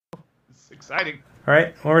It's exciting. All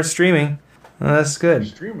right, well, we're streaming. Well, that's good.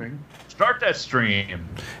 Streaming. Start that stream.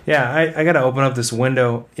 Yeah, I got to open up this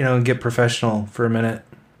window, and get professional for a minute.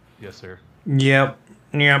 Yes, sir. Yep.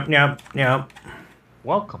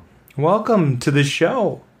 Welcome. Welcome to the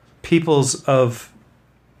show, peoples of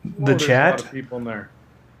the There's chat. a lot of people in there.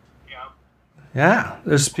 Yeah,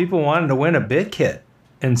 there's people wanting to win a bit kit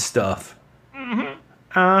and stuff.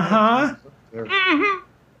 Uh-huh.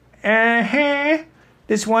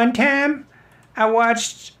 This one time, I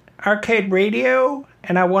watched Arcade Radio,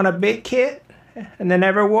 and I won a bit kit, and I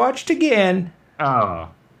never watched again. Oh.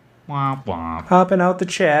 Womp womp. Popping out the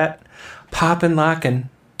chat. Popping, locking.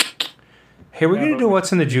 Hey, we're going to do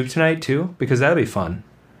What's in the Juke tonight, too? Because that'll be fun.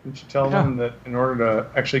 Didn't you tell them that in order to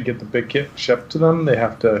actually get the big kit shipped to them, they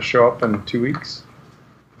have to show up in 2 weeks?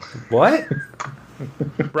 What?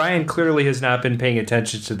 Brian clearly has not been paying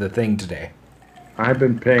attention to the thing today. I've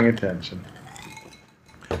been paying attention.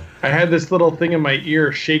 I had this little thing in my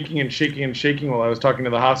ear shaking and shaking and shaking while I was talking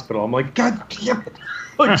to the hospital. I'm like, God damn it.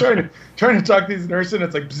 Like trying to talk to these nurses, and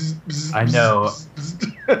it's like, bzz, bzz, I know.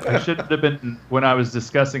 bzz, I should have been, when I was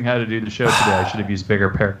discussing how to do the show today, I should have used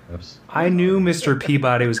bigger paragraphs. I knew Mr.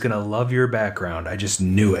 Peabody was going to love your background. I just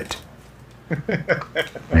knew it.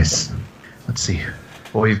 Nice. Let's see.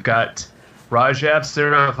 Well, we've got Rajab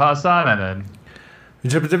Siraf Hassan and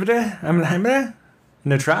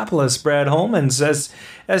Metropolis, Brad Holman says,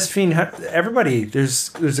 everybody,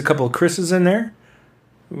 there's a couple of Chris's in there.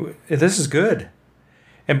 This is good.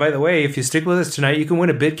 And by the way, if you stick with us tonight, you can win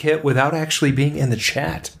a bit kit without actually being in the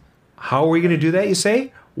chat. How are we going to do that, you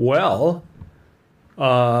say? Well,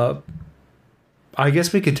 I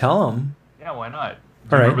guess we could tell them. Yeah, why not?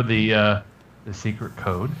 All right. Remember the secret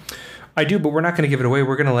code? I do, but we're not going to give it away.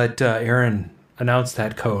 We're going to let Aaron announce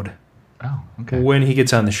that code. Oh, okay. When he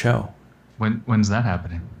gets on the show. When's that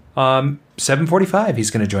happening? 7:45. He's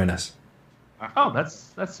going to join us. Oh,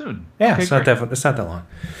 that's soon. Yeah, okay, it's not that long.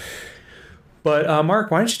 But Mark,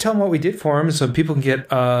 why don't you tell them what we did for him so people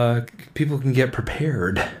can get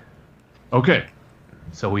prepared? Okay.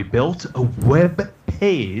 So we built a web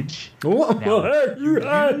page. Now, you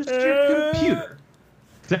used your computer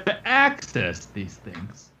to access these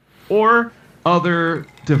things or other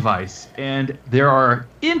device, and there are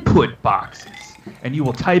input boxes, and you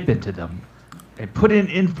will type into them and put in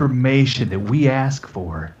information that we ask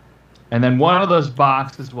for. And then one of those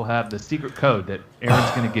boxes will have the secret code that Aaron's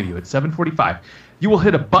going to give you. At 7:45, you will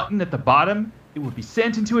hit a button at the bottom. It will be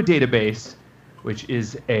sent into a database, which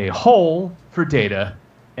is a hole for data.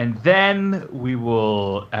 And then we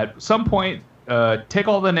will, at some point, take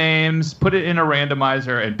all the names, put it in a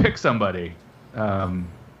randomizer, and pick somebody. I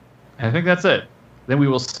think that's it. Then we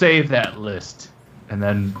will save that list and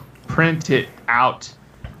then print it out,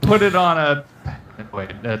 put it on a...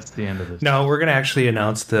 Wait, that's the end of this. No, we're going to actually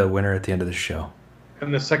announce the winner at the end of the show.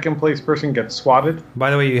 And the second place person gets swatted.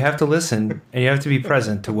 By the way, you have to listen and you have to be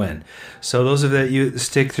present to win. So those of that you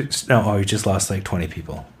stick through... No, you just lost like 20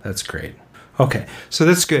 people. That's great. Okay, so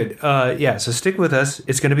that's good. Yeah, so stick with us.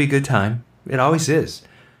 It's going to be a good time. It always is.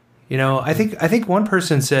 You know, I think one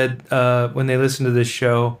person said when they listened to this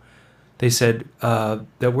show, they said that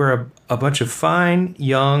we're a bunch of fine,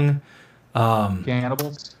 young...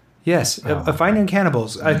 Cannibals? Yes, fine young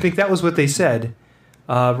cannibals. I think that was what they said.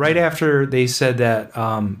 Right after they said that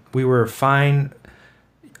we were fine,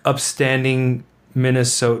 upstanding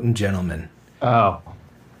Minnesotan gentlemen. Oh,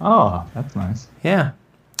 that's nice. Yeah.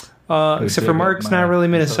 Except for Mark's not really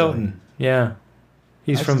Minnesotan. Yeah.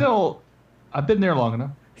 I've been there long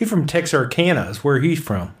enough. He's from Texarkana is where he's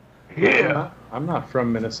from. Yeah. I'm not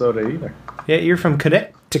from Minnesota either. Yeah, you're from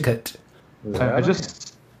Connecticut.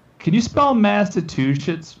 Can you spell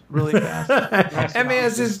Massachusetts really fast?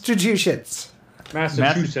 Massachusetts.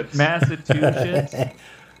 Massachusetts.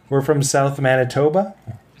 We're from South Manitoba.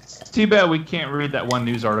 It's too bad we can't read that one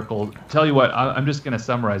news article. Tell you what, I'm just going to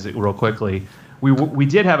summarize it real quickly. We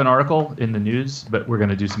did have an article in the news, but we're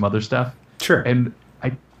going to do some other stuff. Sure. And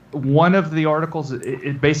one of the articles,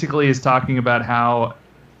 it basically is talking about how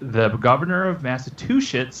the governor of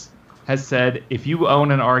Massachusetts has said if you own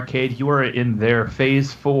an arcade, you are in their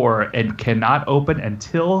phase 4 and cannot open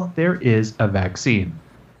until there is a vaccine.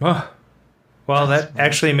 Oh. Well, that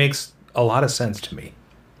actually makes a lot of sense to me.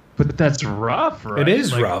 But that's rough, right? It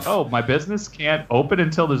is rough. Oh, my business can't open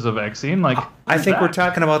until there's a vaccine? I think we're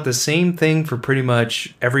talking about the same thing for pretty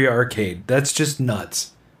much every arcade. That's just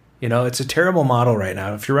nuts. You know, it's a terrible model right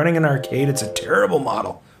now. If you're running an arcade, it's a terrible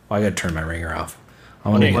model. Well, I got to turn my ringer off.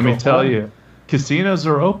 Let me tell you, casinos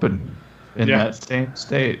are open in that same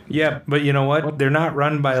state. Yeah, but you know what? They're not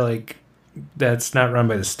run by that's not run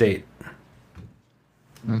by the state.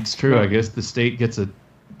 That's true. I guess the state gets a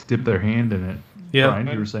dip their hand in it. Yeah. Brian,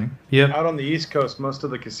 you were saying? Yep. Out on the East Coast, most of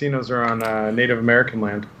the casinos are on Native American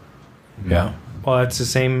land. Yeah. Well, that's the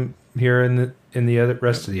same here in the other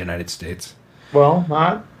rest of the United States. Well,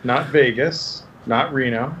 not Vegas, not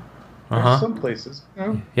Reno. Uh-huh. Some places. You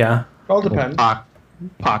know, Yeah. it all depends.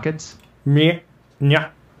 Pockets. Yeah.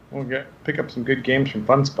 We'll pick up some good games from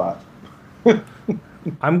FunSpot.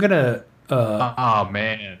 I'm gonna Oh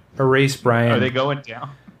man, erase Brian. are they going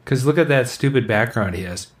down? Because look at that stupid background he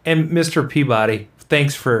has. And Mr. Peabody,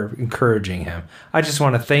 thanks for encouraging him. I just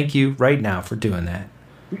want to thank you right now for doing that.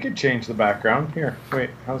 We could change the background. Here, wait,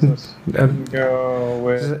 how's this? Go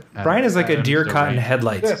with Brian is like a deer Mr. caught in Rain.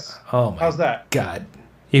 headlights. this. Oh my How's that? God.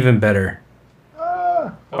 Even better.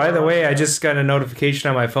 Ah, By the way, I just got a notification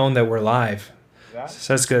on my phone that we're live. that?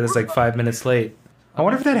 So that's good. It's like 5 minutes late. I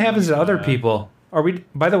wonder if that happens to other people.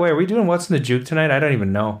 By the way, are we doing What's in the Juke tonight? I don't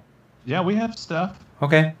even know. Yeah, we have stuff.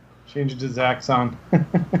 Okay. Change it to Zach's song.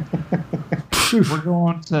 We're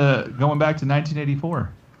going back to 1984.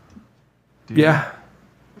 Dude. Yeah.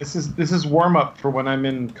 This is warm up for when I'm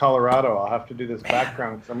in Colorado. I'll have to do this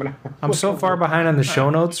background. 'Cause I'm so far behind on the show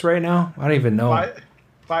notes right now. I don't even know.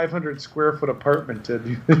 500 square foot apartment to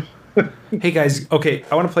do. Hey guys, okay,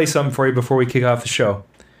 I want to play something for you before we kick off the show.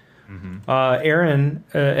 Aaron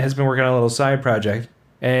has been working on a little side project,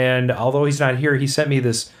 and although he's not here, he sent me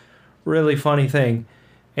this really funny thing,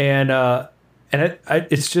 and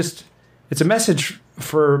it's a message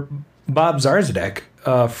for Bob Zarzadek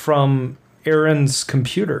from Aaron's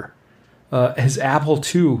computer. His Apple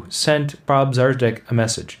II sent Bob Zarzadek a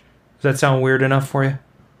message. Does that sound weird enough for you?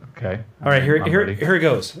 Okay. All right, here ready. it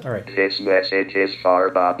goes. All right. This message is for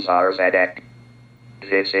Bob Zarzadek.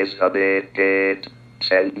 This is a bit good.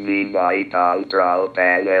 Send me my control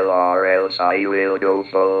panel or else I will go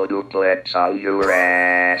full duplex on your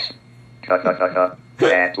ass.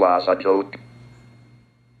 That was a joke.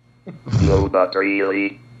 No, but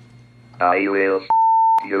really, I will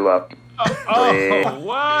you up. Oh,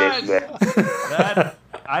 what? This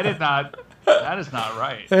I did not. That is not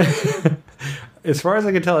right. As far as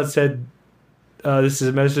I can tell, it said, this is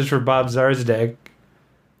a message for Bob Zarzadek.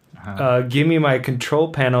 Give me my control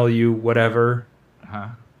panel, you whatever,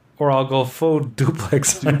 or I'll go full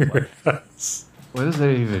duplex on your house. What does that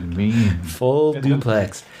even mean? Full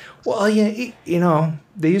duplex. Well, yeah, you know,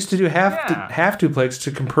 they used to do half duplex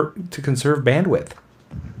to conserve bandwidth.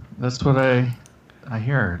 That's what I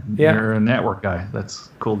hear. Yeah. You're a network guy. That's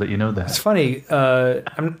cool that you know It's that. funny.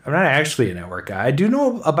 I'm not actually a network guy. I do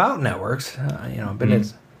know about networks. I've been a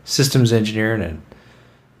systems engineer and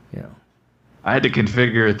I had to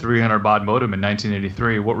configure a 300 baud modem in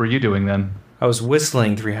 1983. What were you doing then? I was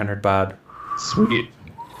whistling 300 baud. Sweet.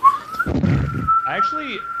 I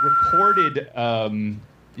actually recorded.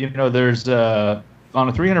 There's on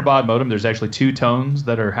a 300 baud modem. There's actually two tones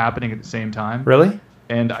that are happening at the same time. Really?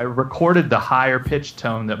 And I recorded the higher pitched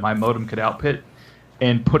tone that my modem could output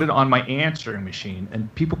and put it on my answering machine.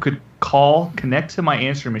 And people could connect to my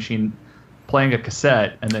answering machine playing a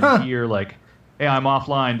cassette and then hear like, hey, I'm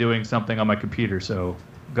offline doing something on my computer, so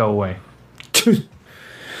go away.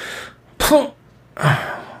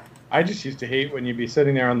 I just used to hate when you'd be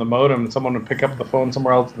sitting there on the modem and someone would pick up the phone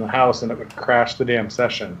somewhere else in the house and it would crash the damn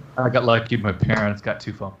session. I got lucky. My parents got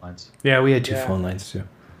two phone lines. Yeah, we had two phone lines too.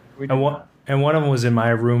 We did And not. one of them was in my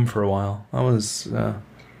room for a while. I was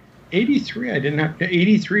 83, I didn't have.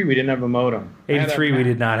 83, we didn't have a modem. 83. We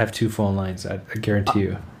did not have two phone lines. I guarantee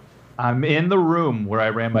you. I'm in the room where I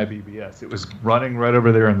ran my BBS. It was running right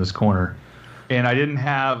over there in this corner. And I didn't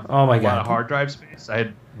have a lot of hard drive space. I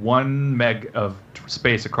had 1 meg of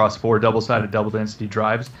space across 4 double-sided double-density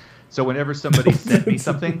drives. So whenever somebody sent me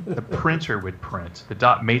something, the printer would print, the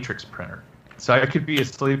dot matrix printer. So I could be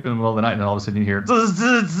asleep in the middle of the night and all of a sudden you hear,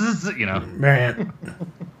 Man.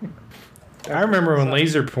 I remember when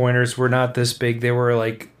laser pointers were not this big. They were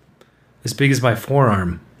like as big as my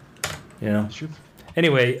forearm.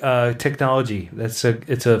 Anyway, technology. It's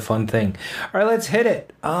a fun thing. All right, let's hit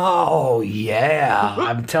it. Oh yeah,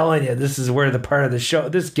 I'm telling you, this is where the part of the show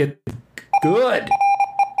this gets good.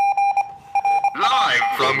 Live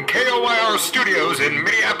from KOYR Studios in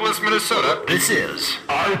Minneapolis, Minnesota, this is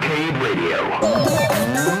Arcade Radio.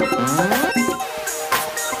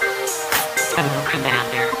 Hello,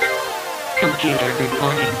 Commander. Computer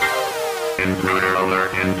reporting. Intruder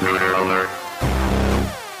alert, intruder alert.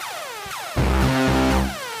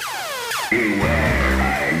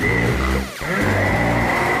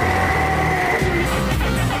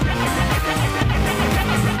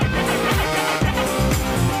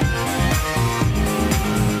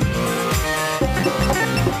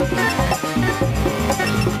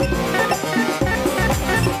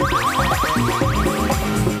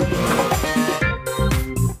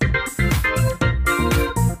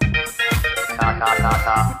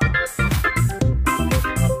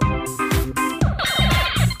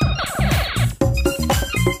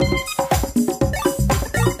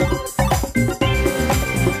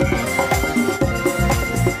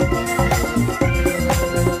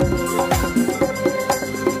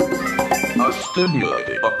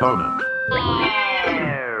 opponent.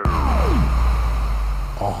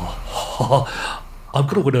 Oh, I'm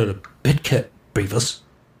gonna win a BitKit, Beavis.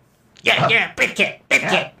 Yeah,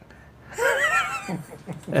 BitKit.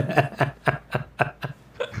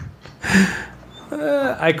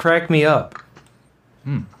 I crack me up.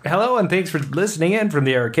 Hello, and thanks for listening in from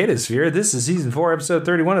the Arcadosphere. This is Season 4, Episode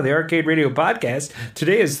 31 of the Arcade Radio Podcast.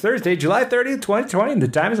 Today is Thursday, July 30th, 2020, and the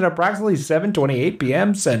time is at approximately 7:28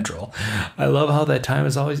 p.m. Central. I love how that time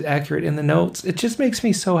is always accurate in the notes. It just makes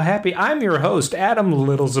me so happy. I'm your host, Adam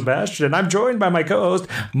Little Sebastian. I'm joined by my co-host,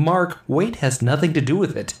 Mark Wait has nothing to do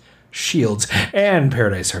with it, Shields, and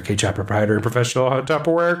Paradise Arcade Shop proprietor and professional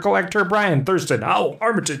Tupperware collector, Brian Thurston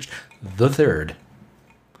Armitage III.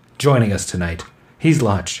 Joining us tonight, he's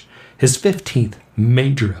launched his 15th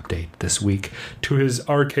major update this week to his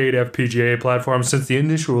arcade FPGA platform since the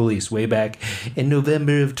initial release way back in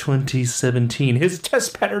November of 2017. His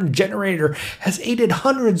test pattern generator has aided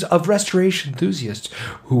hundreds of restoration enthusiasts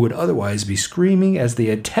who would otherwise be screaming as they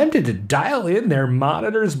attempted to dial in their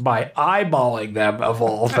monitors by eyeballing them, of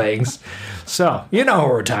all things. So, you know what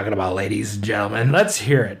we're talking about, ladies and gentlemen. Let's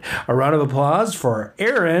hear it. A round of applause for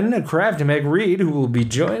Aaron Crafty-McReed, who will be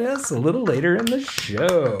joining us a little later in the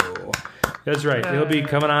show. That's right. He'll be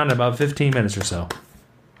coming on in about 15 minutes or so.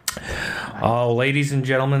 Oh, ladies and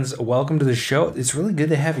gentlemen, welcome to the show. It's really good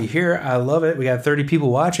to have you here. I love it. We got 30 people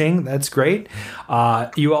watching. That's great.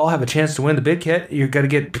 You all have a chance to win the BitKit. You've got to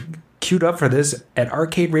get queued up for this at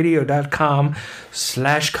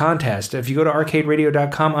arcaderadio.com/contest. If you go to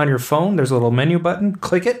arcaderadio.com on your phone, there's a little menu button.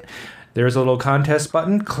 Click it. There's a little contest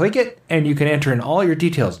button. Click it, and you can enter in all your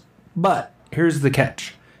details. But here's the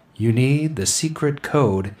catch. You need the secret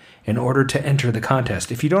code in order to enter the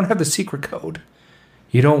contest. If you don't have the secret code,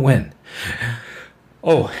 you don't win.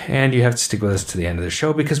 Oh, and you have to stick with us to the end of the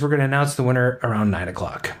show because we're going to announce the winner around 9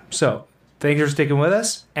 o'clock. So, thanks for sticking with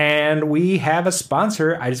us. And we have a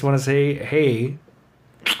sponsor. I just want to say, hey,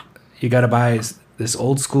 you got to buy this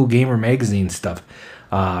Old School Gamer magazine stuff.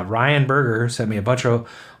 Ryan Berger sent me a bunch of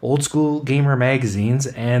Old School Gamer magazines,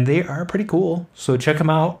 and they are pretty cool. So check them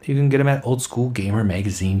out. You can get them at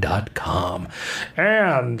oldschoolgamermagazine.com.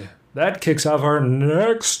 And that kicks off our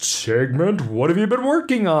next segment. What have you been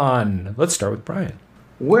working on? Let's start with Brian.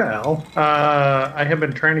 Well, I have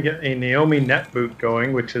been trying to get a Naomi NetBoot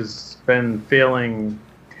going, which has been failing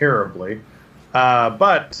terribly.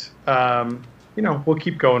 But we'll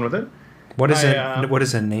keep going with it. What is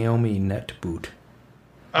a Naomi NetBoot?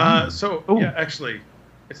 Actually,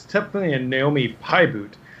 it's technically a Naomi Pi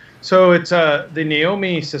boot. So it's the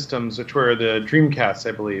Naomi systems, which were the Dreamcasts,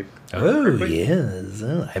 I believe. Oh, yes.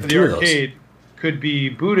 I have the arcade could be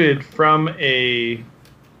booted from a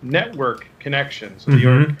network connection. So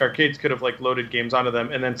the arcades could have loaded games onto them,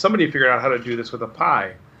 and then somebody figured out how to do this with a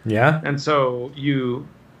Pi. Yeah. And so you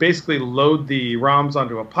basically load the ROMs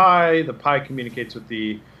onto a Pi. The Pi communicates with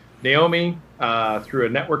the Naomi through a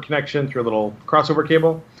network connection, through a little crossover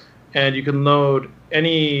cable, and you can load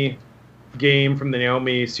any game from the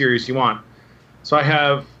Naomi series you want. So I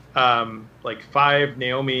have 5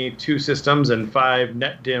 Naomi 2 systems and 5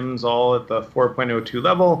 NetDims, all at the 4.02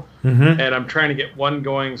 level, and I'm trying to get one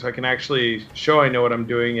going so I can actually show I know what I'm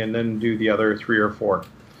doing and then do the other 3 or 4.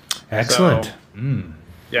 Excellent. So,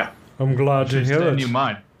 yeah. I'm glad to hear it. You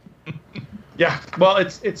mind. Yeah, well,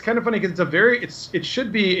 it's kind of funny because it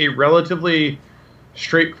should be a relatively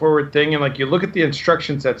straightforward thing, and you look at the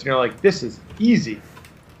instruction sets and you're like, this is easy,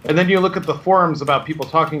 and then you look at the forums about people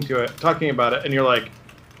talking about it, and you're like,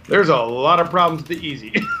 there's a lot of problems with the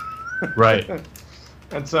easy. Right.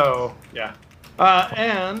 And so yeah,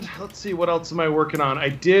 and let's see, what else am I working on? I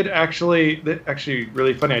did actually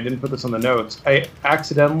really funny. I didn't put this on the notes. I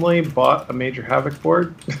accidentally bought a Major Havoc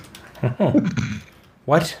board.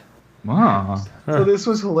 What? Wow. So this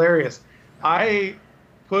was hilarious. I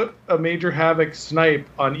put a Major Havoc Snipe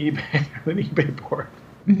on eBay, an eBay board.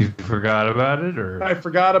 You forgot about it, or? I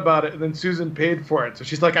forgot about it, and then Susan paid for it. So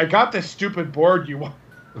she's like, I got this stupid board you want.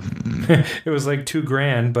 It was like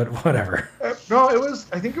 $2,000, but whatever. No,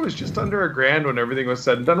 I think it was just under $1,000 when everything was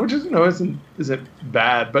said and done, which is, isn't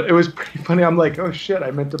bad, but it was pretty funny. I'm like, oh shit, I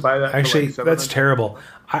meant to buy that. Actually, that's terrible.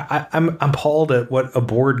 I'm appalled at what a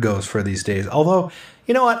board goes for these days. Although,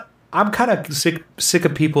 you know what? I'm kind of sick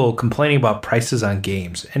of people complaining about prices on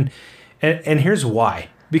games, and here's why.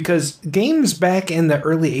 Because games back in the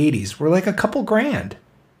early 80s were like a couple grand.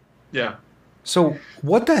 Yeah. So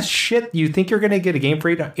what the shit? You think you're going to get a game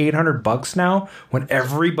for $800 now when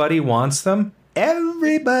everybody wants them?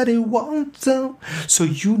 Everybody wants them. So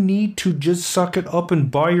you need to just suck it up and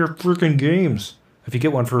buy your freaking games. If you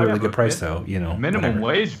get one for a Oh, really yeah, good but price, though, you know. Minimum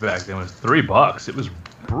whatever. wage back then was $3. It was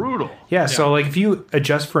brutal. Yeah, so like if you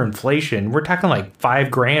adjust for inflation, we're talking like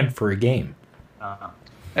 $5,000 for a game.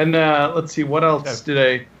 And let's see, what else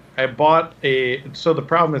did I bought so the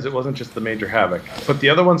problem is it wasn't just the Major Havoc, but the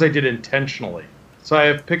other ones I did intentionally. So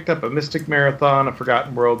I picked up a Mystic Marathon, a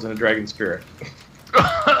Forgotten Worlds, and a Dragon Spirit.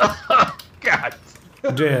 God.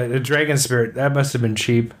 The Dragon Spirit, that must have been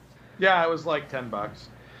cheap. Yeah, it was like $10.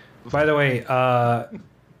 By the way,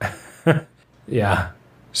 yeah.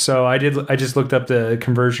 So I just looked up the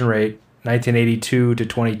conversion rate, 1982 to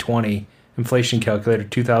 2020, inflation calculator,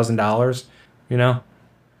 $2,000. You know,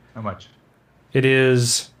 How much? it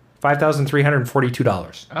is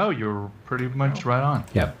 $5,342. Oh, you're pretty much right on.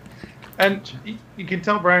 Yep. And you can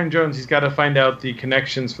tell Brian Jones he's got to find out the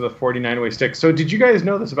connections for the 49-way stick. So did you guys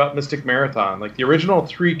know this about Mystic Marathon? Like the original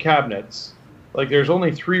 3 cabinets, like there's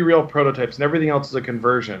only 3 real prototypes, and everything else is a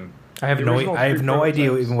conversion. I have The no original three idea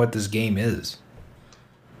prototypes even what this game is.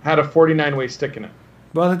 had a 49-way stick in it.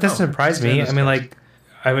 Well, that doesn't surprise me. standard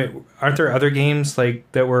I mean, aren't there other games like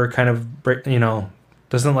that were kind of, you know,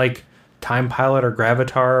 doesn't like Time Pilot or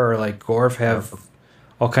Gravatar or like Gorf have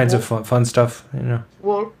all kinds of fun stuff, you know?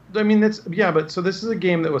 Well, I mean but so this is a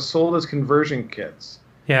game that was sold as conversion kits,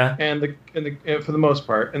 Yeah. and for the most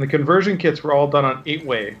part, and the conversion kits were all done on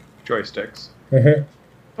 8-way joysticks.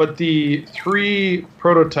 But the 3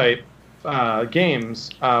 prototype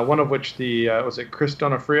games, one of which was it Chris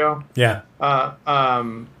Donofrio? Yeah.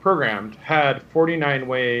 Programmed, had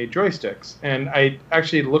 49-way joysticks, and I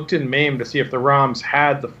actually looked in MAME to see if the ROMs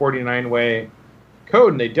had the 49-way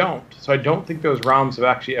code, and they don't. So I don't think those ROMs have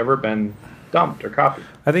actually ever been dumped or copied.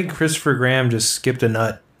 I think Christopher Graham just skipped a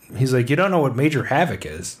nut. He's like, you don't know what Major Havoc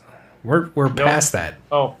is. We're past that.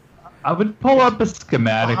 Oh, I would pull up a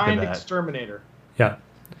schematic of behind that. Exterminator. Yeah.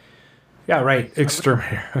 Yeah, right.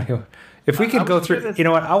 Exterminator. If we could I go would say through, this- you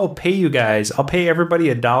know what? I will pay you guys. I'll pay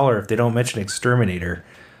everybody $1 if they don't mention Exterminator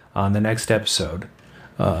on the next episode.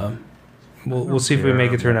 We'll see if we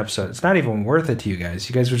make it through an episode. It's not even worth it to you guys.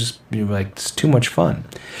 You guys are just like, it's too much fun.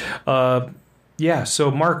 Yeah.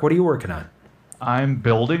 So, Mark, what are you working on? I'm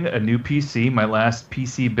building a new PC. My last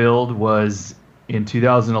PC build was in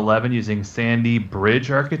 2011 using Sandy Bridge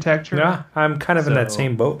architecture. Yeah, I'm kind of in that So-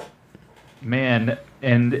 same boat. Man,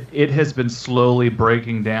 and it has been slowly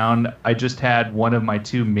breaking down. I just had one of my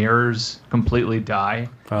 2 mirrors completely die.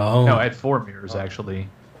 Oh. No, I had 4 mirrors actually.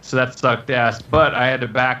 So that sucked ass, but I had a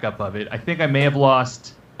backup of it. I think I may have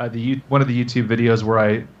lost one of the YouTube videos where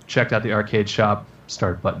I checked out the arcade shop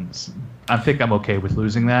start buttons. I think I'm okay with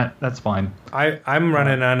losing that. That's fine. I'm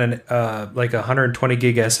running on an like 120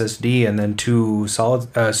 gig SSD and then 2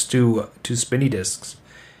 spinny disks,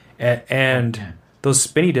 and those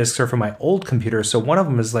spinny disks are from my old computer. So one of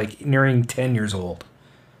them is like nearing 10 years old.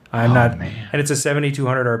 I'm not, man. and it's a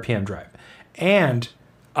 7200 RPM drive, and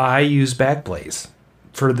I use Backblaze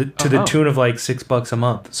to the tune of like $6 a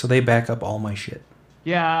month. So they back up all my shit.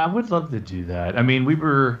 Yeah, I would love to do that. I mean,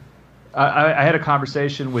 I had a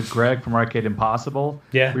conversation with Greg from Arcade Impossible.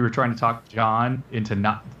 Yeah. We were trying to talk John into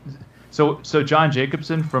not. So John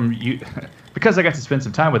Jacobson from you, because I got to spend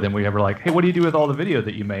some time with him. We were like, hey, what do you do with all the video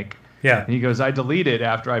that you make? Yeah. And he goes, I delete it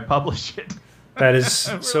after I publish it. That is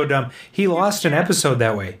so dumb. He lost an episode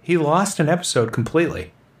that way. He lost an episode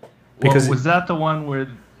completely. Because was that the one where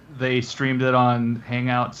they streamed it on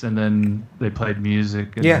Hangouts and then they played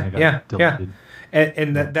music? And then it got deleted?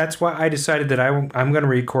 And that's why I decided that I'm going to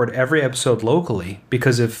record every episode locally,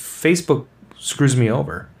 because if Facebook screws me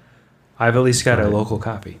over, I've at least got a local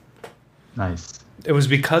copy. Nice. It was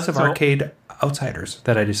because of Arcade Outsiders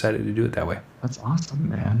that I decided to do it that way. That's awesome,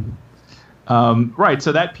 man. Right,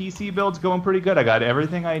 so that PC build's going pretty good. I got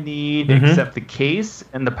everything I need except the case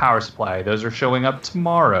and the power supply. Those are showing up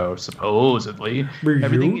tomorrow, supposedly.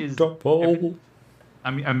 Everything is.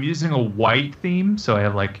 I'm using a white theme, so I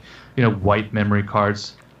have white memory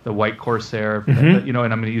cards, the white Corsair, and I'm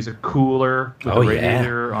going to use a cooler with a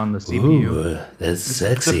radiator on the CPU. Ooh, that's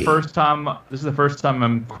sexy. This is the first time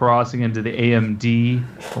I'm crossing into the AMD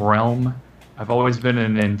realm. I've always been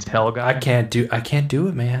an Intel guy. I can't do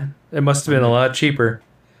it, man. It must have been a lot cheaper.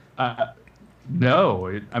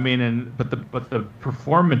 No, but the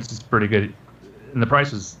performance is pretty good, and the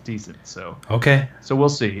price was decent. So okay. So we'll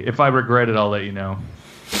see. If I regret it, I'll let you know.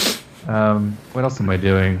 What else am I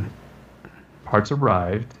doing? Parts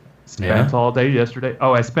arrived. Spent all day yesterday.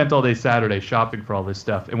 Oh, I spent all day Saturday shopping for all this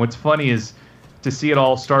stuff. And what's funny is to see it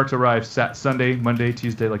all start to arrive Sunday, Monday,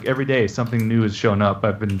 Tuesday, like every day something new is showing up.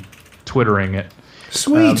 I've been Twittering it.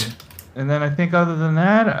 Sweet. And then I think other than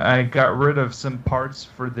that, I got rid of some parts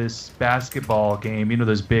for this basketball game. You know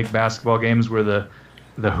those big basketball games where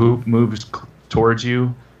the hoop moves towards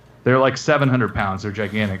you. They're like 700 pounds. They're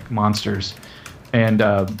gigantic monsters. And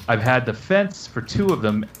I've had the fence for 2 of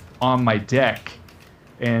them on my deck.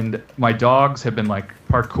 And my dogs have been like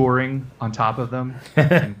parkouring on top of them,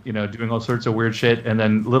 and, doing all sorts of weird shit. And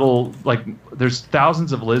then there's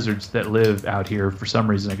thousands of lizards that live out here for some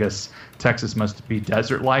reason. I guess Texas must be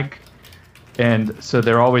desert-like. And so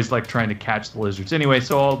they're always like trying to catch the lizards. Anyway,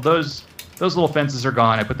 so all those little fences are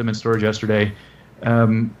gone. I put them in storage yesterday.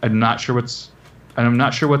 I'm not sure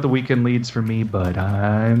what the weekend leads for me, but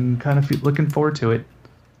I'm kind of looking forward to it.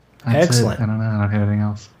 That's Excellent. it. I don't know. I don't have anything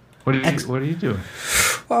else. What are you doing?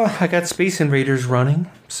 Well, I got Space Invaders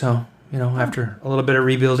running, so after a little bit of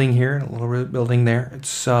rebuilding here, a little rebuilding there,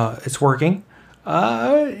 it's working.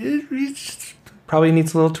 It probably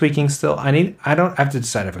needs a little tweaking still. I have to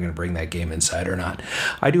decide if I'm going to bring that game inside or not.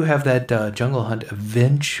 I do have that Jungle Hunt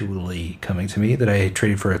eventually coming to me that I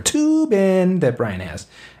traded for a tube-in that Brian has,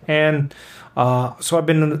 and so I've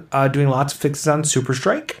been doing lots of fixes on Super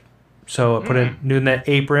Strike. So I put in that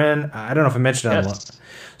apron. I don't know if I mentioned it. Yes.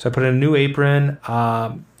 So I put in a new apron,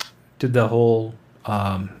 did the whole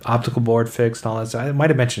optical board fix and all that stuff. I might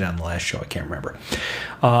have mentioned it on the last show. I can't remember.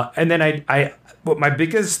 And then my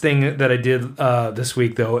biggest thing that I did this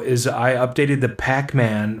week, though, is I updated the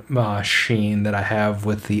Pac-Man machine that I have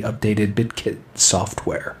with the updated BitKit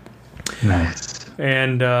software. Nice.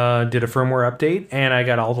 And did a firmware update, and I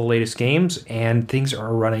got all the latest games, and things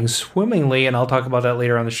are running swimmingly, and I'll talk about that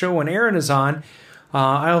later on the show when Aaron is on.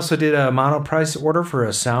 I also did a mono price order for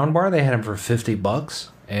a sound bar. They had them for $50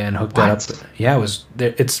 and hooked that up. Yeah,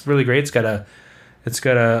 it's really great. It's got a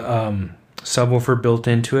subwoofer built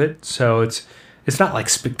into it, so it's not like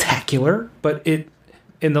spectacular, but in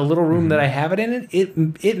the little room that I have it in,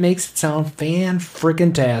 it makes it sound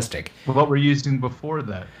fan-frickin-tastic. Well, what were you using before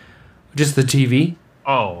that? Just the TV.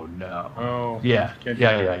 Oh no! Oh yeah.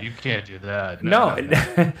 You can't do that. No.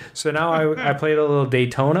 So now I played a little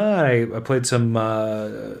Daytona. I played some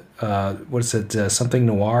what is it? Something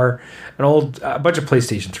Noir, a bunch of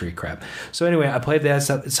PlayStation 3 crap. So anyway, I played that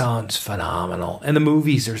stuff. It sounds phenomenal, and the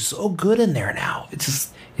movies are so good in there now.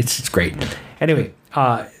 It's great. Anyway,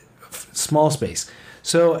 small space.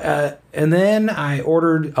 So and then I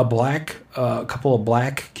ordered a couple of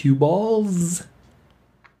black cue balls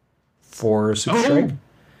for Super Strike.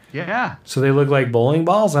 Yeah. So they look like bowling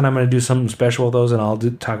balls, and I'm going to do something special with those, and I'll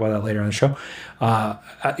talk about that later on the show.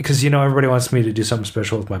 Because, everybody wants me to do something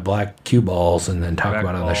special with my black cue balls and then talk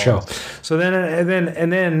about it on the show. So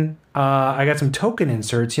then I got some token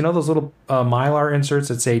inserts. Those little Mylar inserts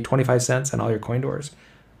that say 25 cents on all your coin doors?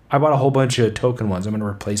 I bought a whole bunch of token ones. I'm going to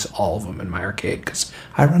replace all of them in my arcade because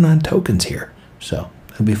I run on tokens here. So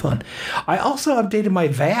it'll be fun. I also updated my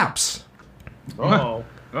VAPs. Oh.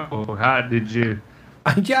 Oh, how did you?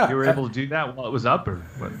 Yeah, you were able to do that while it was up, or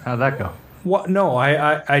what? How'd that go? What? No,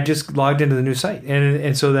 I just logged into the new site,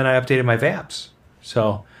 and so then I updated my VAPs.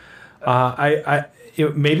 So,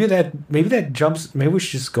 maybe that jumps. Maybe we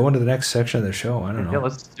should just go into the next section of the show. I don't know. Yeah,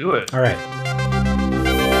 let's do it. All right.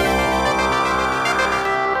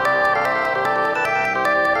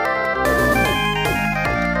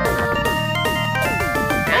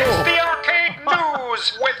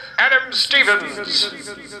 With Adam Stevens.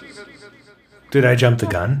 Did I jump the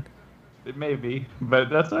gun? It may be, but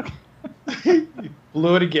that's okay.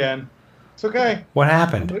 Blew it again. It's okay. What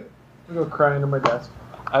happened? I'm go cry under my desk.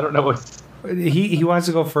 I don't know what's. He wants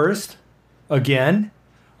to go first? Again?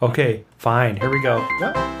 Okay, fine. Here we go.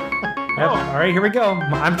 Yep. All right, here we go.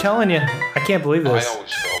 I'm telling you, I can't believe this. I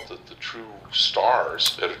always felt that the true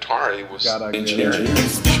stars at Atari was engineering.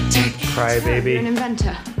 Crybaby. You're an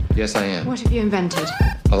inventor. Yes, I am. What have you invented?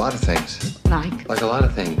 A lot of things. Like? Like a lot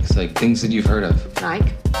of things. Like things that you've heard of.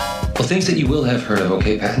 Like? Well, things that you will have heard of.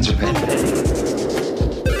 Okay, patents are pending.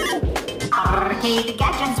 Arcade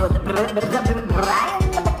gadgets with Brian McLeod.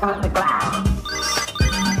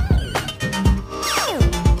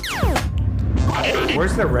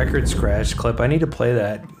 Where's the record scratch clip? I need to play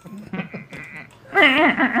that.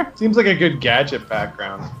 Seems like a good gadget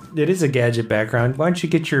background. It is a gadget background. Why don't you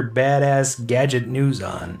get your badass gadget news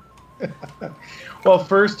on? Well,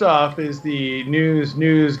 first off is the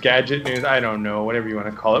gadget news. I don't know, whatever you want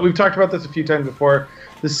to call it. We've talked about this a few times before.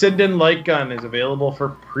 The Sinden light gun is available for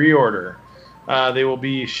pre-order. They will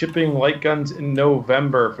be shipping light guns in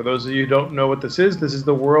November. For those of you who don't know what this is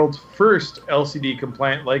the world's first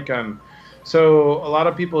LCD-compliant light gun. So a lot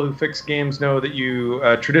of people who fix games know that you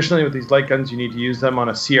traditionally with these light guns you need to use them on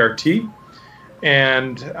a CRT,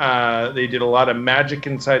 and they did a lot of magic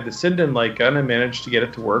inside the Sinden light gun and managed to get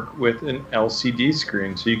it to work with an LCD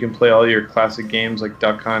screen. So you can play all your classic games like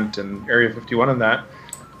Duck Hunt and Area 51 and that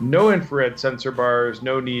no infrared sensor bars,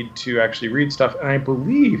 no need to actually read stuff. And I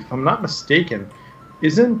believe, if I'm not mistaken,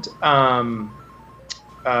 isn't OneUp,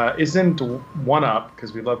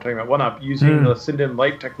 because we love talking about OneUp, using the Sinden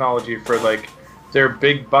Light technology for like their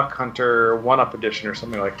big Buck Hunter OneUp edition or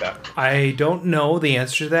something like that? I don't know the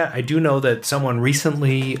answer to that. I do know that someone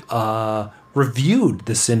recently reviewed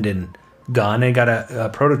the Sinden gun and got a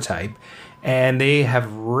prototype, and they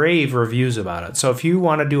have rave reviews about it. So if you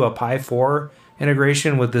want to do a Pi 4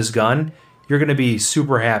 integration with this gun, you're going to be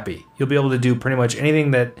super happy. You'll be able to do pretty much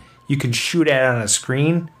anything that you can shoot at on a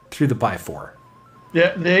screen through the Pi 4.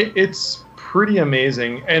 Yeah, it's pretty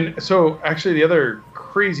amazing. And so actually the other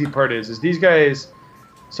crazy part is these guys,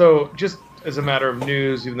 so just as a matter of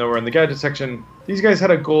news, even though we're in the gadget section, these guys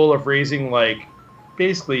had a goal of raising like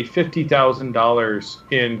basically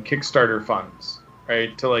 $50,000 in Kickstarter funds,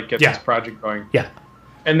 right, to like get this project going. Yeah.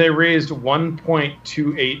 And they raised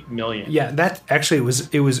 1.28 million. Yeah, that actually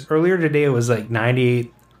it was earlier today. It was like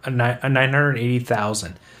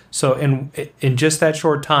 980,000. So in just that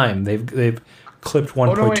short time, they've clipped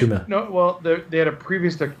 1.2 million. No, well, they had the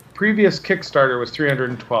previous Kickstarter was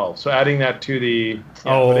 312. So adding that to the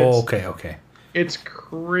okay. It's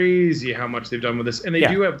crazy how much they've done with this, and they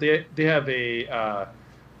do have they have a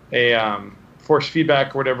force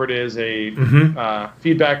feedback or whatever it is,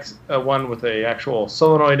 feedback one with a actual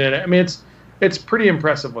solenoid in it. I mean, it's pretty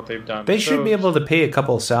impressive what they've done. They should be able to pay a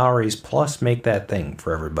couple of salaries plus make that thing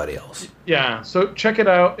for everybody else. Yeah, so check it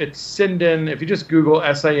out. It's Sinden. If you just Google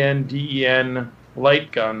SINDEN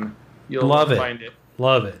light gun, you'll find it.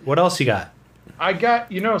 Love it. What else you got? I got,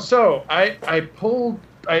 so I pulled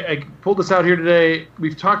this out here today.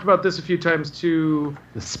 We've talked about this a few times too.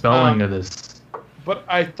 The spelling of this. But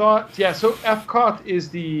I thought, so FCOT is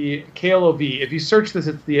the KLOV. If you search this,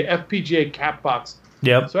 it's the FPGA cap box.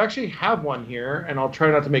 Yep. So I actually have one here, and I'll try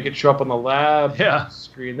not to make it show up on the lab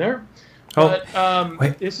screen there. But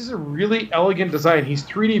this is a really elegant design. He's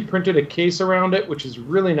 3D printed a case around it, which is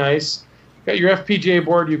really nice. You've got your FPGA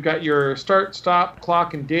board. You've got your start, stop,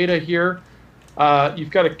 clock, and data here.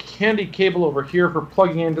 You've got a candy cable over here for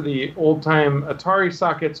plugging into the old-time Atari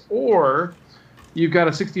sockets, or you've got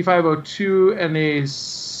a 6502 and a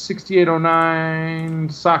 6809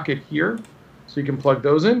 socket here, so you can plug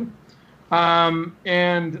those in.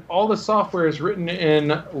 And all the software is written in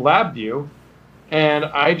LabVIEW, and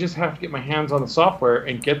I just have to get my hands on the software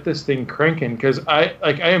and get this thing cranking, because I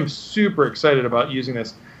am super excited about using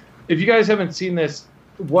this. If you guys haven't seen this,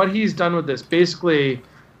 what he's done with this, basically,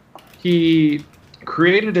 he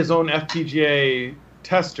created his own FPGA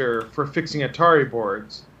tester for fixing Atari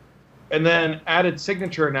boards, and then added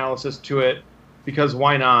signature analysis to it, because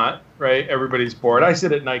why not, right? Everybody's bored. I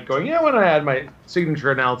sit at night going, why don't I add my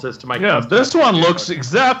signature analysis to my custom this one looks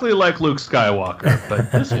exactly like Luke Skywalker,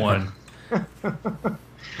 but this one...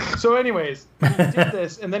 So anyways, he did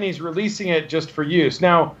this, and then he's releasing it just for use.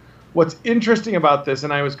 Now, what's interesting about this,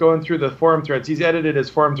 and I was going through the forum threads, he's edited his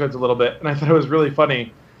forum threads a little bit, and I thought it was really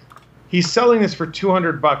funny. He's selling this for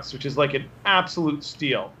 $200, which is like an absolute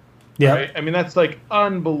steal. Yeah. Right? I mean, that's like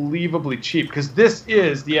unbelievably cheap, because this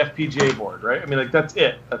is the FPGA board, right? I mean, like, that's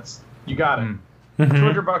it. You got it.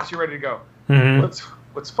 $200, you're ready to go.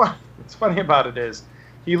 What's funny about it is,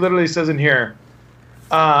 he literally says in here,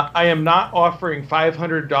 I am not offering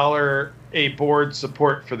 $500 a board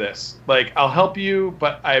support for this. Like, I'll help you,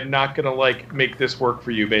 but I'm not gonna like make this work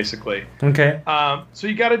for you, basically. Okay. So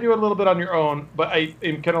you got to do it a little bit on your own. But I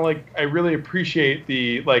am kind of like, I really appreciate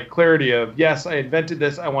the like clarity of, yes, I invented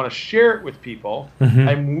this. I want to share it with people.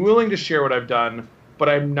 I'm willing to share what I've done, but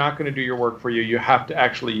I'm not going to do your work for you. You have to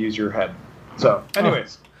actually use your head. So,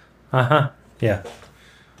 anyways. Yeah. I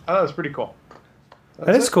thought it was pretty cool.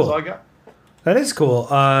 That is cool. That's all I got. That is cool.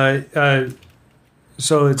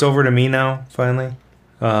 So it's over to me now, finally.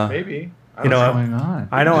 Maybe. What's going on?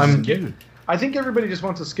 I know I think everybody just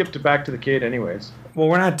wants to skip back to the Cade anyways. Well,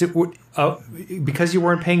 we're not because you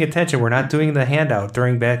weren't paying attention. We're not doing the handout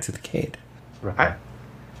during Back to the Cade. Right.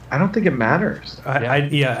 I don't think it matters. I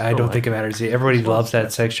don't think it matters. Everybody loves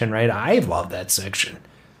that section, right? I love that section.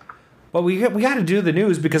 Well, we got to do the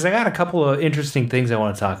news, because I got a couple of interesting things I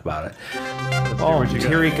want to talk about it.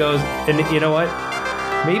 Here he goes. And you know what?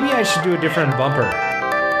 Maybe I should do a different bumper.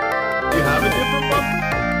 You have a different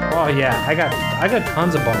bumper? Oh yeah, I got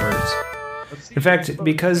tons of bumpers. In fact,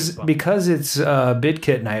 because it's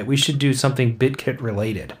BitKit night, we should do something BitKit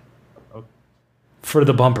related for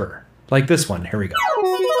the bumper, like this one. Here we go.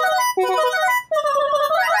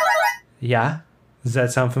 Yeah, does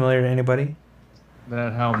that sound familiar to anybody? Is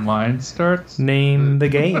that how mine starts? Name the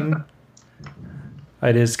game.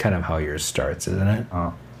 It is kind of how yours starts, isn't it?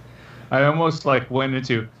 Oh. I almost like went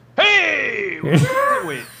into, hey!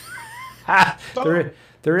 Wait.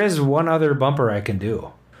 There is one other bumper I can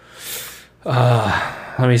do.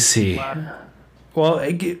 Let me see. Well,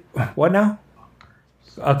 what now?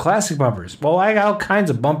 Classic bumpers. Well, I got all kinds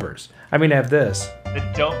of bumpers. I mean, I have this.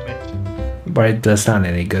 That don't mention. But that's not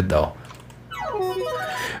any good, though.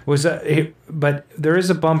 But there is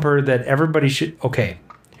a bumper that everybody should... Okay,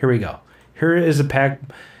 here we go. Here is a pack...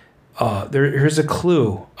 here's a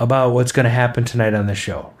clue about what's going to happen tonight on the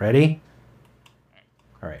show. Ready?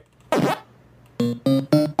 All right.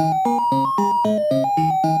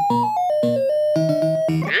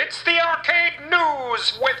 It's the Arcade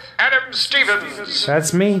News with Adam Stevens.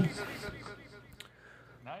 That's me.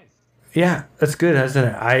 Nice. Yeah, that's good, isn't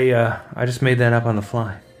it? I just made that up on the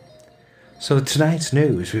fly. So tonight's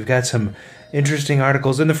news, we've got some interesting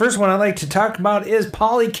articles, and the first one I'd like to talk about is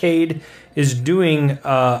Polycade is doing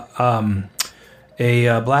a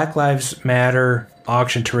Black Lives Matter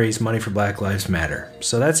auction to raise money for Black Lives Matter.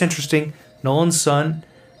 So that's interesting. Nolan's son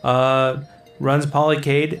runs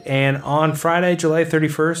Polycade, and on Friday, July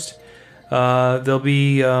 31st, they'll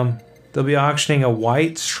be auctioning a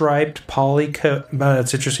white striped Polycade.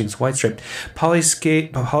 That's interesting. It's white striped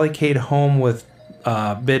Polycade home with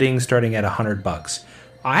bidding starting at $100.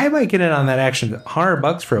 I might get in on that action.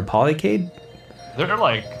 $100 for a Polycade? They're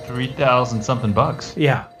like 3,000 something bucks.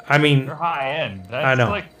 Yeah, I mean, they're high end. I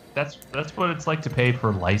know. Like, that's what it's like to pay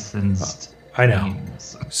for licensed. I know.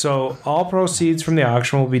 games. So all proceeds from the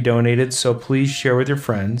auction will be donated. So please share with your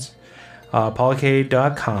friends.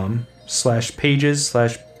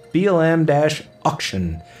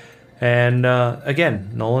 Polycade.com/pages/BLM-auction. And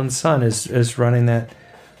again, Nolan's son is running that.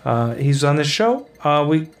 He's on this show.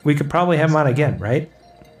 We could probably have him on again, right?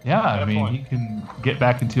 Yeah, I mean, he can get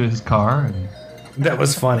back into his car. And... That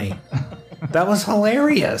was funny. That was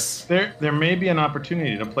hilarious. There may be an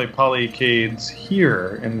opportunity to play Polycades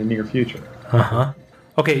here in the near future. Uh-huh.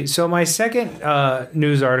 Okay, so my second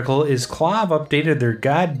news article is Clav updated their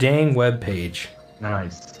goddamn webpage.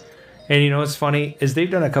 Nice. And you know what's funny is they've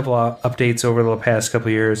done a couple of updates over the past couple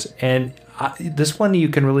of years, and this one you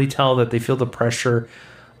can really tell that they feel the pressure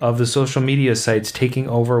of the social media sites taking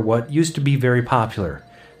over what used to be very popular.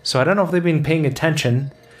 So I don't know if they've been paying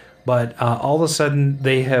attention, but all of a sudden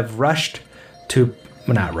they have rushed to...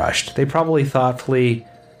 Well, not rushed. They probably thoughtfully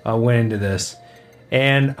went into this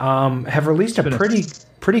and have released a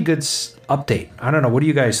pretty good update. I don't know. What do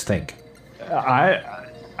you guys think?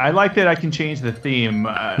 I like that I can change the theme.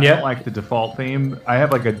 I don't like the default theme. I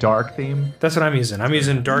have like a dark theme. That's what I'm using. I'm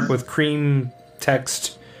using dark with cream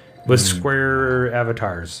text with square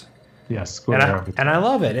avatars. Yes, square avatars. And I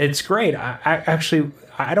love it. It's great.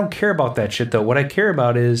 I don't care about that shit though. What I care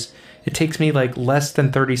about is it takes me like less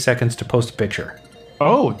than 30 seconds to post a picture.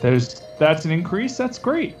 Oh, that's an increase? That's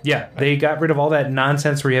great. Yeah, they got rid of all that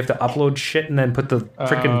nonsense where you have to upload shit and then put the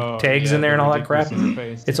freaking tags in there and all that crap.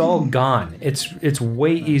 It's all gone. It's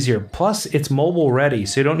way easier. Plus, it's mobile ready,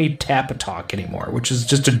 so you don't need Tapatalk anymore, which is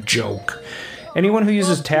just a joke. Anyone who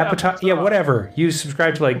uses Tapatalk, yeah, whatever. You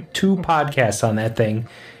subscribe to like 2 podcasts on that thing,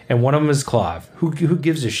 and one of them is Clav. Who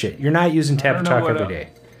gives a shit? You're not using Tapatalk every day.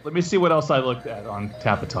 Let me see what else I looked at on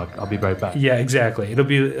Tapatalk. I'll be right back. Yeah, exactly. It'll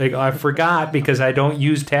be like, I forgot because I don't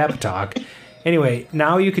use Tapatalk. Anyway,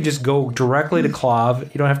 now you can just go directly to Clav.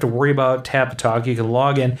 You don't have to worry about Tapatalk. You can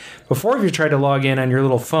log in. Before, if you tried to log in on your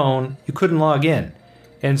little phone, you couldn't log in.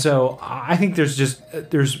 And so I think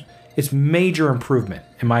it's major improvement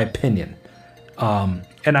in my opinion. And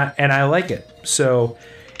I like it. So,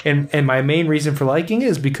 and my main reason for liking it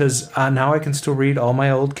is because now I can still read all my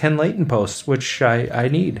old Ken Layton posts, which I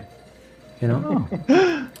need. You know.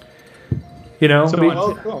 You know.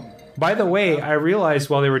 So by the way, I realized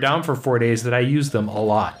while they were down for 4 days that I used them a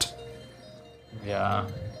lot. Yeah.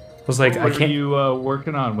 I was like, what were you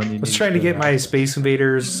working on when you? I was trying to get my Space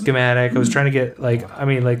Invaders schematic. I was trying to get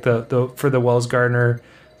the for the Wells Gardner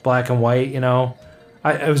black and white. You know,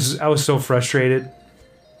 I was so frustrated.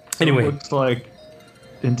 So anyway, it looks like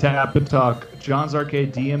in Tapatalk, John's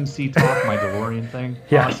Arcade, DMC Talk, my DeLorean thing,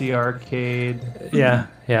 Posse Arcade. Yeah.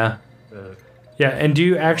 And do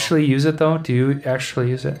you actually use it though? Do you actually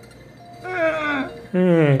use it?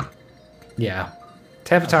 Yeah,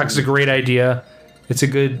 Tapatalk is a great idea. It's a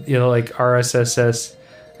good, like RSS,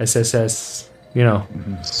 SSS,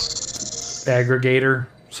 aggregator,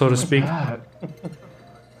 so to speak.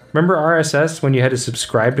 Remember RSS when you had to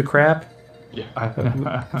subscribe to crap? Yeah,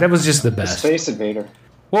 that was just the best. Space Invader.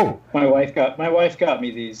 Whoa! My wife got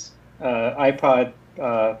me these iPod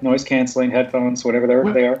noise canceling headphones, whatever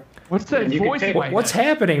they are. What's that voice? What's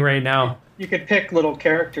happening right now? You could pick little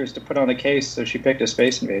characters to put on the case, so she picked a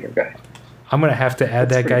Space Invader guy. I'm gonna have to add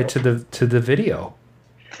that guy to the video.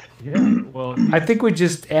 Yeah, well, I think we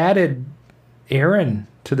just added Aaron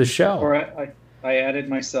to the show. Or I added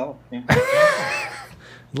myself. Yeah.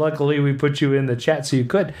 Luckily, we put you in the chat so you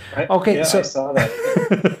could. Okay, yeah, so I saw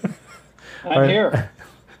that. I'm here.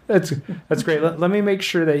 That's great. Let me make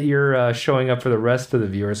sure that you're showing up for the rest of the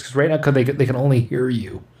viewers, because right now they can only hear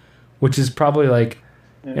you, which is probably like,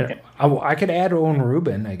 I could add Owen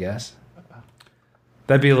Rubin, I guess.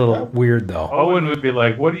 That'd be a little weird though. Owen would be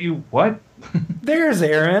like, what? There's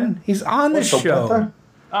Aaron. He's on the show.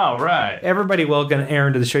 Oh, right. Everybody welcome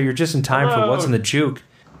Aaron to the show. You're just in time for What's in the Juke.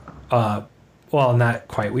 Well, not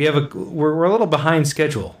quite. We're a little behind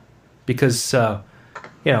schedule because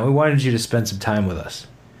we wanted you to spend some time with us.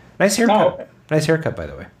 Nice haircut. Oh. Nice haircut, by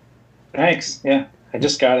the way. Thanks. Yeah, I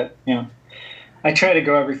just got it. I try to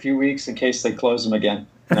go every few weeks in case they close them again.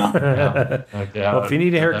 No. Well, if you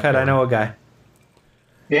need a haircut, I know a guy.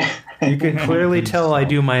 Yeah. You can clearly tell I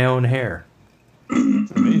do my own hair.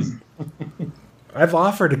 It's amazing. I've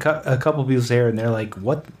offered to cut a couple people's hair, and they're like,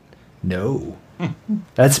 "What? No,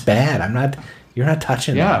 that's bad. I'm not. You're not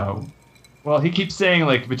touching that." Yeah. Well, he keeps saying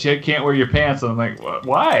like, "But you can't wear your pants." And I'm like,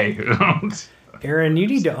 "Why?" Aaron, you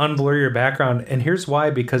need to unblur your background, and here's why: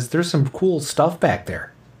 because there's some cool stuff back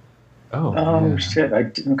there. Oh shit!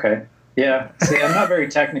 Okay. Yeah. See, I'm not very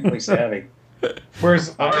technically savvy.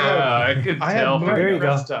 Where's I could tell. There you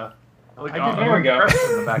go. There we go.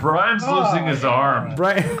 Brian's losing his arm.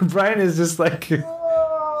 Brian is just like he's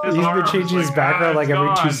been changing his background like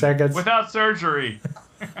every 2 seconds without surgery.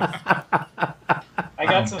 I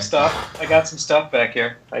got some stuff. I got some stuff back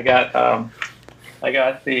here. I got the.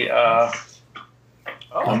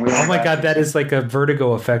 Oh my god, that is like a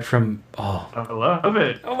vertigo effect from. Oh, I love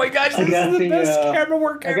it. Oh my gosh, this is the best camera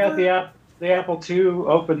work ever. I got the Apple II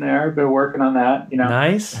open there. Been working on that.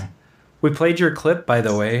 Nice. We played your clip, by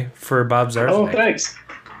the way, for Bob Zar's Oh, night. thanks.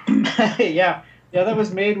 Yeah, that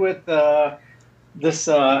was made with this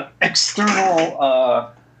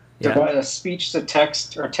external speech to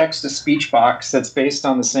text or text to speech box that's based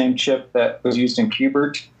on the same chip that was used in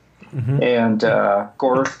Qbert and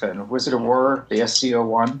Gorf and Wizard of War, the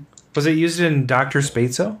SC01. Was it used in Dr.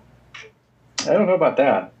 Spatzo? I don't know about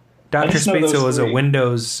that. Dr. Spatzo was a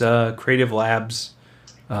Windows Creative Labs.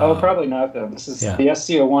 Probably not then. The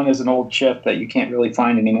SC01 is an old chip that you can't really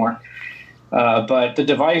find anymore. But the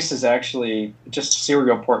device is actually just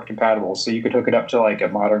serial port compatible, so you could hook it up to like a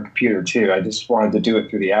modern computer too. I just wanted to do it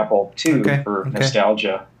through the Apple II for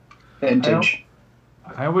nostalgia, vintage.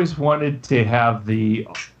 I always wanted to have the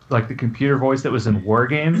computer voice that was in War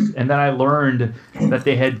Games, and then I learned that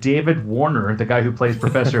they had David Warner, the guy who plays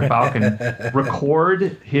Professor Falcon,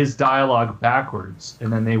 record his dialogue backwards,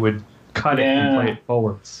 and then they would cut it and play it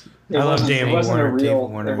forwards. I love David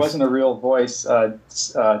Warner. It wasn't a real voice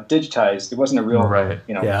digitized. It wasn't a real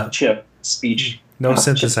chip speech. No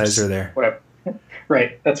synthesizer there. Whatever.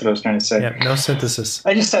 Right. That's what I was trying to say. Yeah, no synthesis.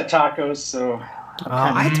 I just had tacos, so.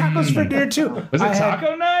 I had tacos for dinner too. Was it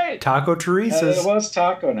taco night? Taco Teresa's. It was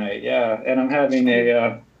taco night, yeah. And I'm having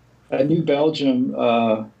a New Belgium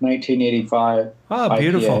 1985. Oh,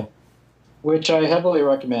 beautiful. IPA, which I heavily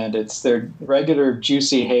recommend. It's their regular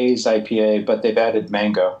juicy haze IPA, but they've added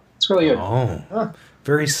mango. It's really good. Oh,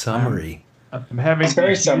 very summery. I'm having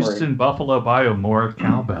Houston Buffalo Bio more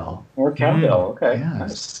cowbell. More cowbell, okay. Yes.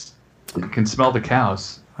 Nice. You can smell the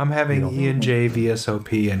cows. I'm having E&J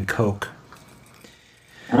VSOP and Coke.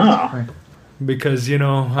 Oh. Because,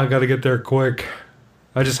 I got to get there quick.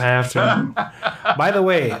 I just have to. By the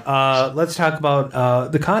way, let's talk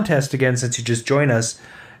about the contest again since you just joined us.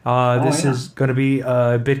 This is going to be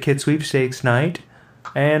BitKit sweepstakes night.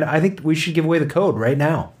 And I think we should give away the code right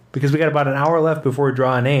now because we got about an hour left before we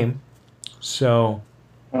draw a name. So,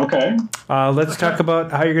 okay. Let's talk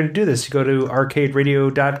about how you're going to do this. You go to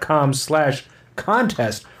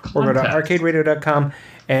arcaderadio.com/contest or go to arcaderadio.com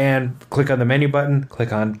and click on the menu button,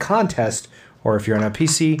 click on contest, or if you're on a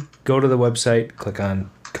PC, go to the website, click on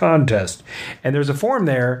contest. And there's a form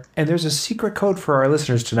there, and there's a secret code for our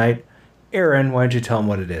listeners tonight. Aaron, why don't you tell them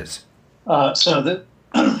what it is? So the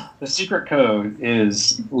secret code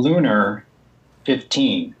is Lunar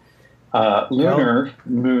 15. Lunar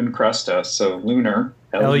Moon Crusta. So Lunar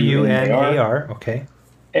Lunar. Okay.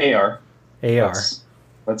 AR.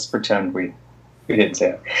 Let's pretend we didn't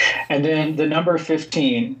say it. And then the number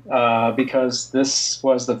 15, because this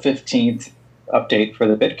was the 15th update for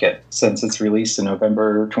the BitKit since its release in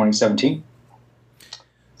November 2017.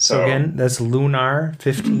 So again, that's Lunar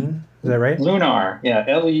 15. Is that right? Lunar, yeah.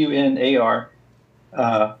 LUNAR,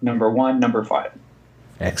 number 1, number 5.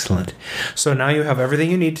 Excellent. So now you have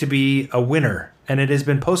everything you need to be a winner. And it has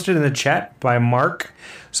been posted in the chat by Mark.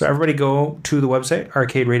 So everybody go to the website,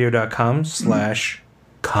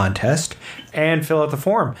 arcaderadio.com/contest, and fill out the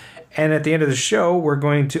form. And at the end of the show, we're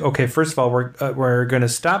going to... Okay, first of all, we're going to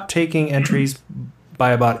stop taking entries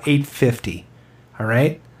by about 8:50. All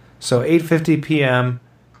right? So 8:50 p.m.,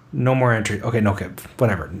 no more entry. Okay,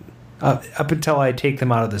 whatever. Up until I take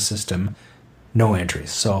them out of the system, no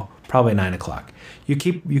entries. So probably 9 o'clock. You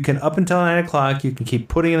can up until 9 o'clock, you can keep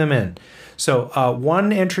putting them in. So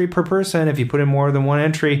 1 entry per person. If you put in more than 1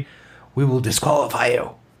 entry, we will disqualify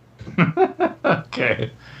you.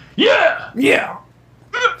 Okay. Yeah. Yeah.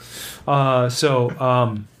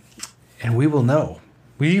 And we will know.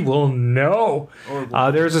 We will know.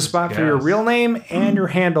 There's a spot for your real name and your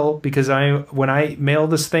handle, because when I mail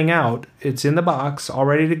this thing out, it's in the box, all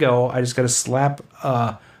ready to go. I just got to slap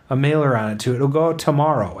a mailer on it too. It'll go out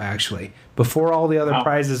tomorrow, actually, before all the other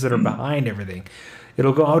prizes that are behind everything.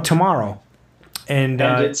 It'll go out tomorrow. And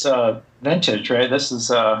it's vintage, right? This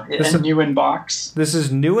is new in box. This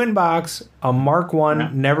is new in box, a Mark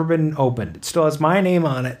 1, never been opened. It still has my name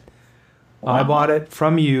on it. Wow. I bought it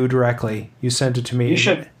from you directly. You sent it to me.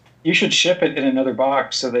 You should ship it in another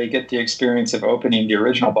box so they get the experience of opening the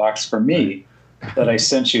original box from me that I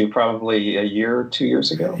sent you probably a year or 2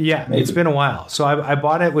 years ago. Yeah, maybe. It's been a while. So I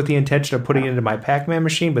bought it with the intention of putting it into my Pac-Man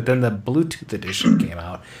machine, but then the Bluetooth edition came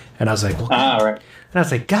out, and I was like, right. And I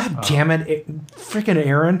was like, God damn it, freaking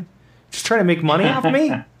Aaron, just trying to make money off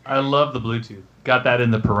me. I love the Bluetooth. Got that in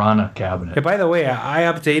the Piranha cabinet. And by the way, I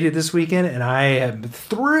updated this weekend, and I am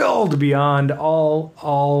thrilled beyond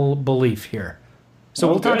all belief here. So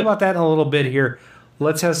we'll talk about that in a little bit here.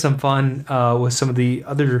 Let's have some fun with some of the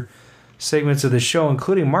other segments of the show,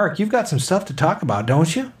 including Mark. You've got some stuff to talk about,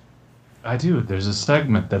 don't you? I do. There's a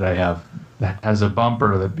segment that I have that has a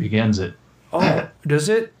bumper that begins it. Oh, does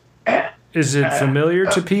it? Is it familiar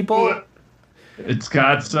to people? It's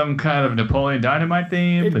got some kind of Napoleon Dynamite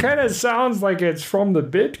theme. It kind of sounds like it's from the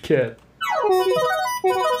Bit Kit.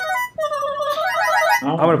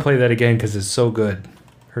 I'm going to play that again because it's so good.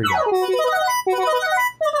 Here we go.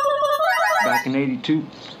 Back in '82,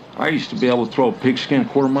 I used to be able to throw a pigskin a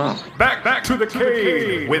quarter mile. Back to the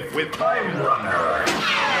cave with Time Runner.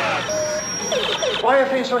 Why are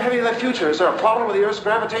things so heavy in the future? Is there a problem with the Earth's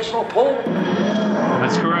gravitational pull?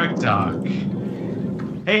 That's correct, Doc.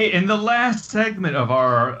 Hey, in the last segment of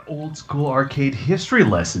our old school arcade history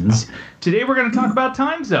lessons, today we're going to talk about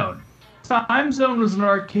Time Zone. Time Zone was an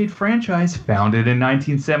arcade franchise founded in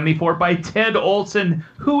 1974 by Ted Olson.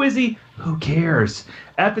 Who is he? Who cares?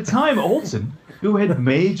 At the time, Olson, who had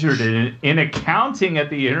majored in accounting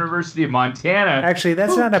at the University of Montana... Actually,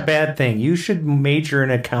 that's not a bad thing. You should major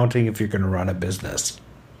in accounting if you're going to run a business.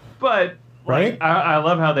 But... Right? Like, I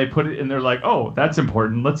love how they put it in there like, oh, that's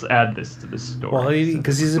important. Let's add this to the story. Well,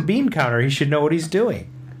 because he's a bean counter. He should know what he's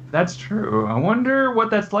doing. That's true. I wonder what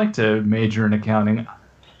that's like to major in accounting.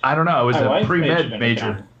 I don't know. I was a pre-med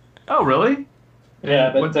major. Oh, really?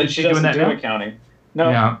 Yeah, but she doesn't do accounting.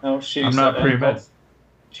 No, she's I'm not pre-med.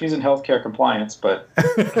 She's in healthcare compliance, but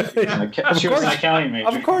she was an accounting major.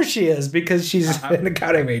 Of course she is, because she's an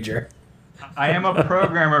accounting major. I am a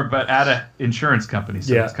programmer, but at an insurance company,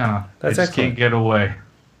 so it's kind of... I just can't get away.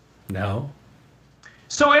 No.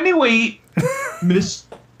 So anyway,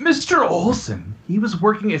 Mr. Olson, he was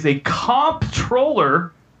working as a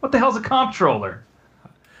comptroller. What the hell's a comptroller?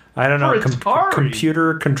 I don't know. For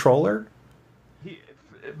Computer controller?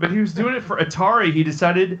 But he was doing it for Atari. He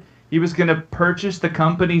decided he was going to purchase the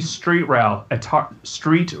company's Street Route.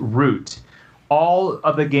 All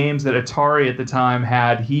of the games that Atari at the time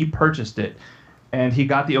had, he purchased it. And he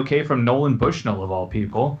got the okay from Nolan Bushnell, of all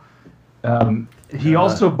people. He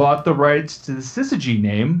also bought the rights to the Syzygy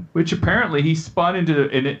name, which apparently he spun into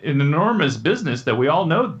an enormous business that we all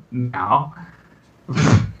know now.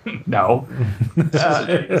 No.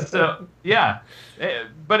 So, yeah.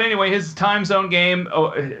 But anyway, his Time Zone game,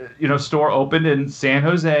 store opened in San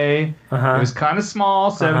Jose. It was kind of small,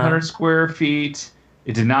 700 square feet.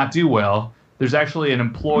 It did not do well. There's actually an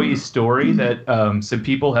employee story that some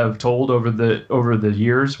people have told over the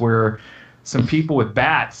years where some people with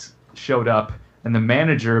bats showed up and the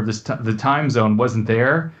manager of the Time Zone wasn't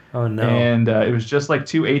there. Oh no! And it was just like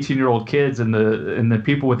two 18-year-old kids, and the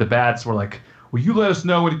people with the bats were like, "Will you let us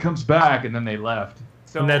know when he comes back?" And then they left.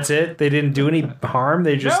 So, and that's it. They didn't do any harm.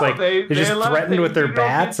 They just they just threatened with their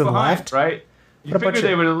bats and left. Right? You figure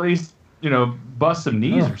they would at least bust some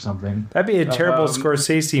knees or something. That'd be a terrible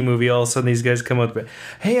Scorsese movie. All of a sudden, these guys come up with,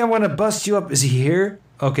 "Hey, I want to bust you up. Is he here?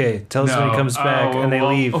 Okay, tell us when he comes back," and they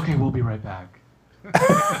leave. Okay, we'll be right back.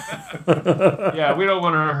 Yeah, we don't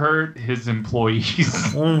want to hurt his employees.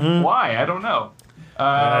 Mm-hmm. Why? I don't know.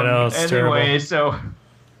 I know. It's anyway, terrible. So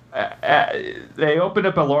they opened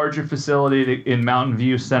up a larger facility in Mountain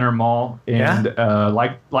View Center Mall, and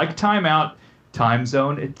like Time Out, time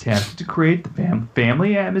zone attempted to create the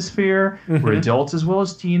family atmosphere where adults as well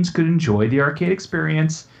as teens could enjoy the arcade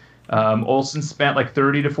experience. Olsen spent like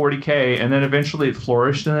 30 to 40K, and then eventually it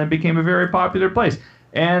flourished and then became a very popular place.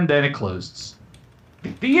 And then it closed.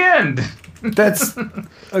 The end. That's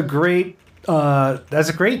a great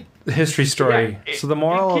history story. Yeah, so the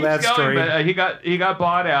moral of that story, but, he got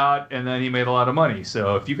bought out, and then he made a lot of money.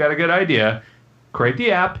 So if you got a good idea, create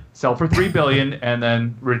the app, sell for $3 billion, and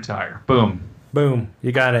then retire. Boom.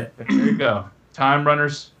 You got it. There you go. Time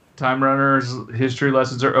runners. History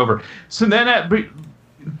lessons are over. So then that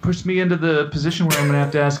pushed me into the position where I'm going to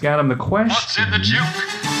have to ask Adam the question. What's in the juke?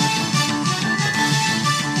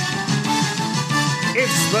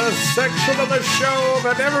 It's the section of the show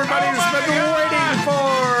that everybody's been waiting for.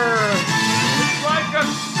 It's like a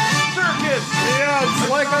circus. Yeah, it's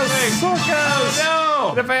like a circus. Oh, no.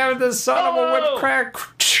 And if I had the son of a whip crack,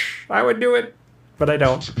 I would do it. But I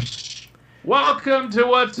don't. Welcome to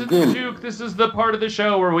What's in the Juke. This is the part of the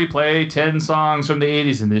show where we play 10 songs from the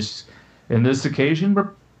 80s. In this occasion,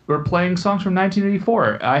 we're playing songs from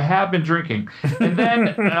 1984. I have been drinking. And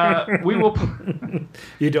then we will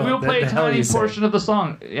you don't. We will play a tiny portion of the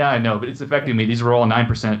song. Yeah, I know, but it's affecting me. These are all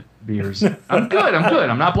 9% beers. I'm good.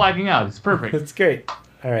 I'm not blacking out. It's perfect. It's great.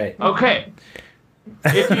 All right. Okay.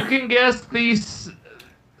 If you can guess the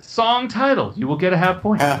song title, you will get a half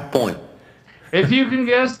point. Half point. If you can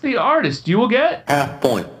guess the artist, you will get half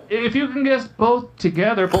point. If you can guess both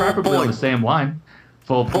together, preferably on the same line,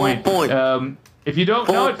 full point. If you don't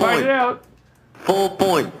know it, find it out. Full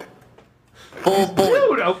point.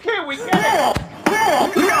 Dude, okay, we get it.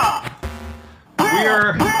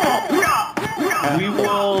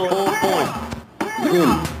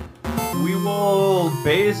 We will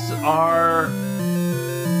base our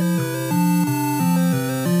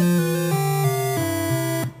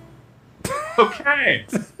okay.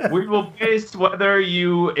 We will base whether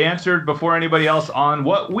you answered before anybody else on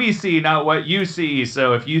what we see, not what you see.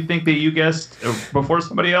 So if you think that you guessed before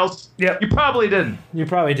somebody else, you probably didn't.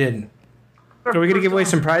 Are we going to give away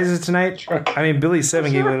some prizes tonight? I mean, Billy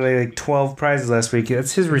Seven gave away like 12 prizes last week.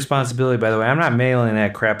 That's his responsibility, by the way. I'm not mailing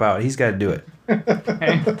that crap out. He's got to do it.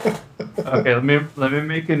 Okay, let me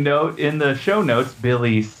make a note in the show notes.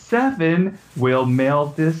 Billy Seven will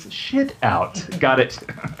mail this shit out. Got it.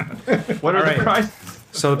 What are the prizes?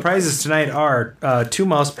 So the prizes tonight are 2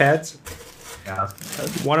 mouse pads. Yeah.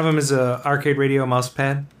 One of them is a arcade radio mouse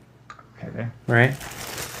pad. Okay. Right.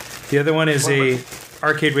 The other one is a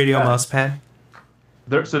arcade radio mouse pad.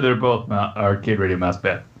 They're both arcade radio mouse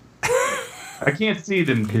pad. I can't see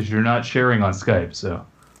them because you're not sharing on Skype. So.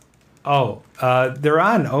 Oh, they're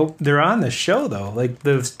on the show though. Like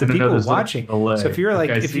the people watching. So if you're like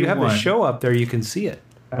if you have the show up there, you can see it.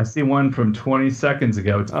 I see one from 20 seconds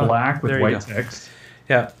ago. It's black with white text.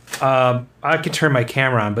 Yeah. I could turn my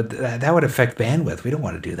camera on, but that would affect bandwidth. We don't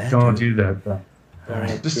want to do that. Don't do that. All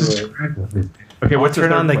right. Just describe it. Okay, I'll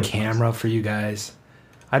turn on the camera for you guys.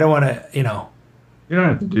 I don't want to, You don't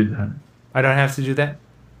have to do that. I don't have to do that?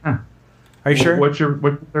 Huh. Are you sure? What's your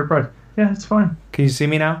third prize? Yeah, it's fine. Can you see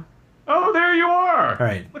me now? Oh, there you are. All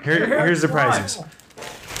right. Here's the prizes.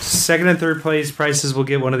 Second and third place prices will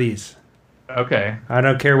get one of these. Okay. I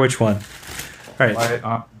don't care which one. All right. White,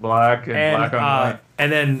 black and black on white.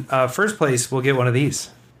 And then first place will get one of these.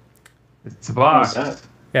 It's a box.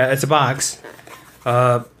 Yeah, it's a box.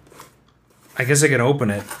 I guess I can open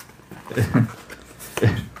it.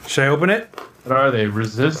 Should I open it? What are they?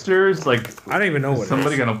 Resistors? Like I don't even know what.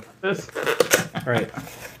 Somebody gonna put this? All right.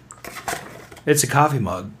 It's a coffee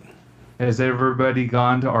mug. Has everybody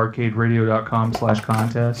gone to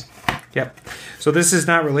arcaderadio.com/contest? Yep. So this is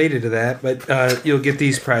not related to that, but you'll get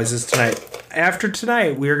these prizes tonight. After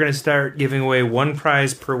tonight, we are going to start giving away 1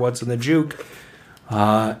 prize per What's in the Juke.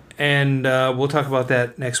 And we'll talk about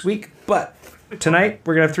that next week. But tonight,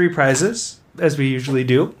 we're going to have 3 prizes, as we usually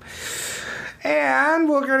do. And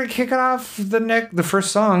we're going to kick it off the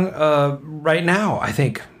first song right now, I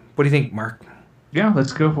think. What do you think, Mark? Yeah,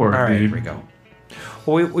 let's go for it. All right, here we go.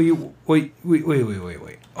 Wait.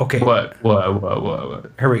 Okay. What?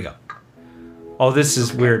 Here we go. Oh, this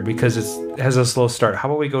is weird because it has a slow start. How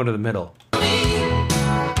about we go to the middle?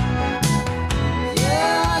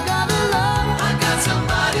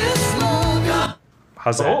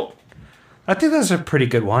 How's that? Oh. I think that's a pretty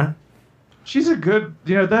good one. She's a good,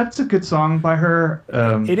 that's a good song by her.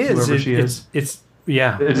 It is. Whoever she is. It's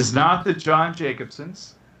yeah. It is not the John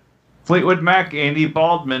Jacobsons. Fleetwood Mac, Andy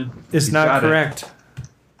Baldwin. It's not correct.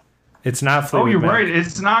 It's not Fleetwood Mac. Oh, you're right.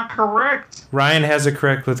 It's not correct. Ryan has it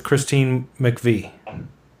correct with Christine McVie.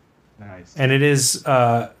 Nice. And it is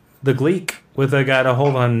the Gleek with I Got a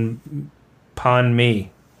Hold on Me.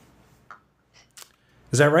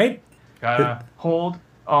 Is that right? Gotta Hold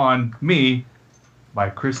On Me by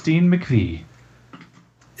Christine McVie.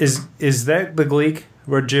 Is that the Gleek?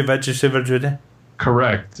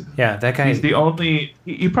 Correct. Yeah, that guy. He's the only.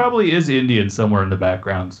 He probably is Indian somewhere in the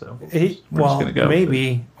background. So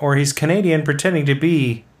maybe, or he's Canadian pretending to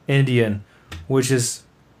be Indian, which is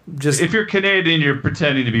just. If you're Canadian, you're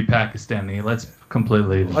pretending to be Pakistani. Let's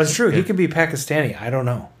completely. That's true. He could be Pakistani. I don't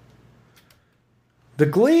know. The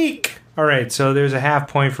Gleek. All right, so there's a half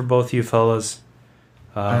point for both you fellas.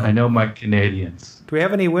 I know my Canadians. Do we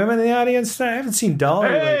have any women in the audience tonight? I haven't seen Dolly.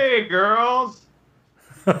 Hey, girls!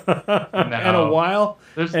 In a while.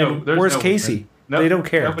 There's where's Casey? They don't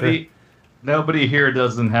care. Nobody here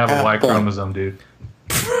doesn't have a Y chromosome, dude.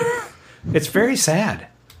 It's very sad.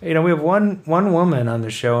 We have one woman on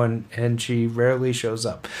the show, and she rarely shows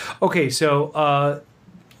up. Okay, so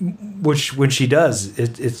which when she does,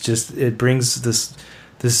 it brings this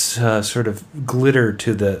sort of glitter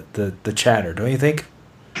to the chatter, don't you think?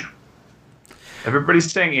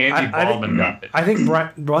 Everybody's saying Andy Baldwin got it. I think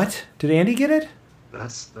what? Did Andy get it?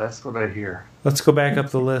 That's what I hear. Let's go back up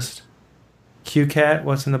the list. QCat,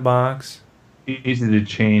 what's in the box? Easy to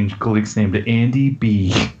change Gleek's name to Andy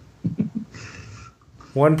B.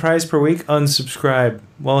 One prize per week, unsubscribe.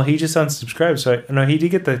 Well, he just unsubscribed, so he did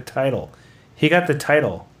get the title. He got the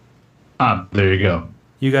title. There you go.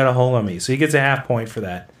 You got a hold on me, so he gets a half point for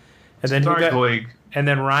that. And then Gleek. And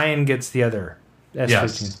then Ryan gets the other.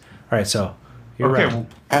 Yes. All right, so you're right.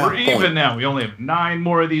 We're even now. We only have 9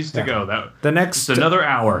 more of these to go. The next another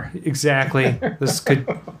hour. Exactly. This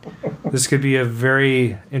could be a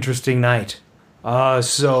very interesting night.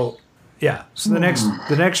 So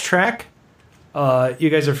the next track, you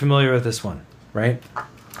guys are familiar with this one, right?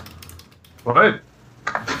 What?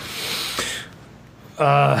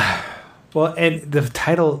 Well, and the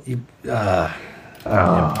title,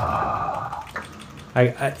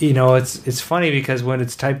 it's funny because when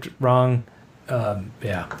it's typed wrong, here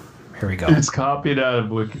we go. It's copied out of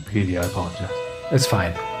Wikipedia. I apologize. It's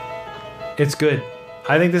fine. It's good.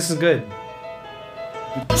 I think this is good.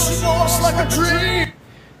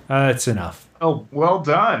 That's enough. Oh, well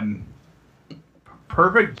done.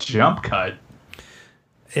 Perfect jump cut.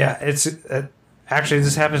 Yeah, it's actually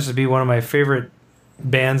this happens to be one of my favorite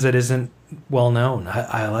bands that isn't well known.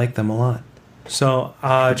 I like them a lot. So,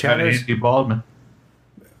 Andy Baldwin.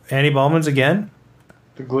 Andy Baldwin's again?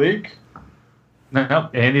 The Gleek? No,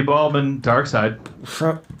 Andy Baldwin, Dark Side.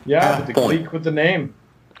 Yeah, the Gleek with the name.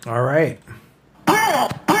 All right.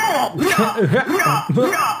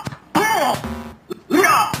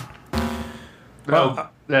 No,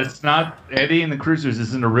 that's not Eddie and the Cruisers.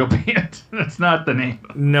 Isn't a real band. That's not the name.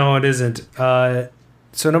 No, it isn't.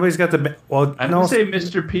 So nobody's got the... Well, I'm going to say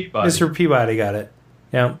Mr. Peabody. Mr. Peabody got it.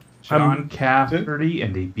 Yeah. John Cafferty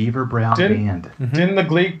and the Beaver Brown Band. Didn't the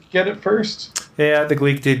Gleek get it first? Yeah, the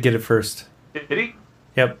Gleek did get it first. Did he?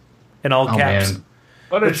 Yep. In all caps. Man.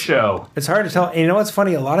 What a show. It's hard to tell. And you know what's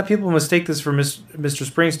funny? A lot of people mistake this for Mr.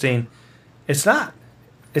 Springsteen. It's not.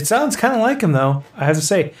 It sounds kind of like him, though, I have to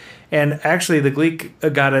say. And actually, the Gleek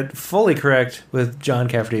got it fully correct with John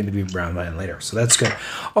Cafferty and the Beaver Brown Band later. So that's good.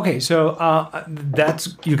 Okay, so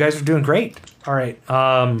you guys are doing great. All right.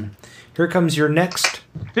 Here comes your next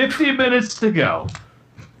 50 minutes to go.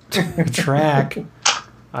 track.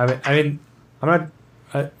 I mean, I'm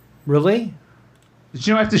not really. Did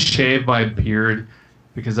you know I have to shave my beard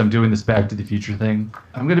because I'm doing this Back to the Future thing?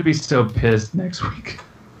 I'm gonna be so pissed next week.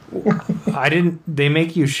 I didn't. They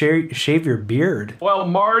make you shave your beard. Well,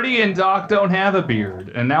 Marty and Doc don't have a beard,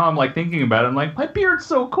 and now I'm like thinking about it. I'm like, my beard's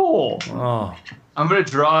so cool. Oh, I'm gonna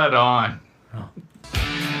draw it on. Oh.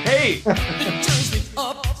 Hey. It turns me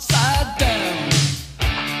upside down.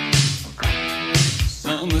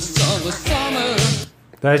 Summer.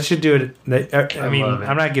 That should do it. I mean,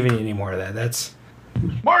 I'm not giving you any more of that. That's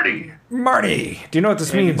Marty. Do you know what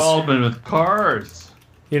this means? Baldwin with Cars.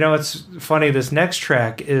 You know, it's funny. This next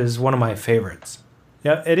track is one of my favorites.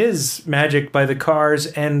 Yeah, it is Magic by the Cars,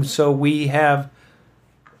 and so we have.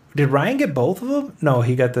 Did Ryan get both of them? No,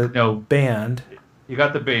 he got the band. You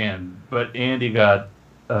got the band, but Andy got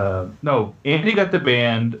Andy got the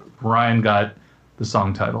band. Ryan got the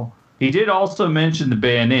song title. He did also mention the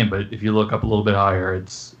band name, but if you look up a little bit higher,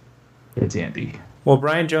 it's Andy. Well,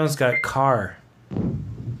 Brian Jones got Car.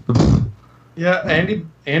 Yeah,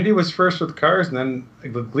 Andy was first with Cars, and then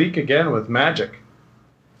the Gleek again with Magic.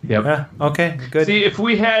 Yep. Yeah. Okay. Good. See, if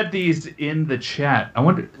we had these in the chat, I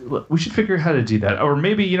wonder. We should figure out how to do that, or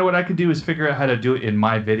maybe you know what I could do is figure out how to do it in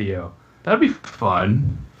my video. That'd be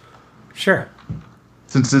fun. Sure.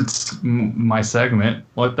 Since it's my segment,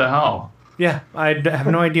 what the hell? Yeah, I have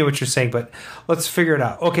no idea what you're saying, but let's figure it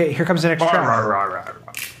out. Okay, here comes the next track.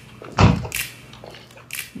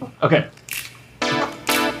 Okay.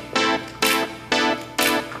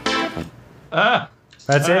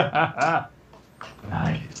 That's it.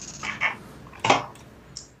 Nice.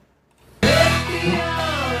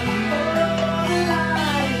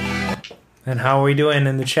 And how are we doing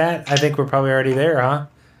in the chat? I think we're probably already there, huh?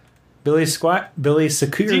 Billy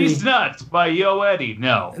Security. These Nuts by Yo Eddie.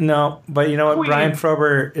 No. No, but you know what? Queen. Brian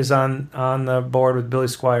Frober is on the board with Billy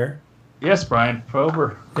Squire. Yes, Brian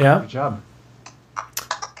Frober. Yeah. Good job.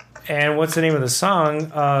 And what's the name of the song?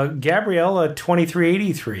 Gabriella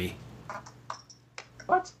 2383.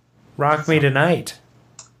 What? Rock Me Tonight.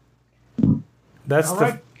 That's All the.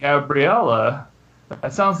 right, Gabriella.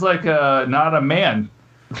 That sounds like not a man.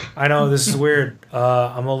 I know this is weird.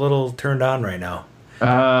 I'm a little turned on right now.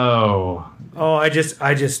 Oh. Oh, I just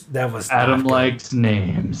that was Adam not good. likes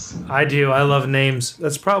names. I do. I love names.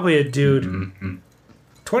 That's probably a dude.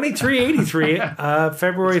 2383,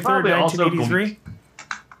 February 3rd, 1983.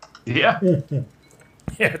 Yeah.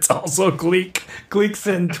 Yeah, it's also Gleek. Gleek's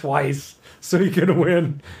in twice, so he can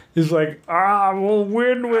win. He's like, we'll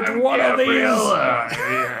win with one Gabriella.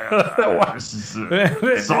 of these. Yeah.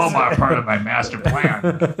 This is all part of my master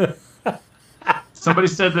plan. Somebody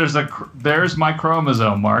said there's my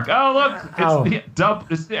chromosome, Mark. Oh, look,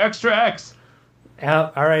 it's the extra X.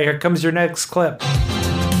 All right, here comes your next clip.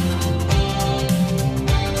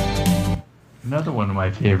 Another one of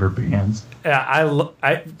my favorite bands. Yeah,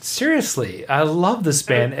 I seriously, I love this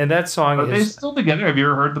band, and that song Are they still together? Have you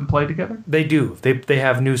ever heard them play together? They do. They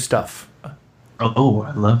have new stuff. Oh,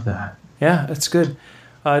 I love that. Yeah, that's good.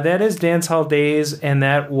 That is Dance Hall Days, and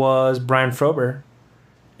that was Brian Frober.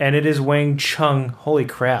 And it is Wang Chung. Holy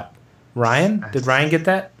crap. Ryan? Did Ryan get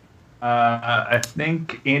that? I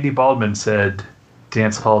think Andy Baldwin said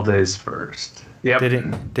Dance Hall Days first. Yep. Did he?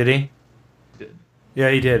 Did. Yeah,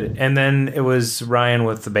 he did. And then it was Ryan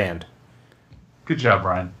with the band. Good job,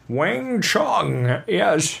 Ryan. Wang Chung.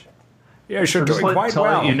 Yes. Yes, you're doing quite to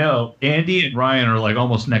well. Let you know, Andy and Ryan are like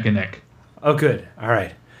almost neck and neck. Oh, good. All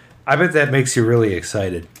right. I bet that makes you really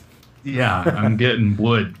excited. Yeah, I'm getting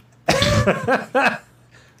wood.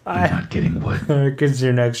 I'm not getting wood. Here's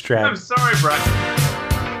your next track. I'm sorry, Brian.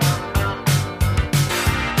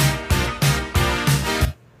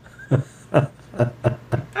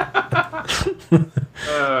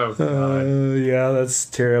 Oh, God. Yeah, that's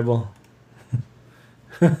terrible.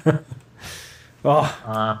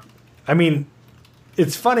 I mean,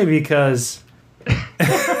 it's funny because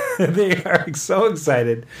they are so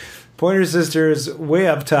excited. Pointer Sisters way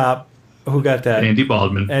up top. Who got that? Andy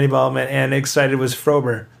Baldwin. And excited was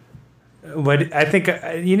Frober. But I think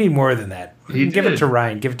you need more than that. Give it to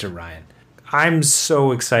Ryan. I'm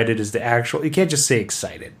so excited as the actual. You can't just say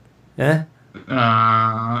excited. Eh?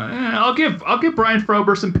 I'll give Brian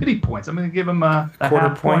Frober some pity points. I'm going to give him a quarter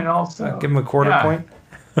half point also. Give him a quarter point.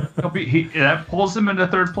 That pulls him into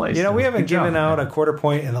third place. You know, we haven't given out a quarter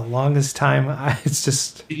point in the longest time. It's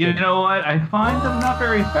just. You know what? I find them not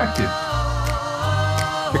very effective.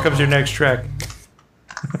 Here comes your next track.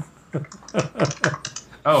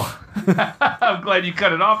 Oh, I'm glad you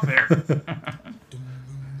cut it off there.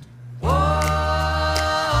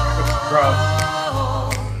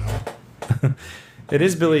 It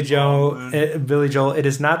is Billy Joel. It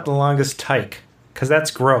is not the longest tyke, because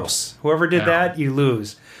that's gross. Whoever did that, you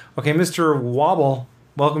lose. Okay, Mr. Wobble,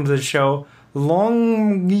 welcome to the show.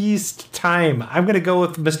 Longest time. I'm going to go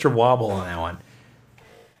with Mr. Wobble on that one.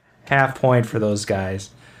 Half point for those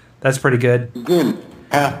guys. That's pretty good. Good.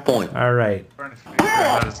 Half point. All right.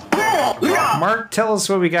 Mark, tell us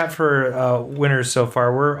what we got for winners so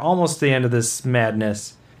far. We're almost to the end of this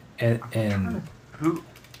madness. And who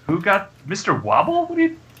got Mr. Wobble?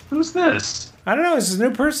 Who's this? I don't know. It's a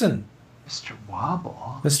new person. Mr.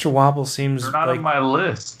 Wobble. Mr. Wobble seems They're not like on my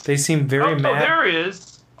list. They seem very mad. Oh, there he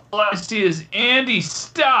is. All I see is Andy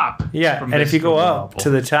Stop. Yeah, and if you go up to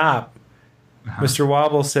the top, Mr.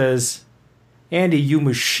 Wobble says, Andy, you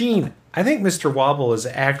machine. I think Mr. Wobble is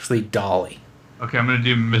actually Dolly. Okay, I'm going to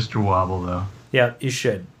do Mr. Wobble, though. Yeah, you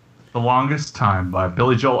should. The Longest Time by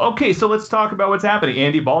Billy Joel. Okay, so let's talk about what's happening.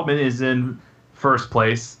 Andy Baldwin is in first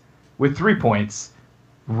place with 3 points.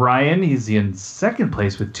 Ryan, he's in second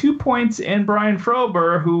place with 2 points. And Brian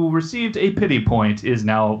Frober, who received a pity point, is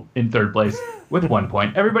now in third place with 1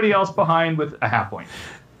 point. Everybody else behind with a half point.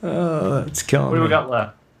 That's killing me. What do we got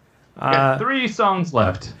left? We got 3 songs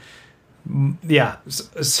left. Yeah.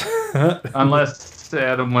 Unless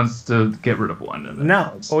Adam wants to get rid of one.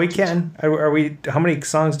 No. Well, we can. Are we? How many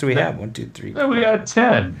songs do we have? 1, 2, 3. We got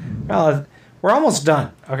 10. Well, we're almost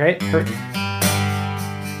done. Okay.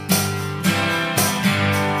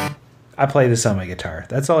 I play this on my guitar.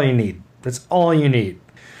 That's all you need. That's all you need.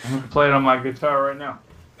 I'm going to play it on my guitar right now.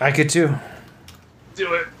 I could too.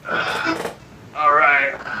 Do it. All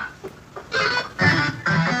right.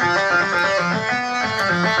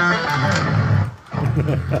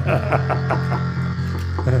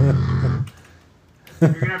 You're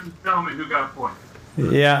gonna have to tell me who got points.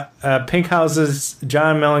 Yeah, Pink House's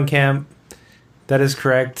John Mellencamp. That is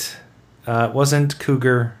correct. It wasn't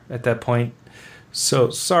Cougar at that point. So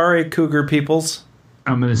sorry, Cougar peoples.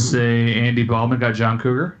 I'm gonna say Andy Baldwin got John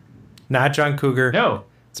Cougar. Not John Cougar. No,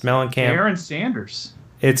 it's Mellencamp. Aaron Sanders.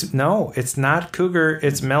 It's not Cougar.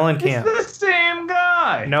 It's Mellencamp. It's the same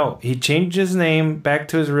guy. No, he changed his name back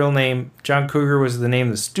to his real name. John Cougar was the name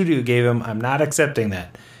the studio gave him. I'm not accepting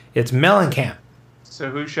that. It's Mellencamp. So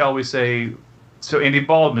who shall we say? So Andy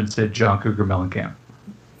Baldwin said John Cougar Mellencamp.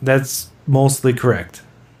 That's mostly correct.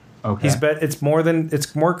 Okay. It's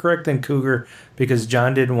more correct than Cougar because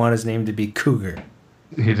John didn't want his name to be Cougar.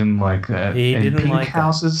 He didn't like that. He and didn't Pink like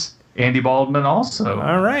Houses. Andy Baldwin also.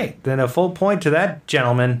 All right, then a full point to that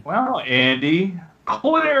gentleman. Well, Andy,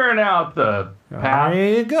 clearing out the path.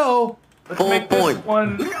 There you go. Let's make this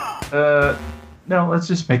one. No, let's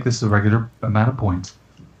just make this a regular amount of points.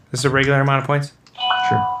 This is a regular amount of points?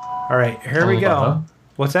 Sure. All right, here we go.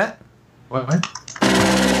 What's that? What?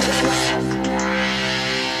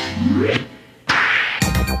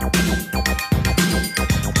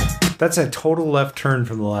 That's a total left turn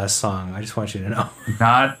from the last song. I just want you to know.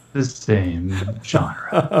 Not the same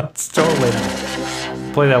genre. It's totally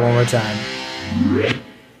not. Play that one more time.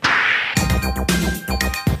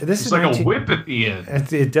 This is like a whip at the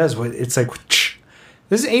end. It does. It's like...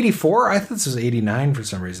 This is 84? I thought this was 89 for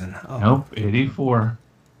some reason. Oh. Nope, 84.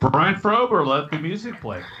 Brian Frober let the music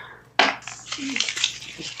play.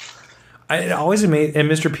 It always made... And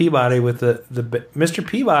Mr. Peabody with the Mr.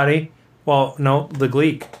 Peabody... Well, no, the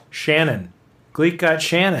Gleek. Shannon. Gleek got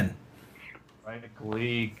Shannon. Right,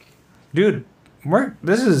 Gleek. Dude,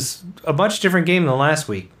 this is a much different game than last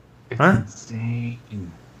week. Huh? Insane.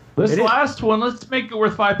 This last one, let's make it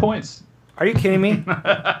worth 5 points. Are you kidding me?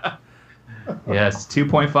 Yes,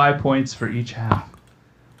 2.5 points for each half.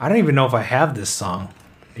 I don't even know if I have this song.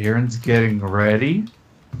 Aaron's getting ready.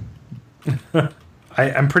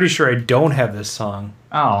 I'm pretty sure I don't have this song.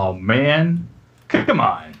 Oh, man. Come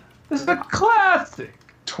on. This is a classic.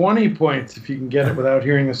 20 points if you can get it without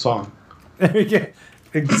hearing the song.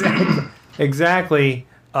 Exactly.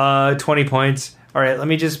 20 points. All right, let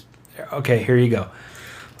me just... Okay, here you go.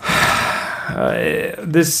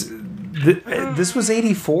 This was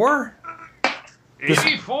 84?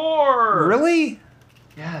 84! Really?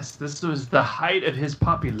 Yes, this was the height of his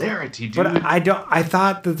popularity, dude. But I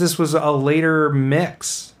thought that this was a later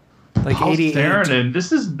mix. Like Paul 88. Saranen,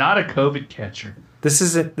 this is not a COVID catcher. This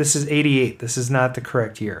is 88. This is not the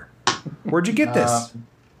correct year. Where'd you get this?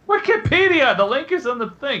 Wikipedia. The link is on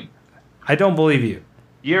the thing. I don't believe you.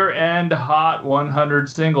 Year-end Hot 100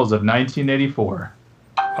 Singles of 1984.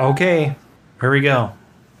 Okay. Here we go.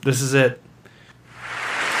 This is it.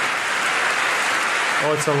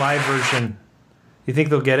 Oh, it's a live version. You think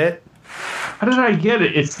they'll get it? How did I get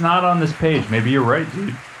it? It's not on this page. Maybe you're right,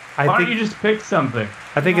 dude. Why don't you just pick something?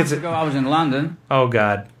 I think it's... I was in London. Oh,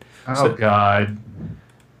 God. God.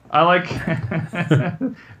 I like...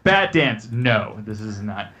 Bat Dance. No, this is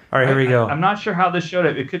not. All right, here we go. I'm not sure how this showed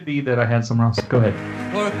up. It could be that I had somewhere else. Go ahead.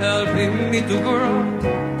 For helping me to grow,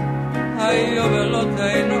 I owe a lot,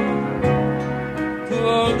 I know, to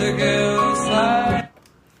all the girls I...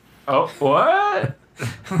 Oh, what?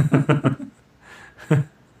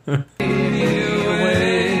 To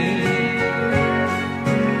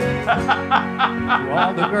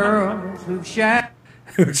all the girls who've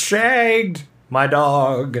shagged my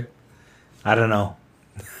dog. I don't know.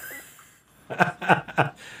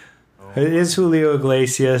 It is Julio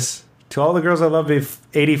Iglesias. To all the girls I love,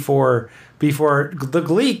 84. Before the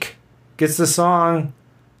Gleek gets the song,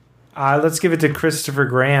 let's give it to Christopher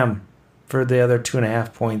Graham for the other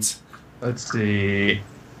 2.5 points. Let's see.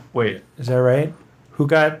 Wait. Is that right? Who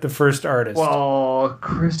got the first artist? Well,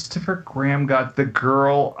 Christopher Graham got The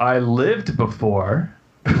Girl I Lived Before.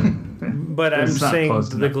 But I'm saying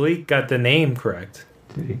the Gleek got the name correct.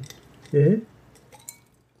 Did he? Yeah.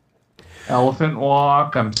 Elephant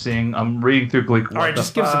Walk. I'm reading through Gleek. All right,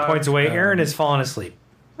 just give some points away. Aaron is falling asleep.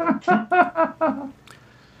 Okay,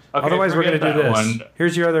 otherwise, we're going to do this. One.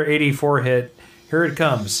 Here's your other 84 hit. Here it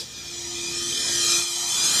comes.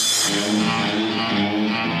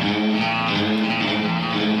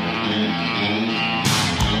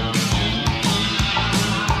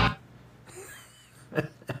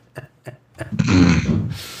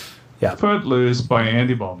 Yeah. Footloose by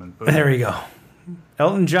Andy Baldwin. There we go.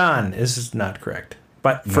 Elton John is not correct.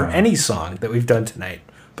 But for any song that we've done tonight.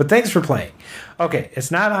 But thanks for playing. Okay, it's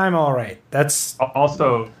not I'm all right. That's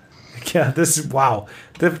also... Yeah, this is... Wow.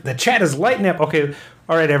 The chat is lighting up. Okay,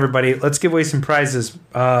 all right, everybody. Let's give away some prizes.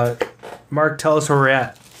 Mark, tell us where we're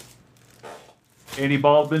at. Andy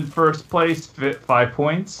Baldwin, first place, 5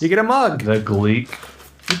 points. You get a mug. The Gleek.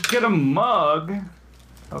 You get a mug.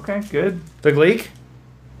 Okay, good. The Gleek?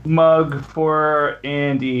 Mug for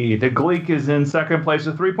Andy. The Gleek is in second place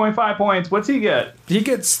with 3.5 points. What's he get? He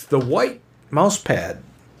gets the white mouse pad.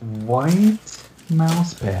 White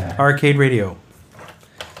mouse pad. Arcade radio. All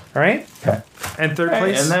right? Okay. And third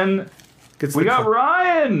place? And then we got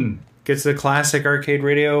Ryan. Gets the classic arcade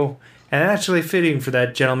radio. And actually fitting for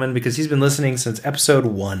that gentleman because he's been listening since episode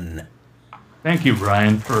 1. Thank you,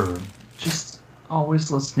 Ryan, for just always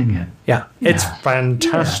listening in. Yeah, it's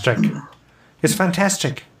fantastic. Yeah. It's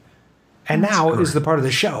fantastic. And now is the part of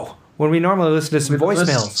the show when we normally listen to some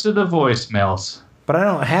voicemails. Listen to the voicemails. But I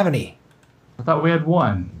don't have any. I thought we had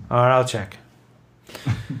one. All right, I'll check.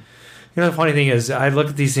 You know, the funny thing is, I look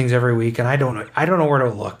at these things every week, and I don't know where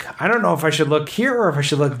to look. I don't know if I should look here or if I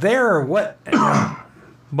should look there or what.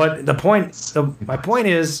 But my point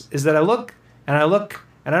is that I look and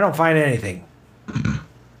I don't find anything.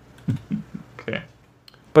 Okay.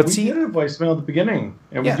 But we did a voicemail at the beginning,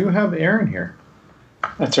 and we do have Aaron here.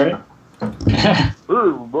 That's right. Hey,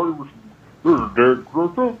 everybody, this is Derek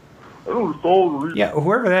Russell. I noticed all the reasons. Yeah,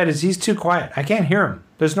 whoever that is, he's too quiet. I can't hear him.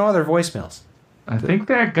 There's no other voicemails. I think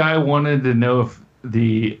that guy wanted to know if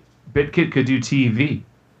the BitKit could do TV.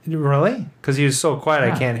 Really? Because he was so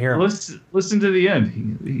quiet, I can't hear him. Listen to the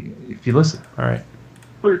end. If you listen. All right.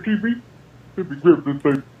 Play TV? It'd be good to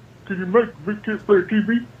play. Can you make BitKit play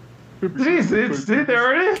TV? See,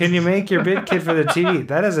 there it is. Can you make your BitKit for the TV?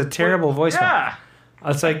 That is a terrible voicemail. Yeah.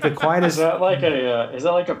 It's like the quietest. Is that like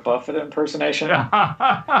a Buffett impersonation?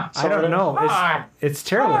 I don't know. It's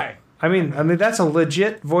terrible. Hi. I mean, that's a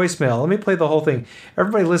legit voicemail. Let me play the whole thing.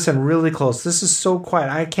 Everybody listen really close. This is so quiet.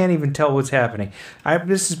 I can't even tell what's happening.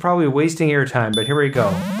 This is probably wasting airtime, but here we go.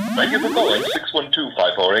 Thank you for calling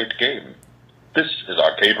 612-548-GAME. This is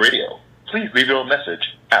Arcade Radio. Please leave your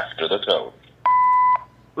message after the tone.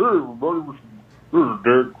 Hey, everybody, this is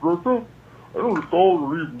Derek Russell. I noticed all the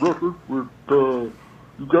recent records with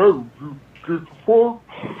you guys who did before.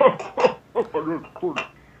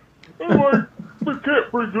 Anyway, BitKit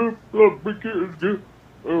pretty good. BitKit is good.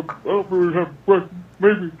 I don't really have a question.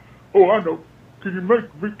 Maybe. Oh, I know. Can you make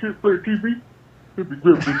BitKit play TV? It'd be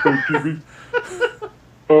good to play TV.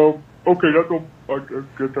 Okay, that's all. I guess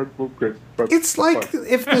that's okay. It's like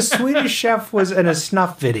if the Swedish Chef was in a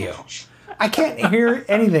snuff video. I can't hear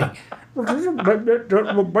anything.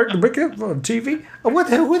 TV? What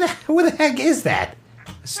the heck is that?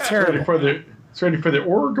 It's terrible. It's ready for the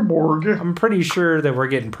Orgaborg. I'm pretty sure that we're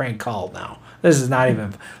getting prank called now. This is not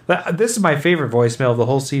even... This is my favorite voicemail of the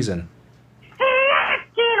whole season. This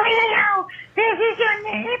is your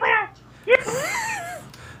neighbor.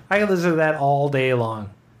 I can listen to that all day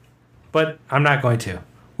long. But I'm not going to.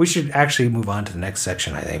 We should actually move on to the next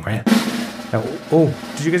section, I think, right? Oh,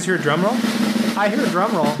 did you guys hear a drum roll? I hear a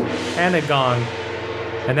drum roll and a gong.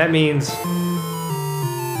 And that means...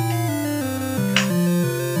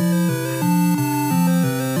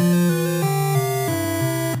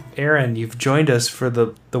 Aaron, you've joined us for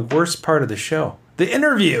the worst part of the show. The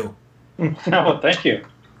interview! Oh, thank you.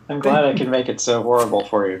 I'm glad I can make it so horrible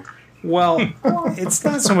for you. Well, it's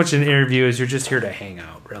not so much an interview as you're just here to hang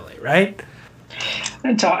out, really, right?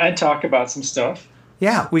 And talk about some stuff.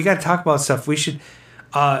 Yeah, we got to talk about stuff. We should...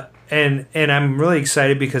 And I'm really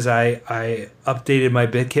excited because I updated my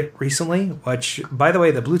BitKit recently, which, by the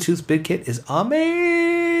way, the Bluetooth BitKit is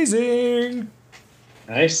amazing.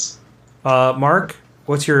 Nice. Mark,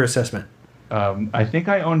 what's your assessment? I think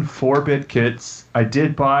I own 4 BitKits. I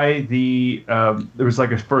did buy the there was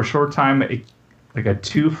for a short time a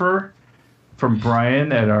twofer from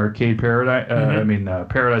Brian at Arcade Paradise.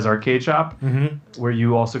 Paradise Arcade Shop, where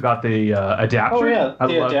you also got the adapter. Oh yeah,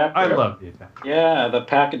 adapter. I love the adapter. Yeah, the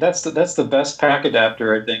pack. That's the best pack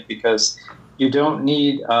adapter, I think, because you don't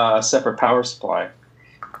need a separate power supply.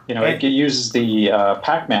 You know, it uses the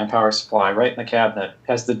Pac-Man power supply right in the cabinet. It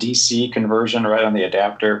has the DC conversion right on the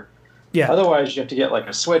adapter. Yeah. Otherwise, you have to get like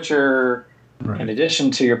a switcher in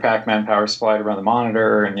addition to your Pac-Man power supply to run the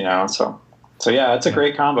monitor, and So yeah, it's a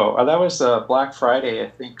great combo. That was Black Friday, I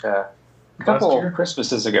think, a couple of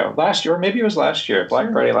Christmases ago. Last year, maybe it was last year.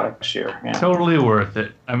 Black Friday last year. Yeah. Totally worth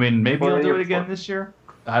it. I mean, maybe I'll do it again this year.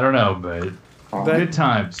 I don't know, but good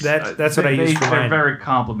times. That's what I use for mine. They're very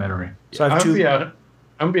complimentary. So I'm gonna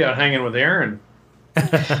be out hanging with Aaron.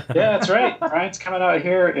 Yeah, that's right. Ryan's coming out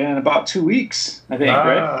here in about 2 weeks, I think,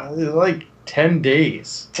 right? Like 10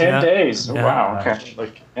 days. 10 days. Yeah. Wow. Okay.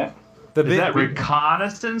 Like, yeah. Is that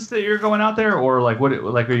reconnaissance that you're going out there, or like what?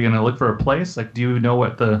 Like, are you going to look for a place? Like, do you know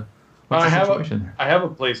what's the situation? I have a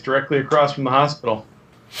place directly across from the hospital.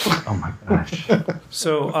 Oh my gosh.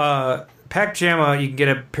 So, Pack Jamma, you can get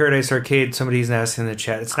at Paradise Arcade. Somebody's asking in the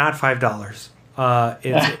chat. It's not $5.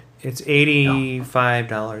 It's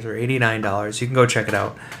 $85 or $89. You can go check it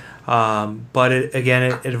out. But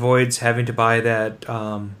it avoids having to buy that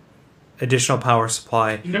additional power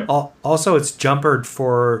supply. Also, it's jumpered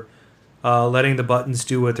for letting the buttons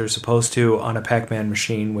do what they're supposed to on a Pac-Man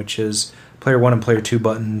machine, which is player 1 and player 2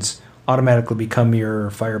 buttons automatically become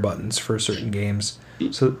your fire buttons for certain games.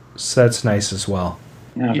 So that's nice as well.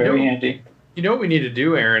 Yeah, very handy. You know what we need to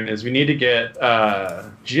do, Aaron, is we need to get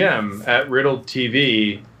Jim at Riddled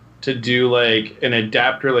TV to do like an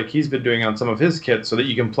adapter like he's been doing on some of his kits so that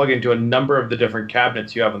you can plug into a number of the different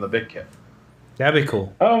cabinets you have on the big kit. That'd be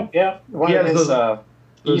cool. Oh, yeah. One of his,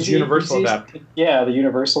 those universal adapters. Yeah, the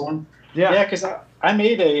universal one. Yeah, because I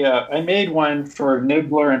made one for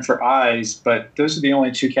Nibbler and for Eyes, but those are the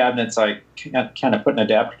only two cabinets I kind of put an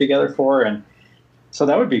adapter together for, and so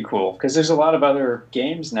that would be cool because there's a lot of other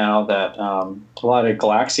games now that a lot of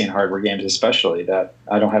Galaxian hardware games, especially that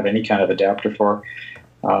I don't have any kind of adapter for.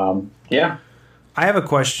 Yeah, I have a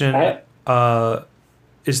question.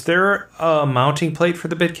 Is there a mounting plate for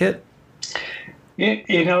the BitKit?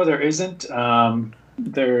 You know, there isn't.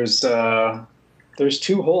 There's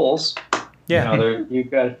two holes. Yeah, you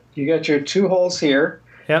got your two holes here.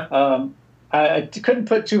 Yeah. I couldn't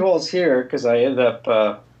put two holes here because I ended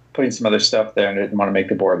up putting some other stuff there and I didn't want to make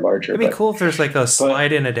the board larger. It'd be cool if there's like a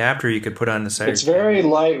slide-in adapter you could put on the side. It's very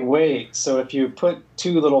lightweight, so if you put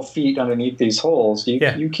two little feet underneath these holes,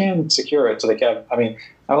 you can secure it to the cabinet. I mean,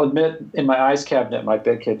 I'll admit, in my Eyes cabinet, my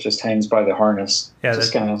BitKit just hangs by the harness,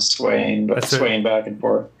 just kind of swaying back and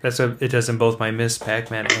forth. That's what it does in both my Miss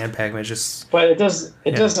Pac-Man and Pac-Man. But it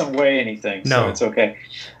doesn't weigh anything, so it's okay.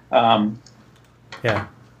 Yeah,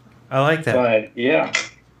 I like that. But yeah.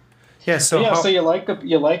 Yeah, so you like the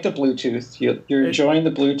Bluetooth. You're enjoying the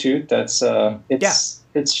Bluetooth. That's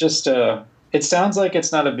it's just it sounds like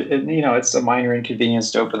it's not it's a minor inconvenience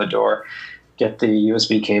to open the door, get the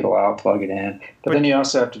USB cable out, plug it in. But then you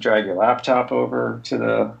also have to drag your laptop over to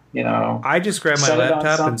the I just grab my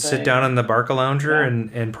laptop and sit down on the Barca Lounger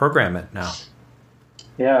and program it now.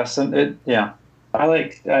 Yeah, I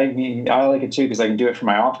like it too because I can do it from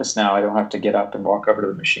my office now. I don't have to get up and walk over to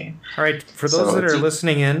the machine. All right, for those that are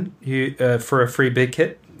listening in, for a free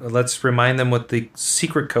BitKit, let's remind them what the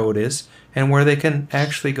secret code is and where they can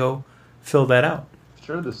actually go fill that out.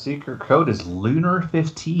 Sure, the secret code is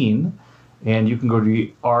Lunar15, and you can go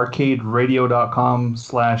to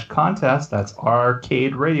arcaderadio.com/contest. That's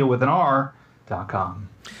arcaderadio with an R.com.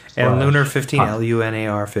 And Lunar15,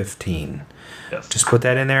 LUNAR 15. Yes. Just put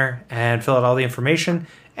that in there and fill out all the information,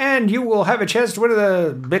 and you will have a chance to win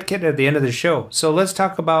the BitKit at the end of the show. So let's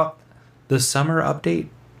talk about the summer update,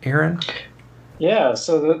 Aaron. Yeah,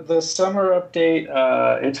 so the summer update,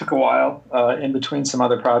 it took a while in between some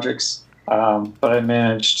other projects, but I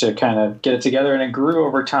managed to kind of get it together, and it grew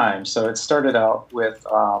over time. So it started out with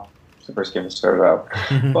the first game that started out.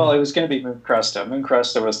 Well, it was going to be Moon Cresta. Moon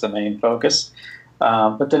Cresta was the main focus,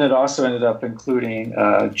 but then it also ended up including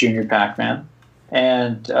Junior Pac-Man.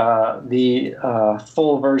 And the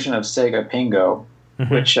full version of Sega Pingo,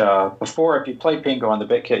 which before, if you played Pingo on the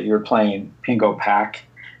BitKit, you were playing Pingo Pac,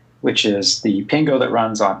 which is the Pingo that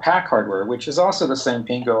runs on Pac hardware, which is also the same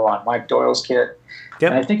Pingo on Mike Doyle's kit,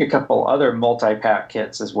 and I think a couple other multi-pack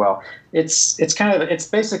kits as well. It's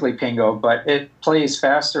basically Pingo, but it plays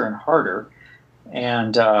faster and harder.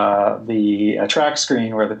 And the track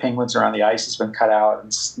screen where the penguins are on the ice has been cut out,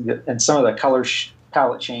 and some of the color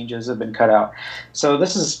palette changes have been cut out. So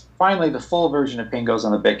this is finally the full version of Pingos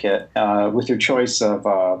on the BitKit with your choice of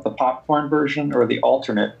the popcorn version or the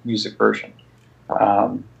alternate music version.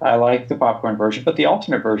 I like the popcorn version, but the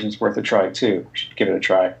alternate version is worth a try too. You should give it a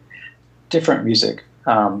try. Different music.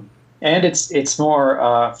 And it's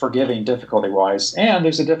more forgiving difficulty-wise. And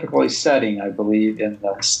there's a difficulty setting, I believe, in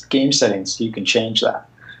the game settings. You can change that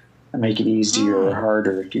and make it easier or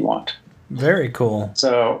harder if you want. Very cool.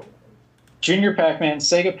 So Junior Pac-Man,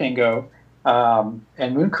 Sega Pingo,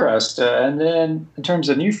 and Moon Cresta. And then in terms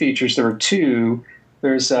of new features, there were two.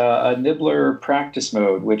 There's a Nibbler practice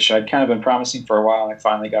mode, which I'd kind of been promising for a while, and I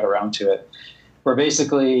finally got around to it, where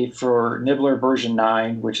basically for Nibbler version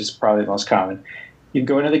 9, which is probably the most common, you can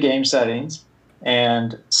go into the game settings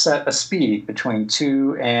and set a speed between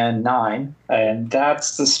 2 and 9, and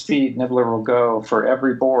that's the speed Nibbler will go for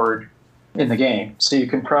every board in the game. So you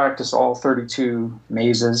can practice all 32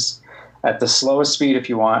 mazes. at the slowest speed if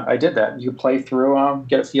you want. I did that. You play through them,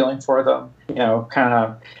 get a feeling for them, kind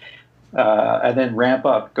of, and then ramp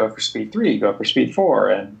up. Go for speed 3, go for speed 4,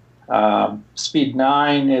 and speed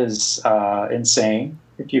 9 is insane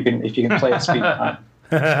if you can play at speed 9.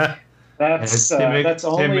 That's Tim only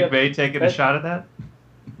McVeigh taking a shot at that.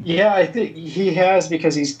 Yeah, I think he has,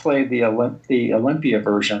 because he's played the Olympia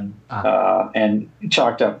version and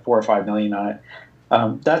chalked up 4 or 5 million on it.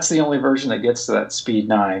 That's the only version that gets to that speed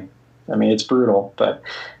 9. I mean, it's brutal, but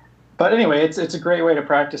anyway, it's a great way to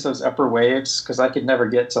practice those upper waves, because I could never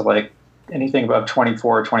get to like anything above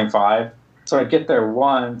 24 or 25. So I'd get there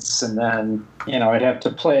once, and then I'd have to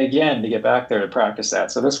play again to get back there to practice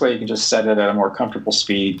that. So this way you can just set it at a more comfortable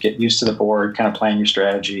speed, get used to the board, kind of plan your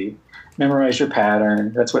strategy, memorize your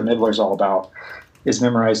pattern. That's what Nibbler's all about, is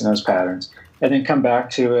memorizing those patterns, and then come back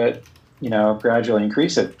to it, gradually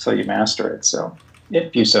increase it until you master it. So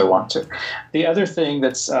if you so want to. The other thing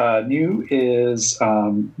that's new is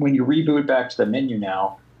when you reboot back to the menu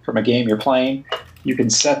now from a game you're playing, you can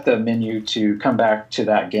set the menu to come back to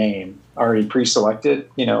that game already pre-selected,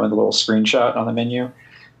 in the little screenshot on the menu.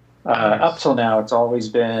 Up till now, it's always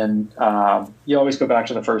been, you always go back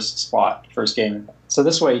to the first game. So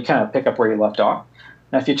this way you kind of pick up where you left off.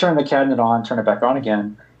 Now, if you turn the cabinet on, turn it back on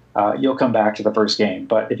again, you'll come back to the first game.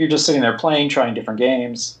 But if you're just sitting there playing, trying different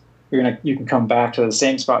games, you can come back to the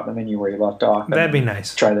same spot in the menu where you left off. That'd be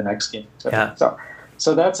nice. Try the next game.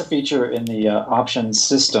 So that's a feature in the options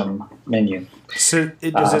system menu. So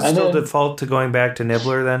does it still default to going back to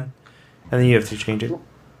Nibbler then? And then you have to change it?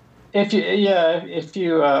 If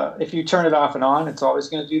you turn it off and on, it's always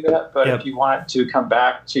going to do that. But if you want it to come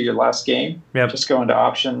back to your last game, just go into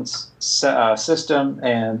options, system,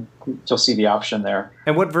 and you'll see the option there.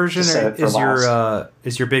 And what version is your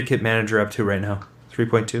BitKit manager up to right now?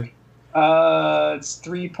 3.2? It's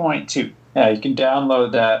 3.2. Yeah, you can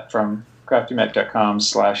download that from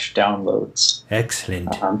CraftyMech.com/downloads.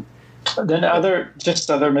 Excellent. Then other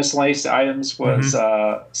miscellaneous items was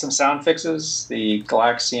some sound fixes. The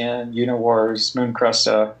Galaxian, Uniwars,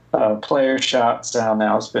 Mooncrusta, player shot sound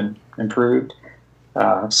now has been improved.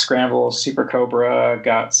 Scramble, Super Cobra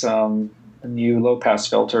got some new low pass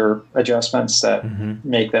filter adjustments that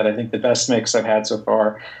make that, I think, the best mix I've had so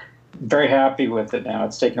far. Very happy with it now.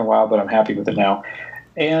 It's taken a while, but I'm happy with it now.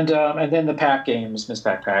 And then the pack games, Ms.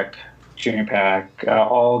 Pack, Junior Pack,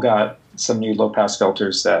 all got some new low-pass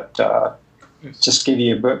filters that just give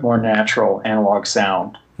you a bit more natural analog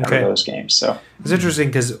sound out of those games. So it's interesting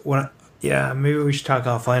because maybe we should talk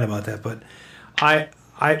offline about that. But I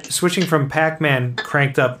switching from Pac-Man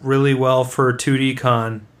cranked up really well for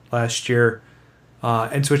 2D-Con last year,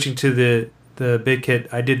 and switching to the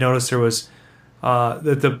BitKit, I did notice there was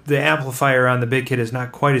that the amplifier on the BitKit is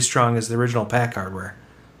not quite as strong as the original Pac hardware.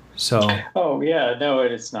 So. Oh yeah, no,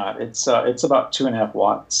 it's not. It's about 2.5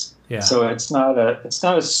 watts. Yeah. So it's not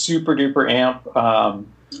a super duper amp. I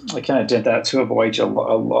kind of did that to avoid a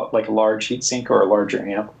large heatsink or a larger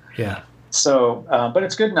amp. Yeah. So, but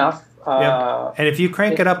it's good enough. And if you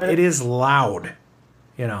crank it up, it is loud.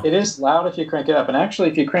 It is loud if you crank it up, and actually,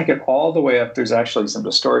 if you crank it all the way up, there's actually some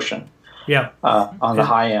distortion. Yeah. On the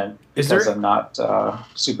high end, because I'm not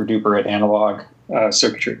super duper at analog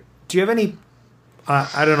circuitry. Do you have any?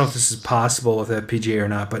 I don't know if this is possible with FPGA or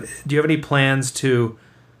not, but do you have any plans to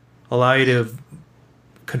allow you to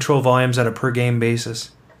control volumes on a per game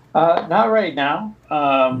basis? Not right now.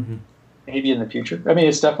 Maybe in the future. I mean,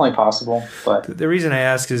 it's definitely possible. But the reason I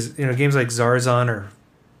ask is, games like Zarzan are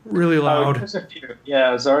really loud. There's a few.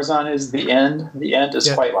 Yeah, Zarzan is the end. The end is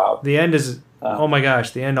quite loud. The end is. Oh my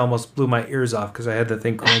gosh, the end almost blew my ears off because I had the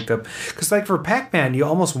thing cranked up. Because like for Pac-Man, you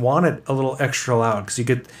almost want it a little extra loud because you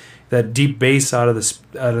get that deep bass out of the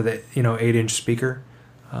 8-inch speaker.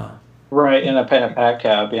 Right, in a Pac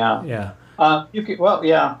cab, yeah. Yeah.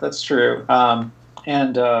 Yeah, that's true. And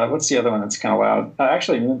what's the other one that's kind of loud?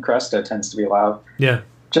 Actually, Mooncrusta tends to be loud. Yeah.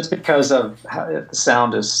 Just because of how the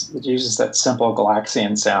sound it uses that simple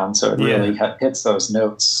Galaxian sound, so it really hits those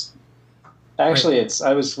notes. Actually,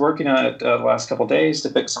 I was working on it the last couple of days to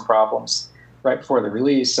fix some problems right before the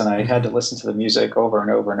release, and I had to listen to the music over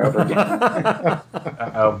and over and over again.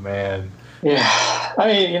 Oh man. Yeah, I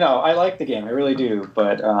mean, I like the game, I really do,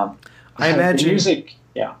 but I imagine the music.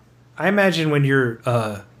 Yeah, I imagine when you're,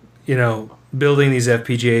 building these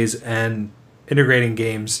FPGAs and integrating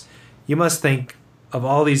games, you must think of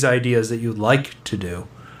all these ideas that you'd like to do.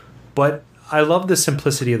 But I love the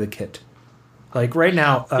simplicity of the kit. Like right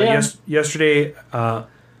now, yesterday, I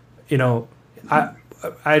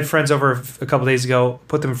had friends over a couple days ago,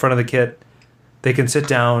 put them in front of the kit. They can sit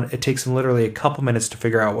down. It takes them literally a couple minutes to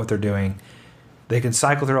figure out what they're doing. They can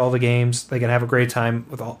cycle through all the games. They can have a great time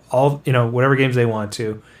with all whatever games they want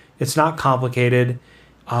to. It's not complicated.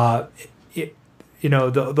 The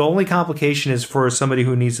only complication is for somebody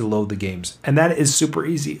who needs to load the games, and that is super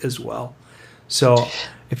easy as well. So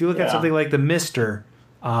if you look at something like the Mister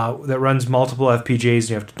that runs multiple FPGAs, and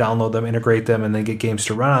you have to download them, integrate them, and then get games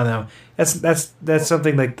to run on them. That's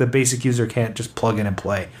something like the basic user can't just plug in and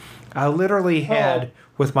play. I literally had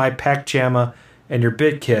with my PacJamma and your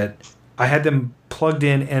BitKit, I had them plugged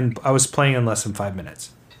in, and I was playing in less than 5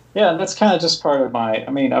 minutes. Yeah, that's kind of just part of my.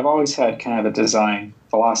 I mean, I've always had kind of a design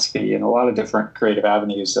philosophy and a lot of different creative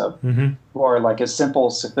avenues of more like a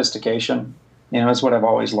simple sophistication. Is what I've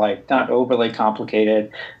always liked. Not overly complicated.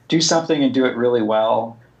 Do something and do it really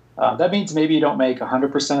well. That means maybe you don't make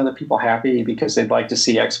 100% of the people happy because they'd like to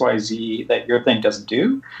see X, Y, Z that your thing doesn't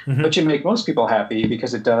do. But you make most people happy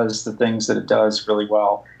because it does the things that it does really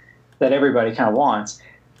well that everybody kind of wants.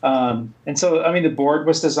 And so, I mean, the board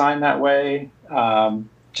was designed that way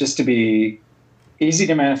just to be easy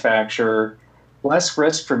to manufacture, less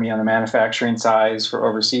risk for me on the manufacturing side for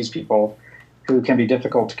overseas people who can be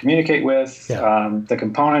difficult to communicate with. The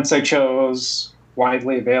components I chose,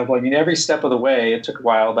 widely available. I mean, every step of the way, it took a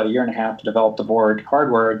while, about 1.5 years to develop the board,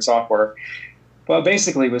 hardware and software. But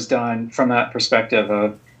basically it was done from that perspective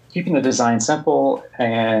of keeping the design simple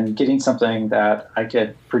and getting something that I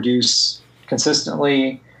could produce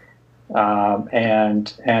consistently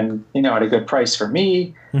and at a good price for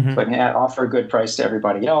me, but offer a good price to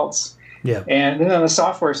everybody else. Yeah. And then on the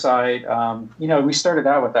software side, we started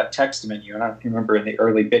out with that text menu. And I remember in the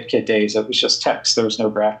early BitKit days, it was just text. There was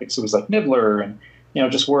no graphics. It was like Nibbler and,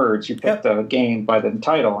 just words. You picked the game by the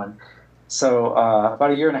title. And so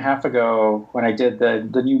about 1.5 years ago, when I did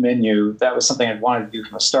the new menu, that was something I'd wanted to do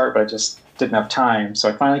from the start, but I just didn't have time. So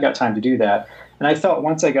I finally got time to do that. And I felt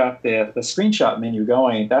once I got the screenshot menu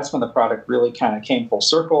going, that's when the product really kind of came full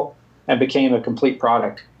circle and became a complete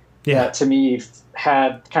product. Yeah. That to me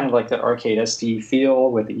had kind of like that arcade SD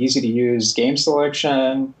feel with the easy-to-use game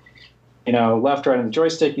selection. Left, right on the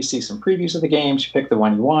joystick, you see some previews of the games. You pick the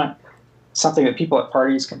one you want. Something that people at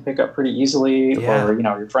parties can pick up pretty easily, or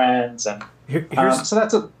your friends. And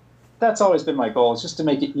so that's always been my goal, is just to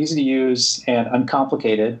make it easy to use and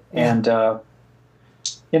uncomplicated, and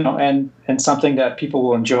and something that people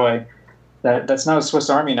will enjoy. That's not a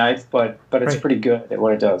Swiss Army knife, but it's pretty good at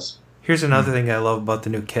what it does. Here's another thing I love about the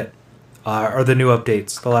new kit, or the new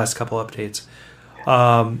updates, the last couple updates.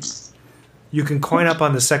 You can coin up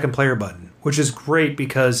on the second player button, which is great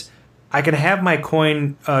because I can have my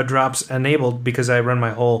coin drops enabled because I run my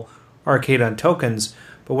whole arcade on tokens.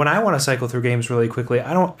 But when I want to cycle through games really quickly,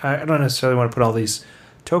 I don't necessarily want to put all these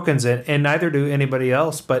tokens in, and neither do anybody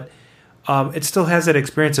else. But it still has that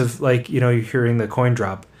experience of you're hearing the coin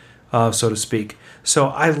drop, so to speak. So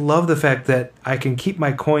I love the fact that I can keep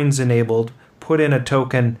my coins enabled, put in a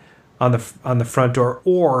token on the front door,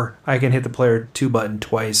 or I can hit the player 2 button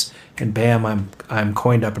twice, and bam, I'm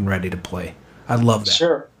coined up and ready to play. I love that.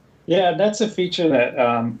 Sure, yeah, that's a feature that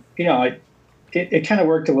it kind of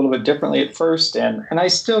worked a little bit differently at first, and I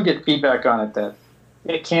still get feedback on it that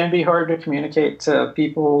it can be hard to communicate to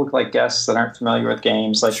people like guests that aren't familiar with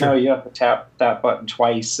games. Like, no, you have to tap that button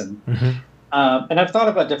twice, and and I've thought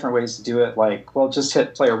about different ways to do it, just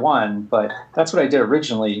hit player 1, but that's what I did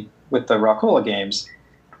originally with the Rockola games.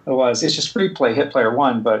 It's just free play, hit player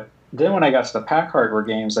 1, but then when I got to the Pack hardware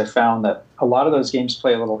games, I found that a lot of those games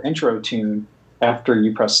play a little intro tune after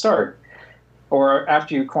you press start, or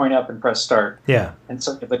after you coin up and press start. Yeah. And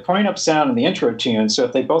so the coin up sound and the intro tune, so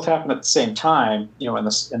if they both happen at the same time, in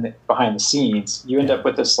the behind the scenes, you end up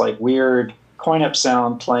with this weird coin up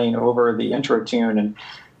sound playing over the intro tune, and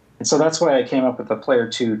so that's why I came up with the player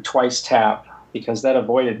 2 twice tap, because that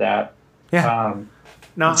avoided that. Yeah.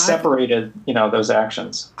 Now separated, those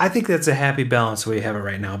actions. I think that's a happy balance the way you have it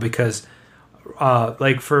right now, because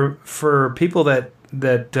for people that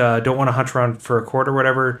don't want to hunt around for a chord or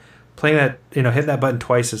whatever, playing that, hitting that button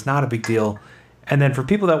twice is not a big deal. And then for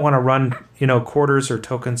people that want to run, quarters or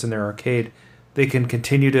tokens in their arcade, they can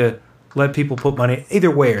continue to let people put money.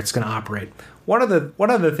 Either way, it's going to operate. One of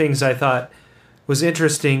the things I thought was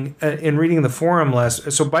interesting in reading the forum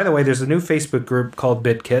so by the way, there's a new Facebook group called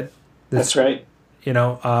BitKit. That's right.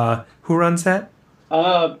 Who runs that?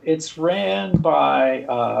 It's ran by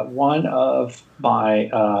one of my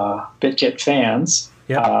BitKit fans,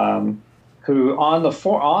 who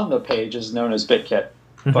on the page is known as BitKit,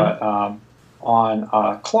 but on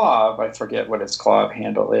Clov, I forget what its Clov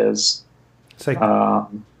handle is. It's I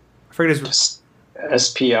forget his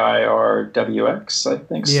SPIRWX, I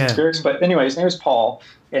think. Yeah. But anyway, his name is Paul,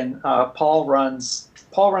 and Paul runs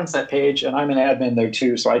that page, and I'm an admin there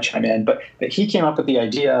too, so I chime in. But he came up with the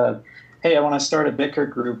idea of, hey, I want to start a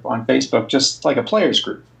BitKit group on Facebook, just like a players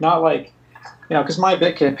group, not like, because my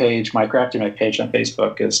BitKit page, my Crafty page on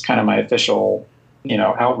Facebook is kind of my official,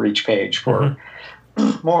 outreach page for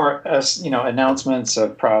more as announcements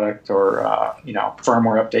of product or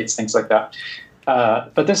firmware updates, things like that.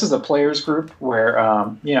 But this is a players group where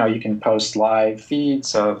you can post live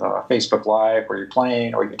feeds of Facebook Live where you're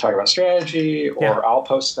playing, or you can talk about strategy, or I'll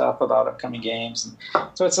post stuff about upcoming games. And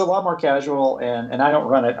so it's a lot more casual, and I don't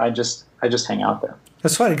run it. I just hang out there.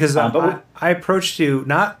 That's funny because I approached you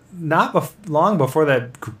not long before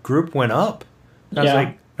that group went up.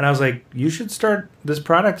 I was like, you should start this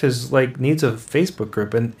product as needs a Facebook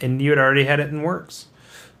group, and you had already had it in works.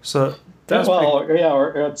 So it was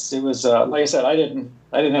like I said, I didn't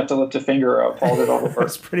have to lift a finger. Paul did all the work.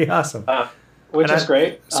 That's pretty awesome, which is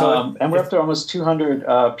great. So and we're up to almost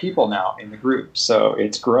 200 people now in the group, so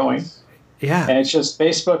it's growing. Yeah, and it's just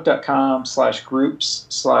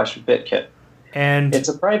facebook.com/groups/BitKit. And it's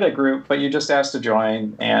a private group, but you just ask to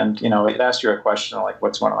join, and it asks you a question like,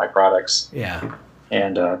 "What's one of my products?" Yeah.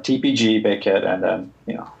 And TPG, BitKit, and then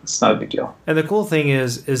it's not a big deal. And the cool thing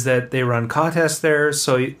is that they run contests there.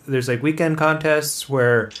 So there's weekend contests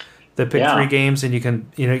where they pick 3 games, and you can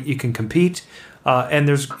compete. And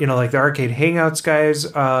there's the Arcade Hangouts guys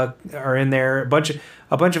are in there. A bunch of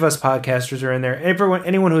us podcasters are in there.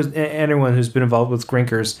 Anyone who's been involved with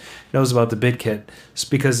Grinkers knows about the BitKit. It's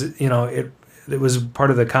because it was part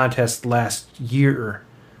of the contest last year,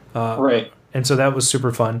 right? And so that was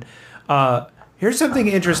super fun. Here's something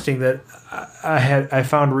interesting that I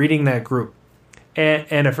found reading that group,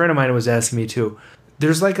 and a friend of mine was asking me too.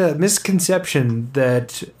 There's a misconception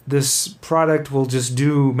that this product will just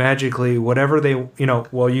do magically whatever they,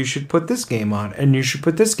 you should put this game on, and you should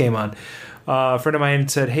put this game on. A friend of mine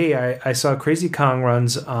said, hey, I saw Crazy Kong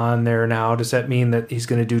runs on there now. Does that mean that he's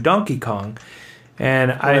going to do Donkey Kong?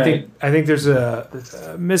 And I think there's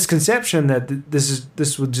a misconception that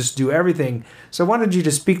this would just do everything. So I wanted you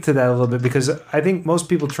to speak to that a little bit, because I think most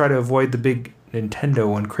people try to avoid the big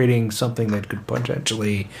Nintendo when creating something that could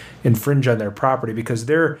potentially infringe on their property, because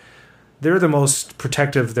they're the most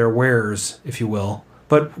protective of their wares, if you will.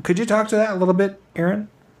 But could you talk to that a little bit, Aaron?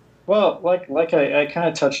 Well, like I kind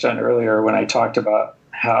of touched on earlier when I talked about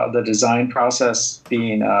how the design process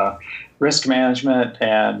being risk management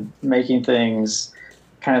and making things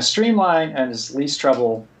kind of streamlined and as least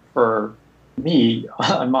trouble for me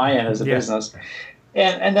on my end as a business.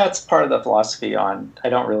 And that's part of the philosophy on, I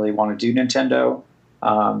don't really want to do Nintendo.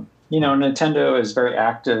 Nintendo is very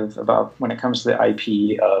active about when it comes to the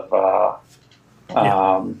IP of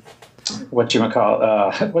what's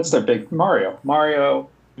their big Mario,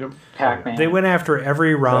 Pac-Man. They went after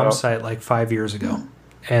every ROM site 5 years ago.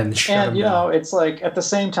 And it's at the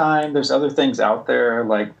same time, there's other things out there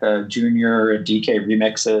like the Junior and DK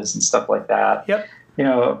remixes and stuff like that. Yep.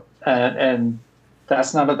 And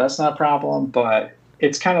that's not a problem, but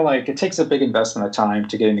it's kind of it takes a big investment of time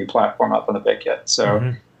to get a new platform up on the BitKit.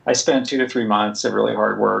 So I spent 2 to 3 months of really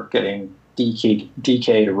hard work getting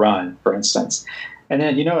DK to run, for instance. And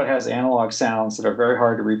then, it has analog sounds that are very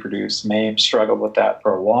hard to reproduce. MAME struggled with that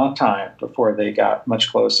for a long time before they got much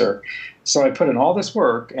closer. So I put in all this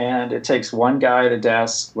work, and it takes one guy at a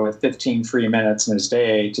desk with 15 free minutes in his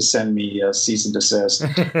day to send me a cease and desist.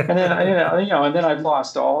 And then, and then I've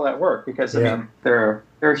lost all that work because, they're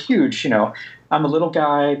huge. I'm a little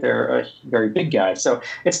guy, they're a very big guy. So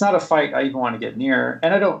it's not a fight I even want to get near.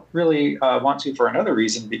 And I don't really want to for another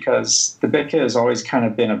reason, because the BitKit has always kind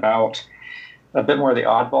of been about a bit more of the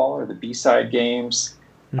oddball or the B-side games.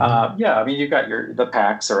 You've got the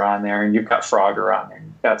packs are on there, and you've got Frogger on there.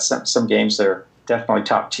 You've got some games that are definitely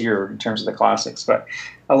top tier in terms of the classics, but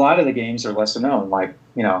a lot of the games are lesser known, like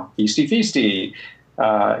Beastie Feasty,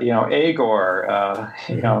 Agor,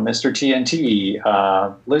 Mr. TNT,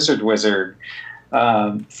 Lizard Wizard,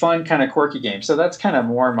 fun kind of quirky games. So that's kind of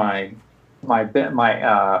more my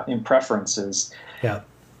preferences. Yeah.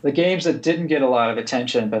 The games that didn't get a lot of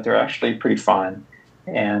attention, but they're actually pretty fun.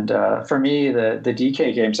 And for me, the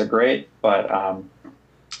DK games are great, but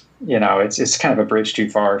it's kind of a bridge too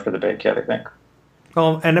far for the BitKit, I think.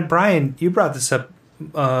 Well, and Brian, you brought this up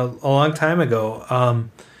a long time ago,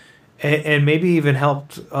 and maybe even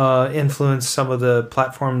helped influence some of the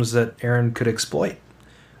platforms that Aaron could exploit.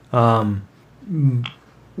 So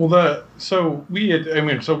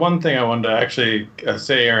one thing I wanted to actually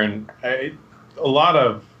say, Aaron, a lot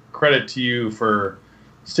of credit to you for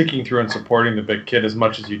sticking through and supporting the BitKit as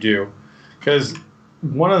much as you do, because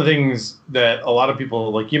one of the things that a lot of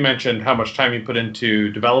people, like you mentioned, how much time you put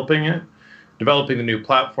into developing it. developing the new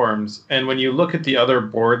platforms. And when you look at the other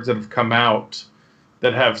boards that have come out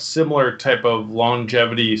that have similar type of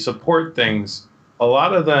longevity support things, a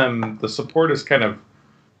lot of them, the support is kind of,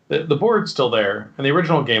 the board's still there, and the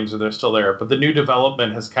original games are still there, but the new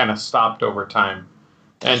development has kind of stopped over time.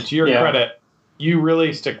 And to your credit, you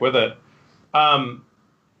really stick with it.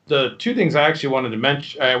 The two things I actually wanted to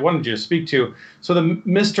mention, I wanted you to speak to. So the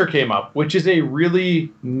Mister came up, which is a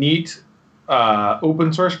really neat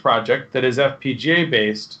open source project that is FPGA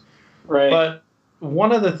based. Right. But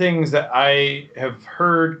one of the things that I have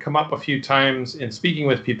heard come up a few times in speaking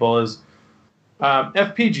with people is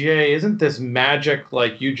FPGA isn't this magic,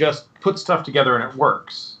 like you just put stuff together and it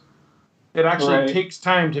works. It actually takes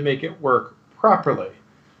time to make it work properly.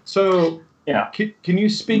 So can you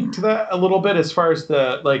speak to that a little bit as far as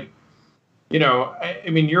the, like, you know, I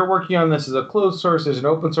mean, you're working on this as a closed source, as an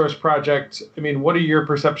open source project. I mean, what are your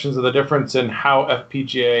perceptions of the difference in how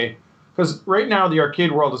FPGA, because right now the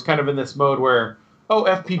arcade world is kind of in this mode where, oh,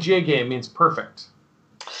 FPGA game means perfect.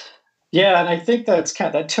 Yeah, and I think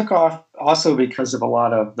that took off also because of a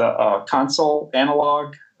lot of the console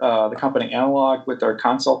analog, the company Analog with their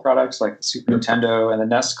console products like the Super Nintendo and the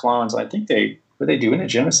NES clones. I think were they doing a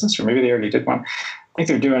Genesis, or maybe they already did one. I think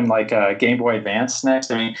they're doing like a Game Boy Advance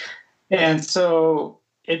next. I mean, and so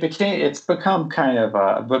it's become kind of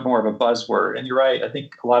a bit more of a buzzword. And you're right. I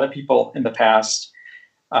think a lot of people in the past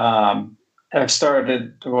have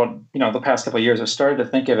started, the past couple of years have started to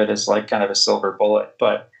think of it as like kind of a silver bullet,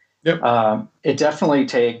 but it definitely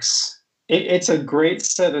takes. It's a great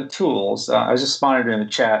set of tools. I was just monitoring the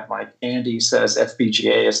chat. Like Andy says,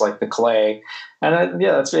 FPGA is like the clay, and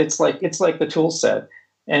it's like the tool set,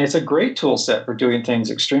 and it's a great tool set for doing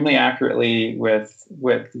things extremely accurately with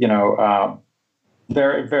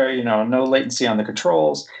very very no latency on the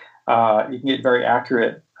controls. You can get very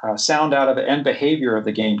accurate sound out of it and behavior of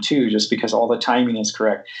the game too, just because all the timing is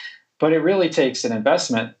correct. But it really takes an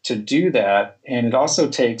investment to do that. And it also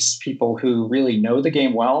takes people who really know the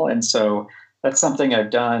game well. And so that's something I've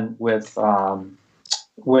done with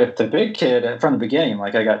the Big Kid from the beginning.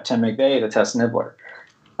 Like I got Tim McVeigh to test Nibbler.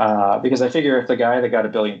 Because I figure if the guy that got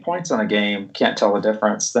 1 billion points on a game can't tell the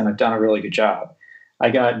difference, then I've done a really good job. I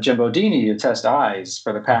got Jim Bodini to test Eyes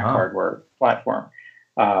for the PAC hardware platform.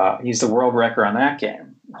 He's the world holder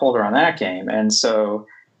on that game. And so,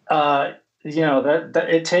 that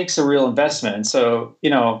it takes a real investment. And so,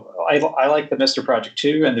 I like the Mister project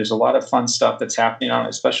too. And there's a lot of fun stuff that's happening on it,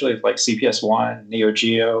 especially with like CPS1, Neo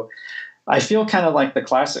Geo. I feel kind of like the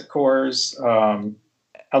classic cores.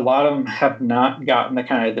 A lot of them have not gotten the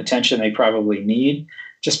kind of attention they probably need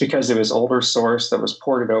just because it was older source that was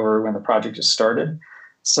ported over when the project just started.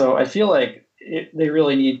 So I feel like they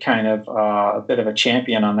really need kind of a bit of a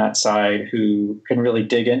champion on that side who can really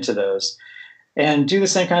dig into those and do the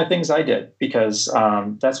same kind of things I did, because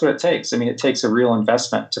that's what it takes. I mean, it takes a real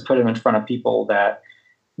investment to put them in front of people that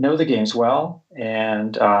know the games well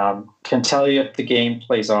and can tell you if the game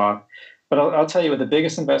plays off. But I'll tell you, the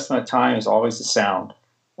biggest investment of time is always the sound.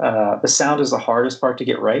 The sound is the hardest part to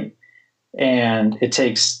get right, and it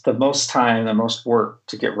takes the most time, the most work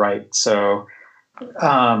to get right. So,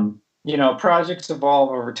 projects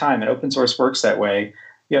evolve over time, and open source works that way.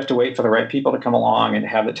 You have to wait for the right people to come along and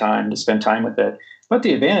have the time to spend time with it. But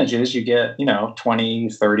the advantage is you get, 20,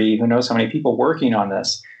 30, who knows how many people working on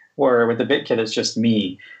this, where with the BitKit, it's just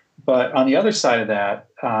me. But on the other side of that,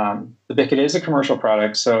 the BitKit is a commercial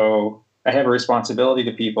product, so I have a responsibility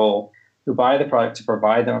to people who buy the product to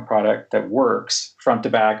provide them a product that works front to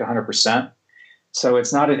back 100%. So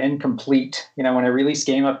it's not an incomplete, when I release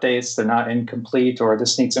game updates, they're not incomplete or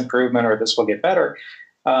this needs improvement or this will get better.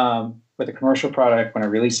 With a commercial product, when I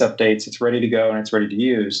release updates, it's ready to go and it's ready to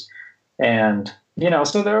use. And,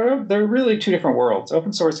 so they're really two different worlds.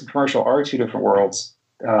 Open source and commercial are two different worlds.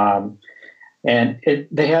 And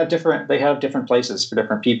they have different places for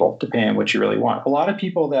different people, depending on what you really want. A lot of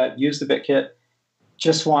people that use the BitKit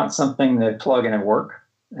just want something to plug in and work,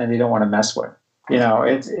 and they don't want to mess with.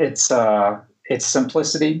 It's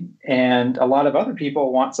simplicity, and a lot of other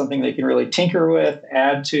people want something they can really tinker with,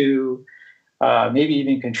 add to, maybe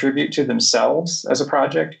even contribute to themselves as a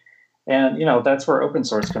project. And that's where open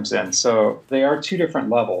source comes in. So they are two different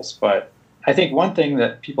levels. But I think one thing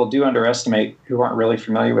that people do underestimate who aren't really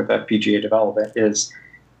familiar with FPGA development is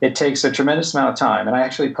it takes a tremendous amount of time. And I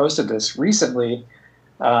actually posted this recently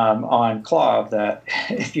on Clav that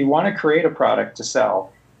if you want to create a product to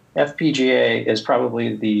sell, FPGA is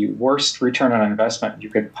probably the worst return on investment you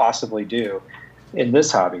could possibly do in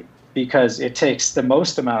this hobby, because it takes the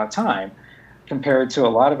most amount of time compared to a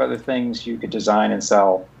lot of other things you could design and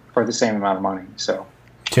sell for the same amount of money. So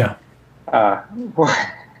yeah.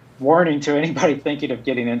 warning to anybody thinking of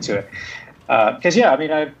getting into it. Because yeah, I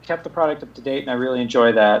mean, I've kept the product up to date and I really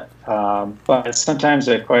enjoy that. But it's sometimes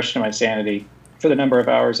I question my sanity for the number of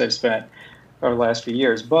hours I've spent over the last few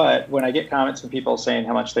years. But when I get comments from people saying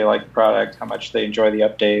how much they like the product, how much they enjoy the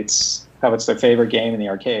updates, how it's their favorite game in the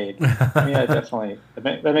arcade, I mean,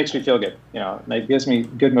 that makes me feel good. It gives me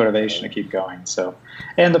good motivation to keep going. So,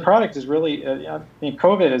 and the product is really, I mean,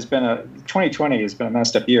 2020 has been a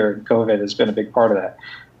messed up year, and COVID has been a big part of that.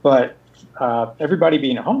 But everybody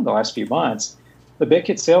being at home the last few months, the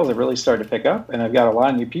BitKit sales have really started to pick up, and I've got a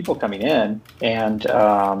lot of new people coming in, and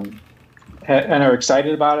are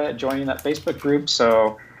excited about it, joining that Facebook group.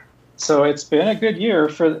 So it's been a good year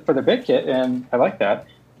for the BitKit, and I like that.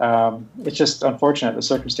 It's just unfortunate the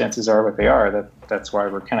circumstances are what they are. That's why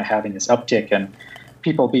we're kind of having this uptick in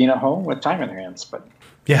people being at home with time in their hands. But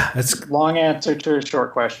yeah, it's long answer to a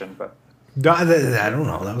short question. But I don't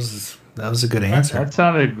know. That was a good answer. That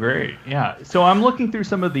sounded great. Yeah. So I'm looking through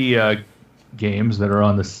some of the games that are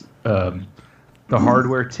on this the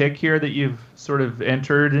hardware tick here that you've sort of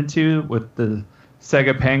entered into with the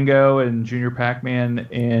Sega Pango and Junior Pac-Man.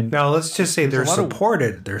 And now let's just say they're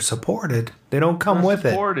supported. They're supported. They don't come with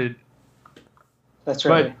it. That's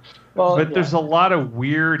right. But there's a lot of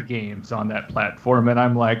weird games on that platform, and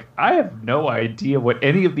I'm like, I have no idea what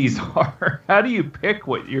any of these are. How do you pick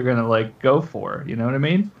what you're gonna go for? You know what I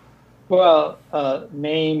mean? Well,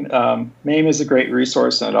 MAME is a great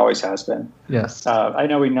resource, and it always has been. Yes. I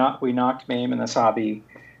know we knocked MAME in this hobby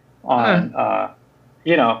on,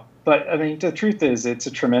 but I mean, the truth is it's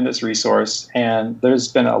a tremendous resource, and there's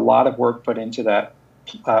been a lot of work put into that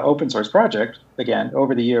open source project, again,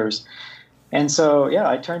 over the years. And so, yeah,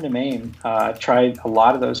 I turned to MAME. I've tried a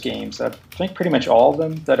lot of those games. I think pretty much all of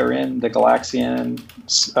them that are in the Galaxian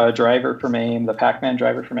driver for MAME, the Pac-Man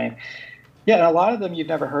driver for MAME. Yeah, and a lot of them you've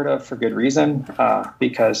never heard of for good reason,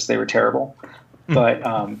 because they were terrible. But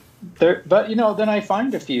then I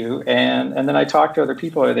find a few, and then I talk to other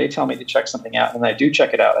people, or they tell me to check something out, and I do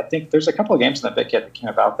check it out. I think there's a couple of games in the BitKit that came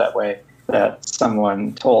about that way, that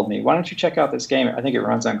someone told me, why don't you check out this game? I think it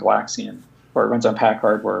runs on Galaxian, or it runs on Pac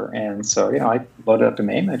hardware. And so, I load it up to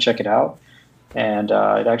MAME, I check it out, and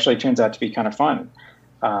it actually turns out to be kind of fun.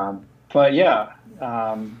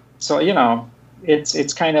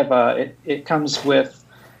 It's kind of it comes with,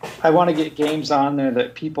 I want to get games on there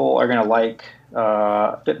that people are going to like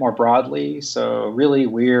a bit more broadly. So really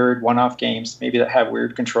weird one-off games, maybe that have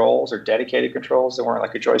weird controls or dedicated controls that weren't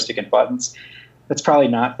like a joystick and buttons. That's probably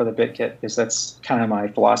not for the BitKit, because that's kind of my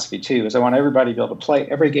philosophy too, is I want everybody to be able to play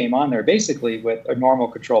every game on there basically with a normal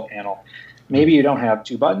control panel. Maybe you don't have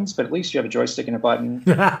two buttons, but at least you have a joystick and a button.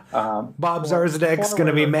 Bob Zarzadek's going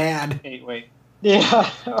to be mad. Yeah.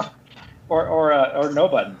 Or no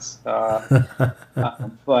buttons. That's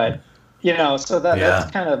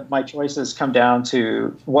kind of my choices come down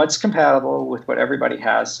to what's compatible with what everybody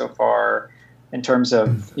has so far in terms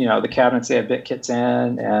of, the cabinets they have BitKits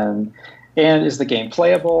in, and is the game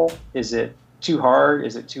playable? Is it too hard?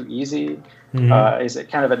 Is it too easy? Mm-hmm. Is it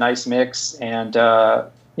kind of a nice mix? And,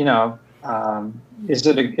 is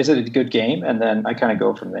it a good game? And then I kind of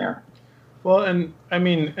go from there. Well, and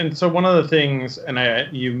so one of the things, and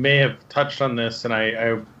you may have touched on this, and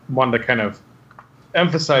I wanted to kind of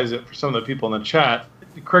emphasize it for some of the people in the chat.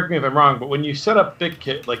 Correct me if I'm wrong, but when you set up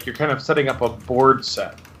BitKit, you're kind of setting up a board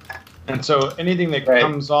set. And so anything that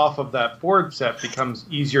comes off of that board set becomes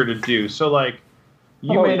easier to do. So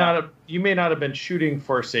you may not have been shooting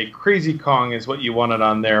for, say, Crazy Kong is what you wanted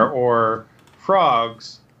on there, or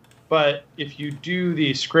Frogs, but if you do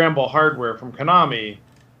the Scramble hardware from Konami,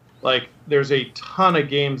 there's a ton of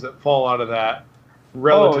games that fall out of that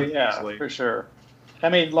relatively easily. For sure. I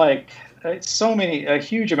mean, a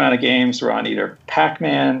huge amount of games were on either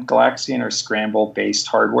Pac-Man, Galaxian, or Scramble-based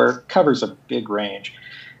hardware. Covers a big range.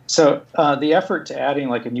 So the effort to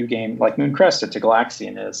adding a new game like Mooncresta to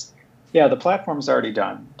Galaxian is, the platform's already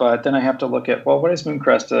done. But then I have to look at, what does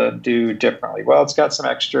Mooncresta do differently? Well, it's got some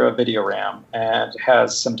extra video RAM, and it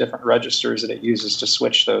has some different registers that it uses to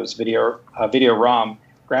switch those video ROM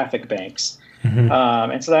graphic banks. Mm-hmm.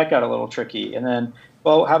 And so that got a little tricky. And then,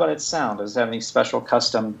 how about its sound? Does it have any special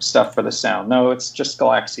custom stuff for the sound? No, it's just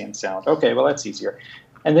Galaxian sound. Okay, well, that's easier.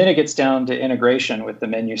 And then it gets down to integration with the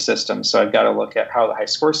menu system. So I've got to look at how the high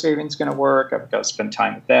score saving is going to work. I've got to spend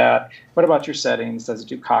time with that. What about your settings? Does it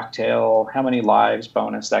do cocktail? How many lives,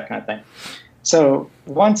 bonus, that kind of thing? So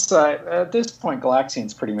at this point,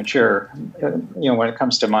 Galaxian's pretty mature, when it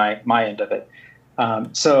comes to my end of it.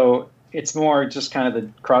 So it's more just kind of the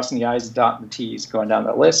crossing the I's, dotting the T's, going down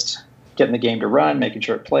the list, getting the game to run, making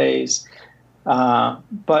sure it plays.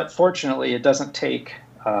 But fortunately, it doesn't take.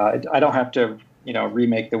 I don't have to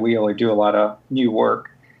remake the wheel or do a lot of new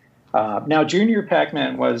work. Now, Junior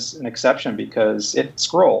Pac-Man was an exception because it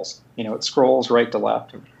scrolls. It scrolls right to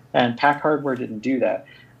left, and Pac Hardware didn't do that.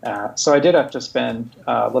 So I did have to spend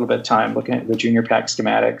a little bit of time looking at the Junior Pac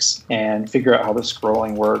schematics and figure out how the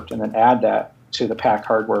scrolling worked, and then add that to the Pac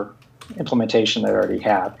Hardware implementation that I already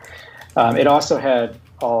had. It also had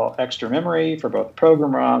all extra memory for both the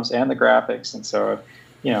program ROMs and the graphics, and so,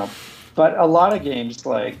 but a lot of games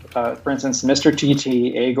like, for instance, Mr.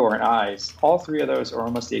 TT, Agor, and Eyes, all three of those are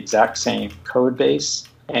almost the exact same code base,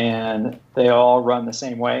 and they all run the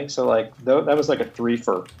same way. So that was like a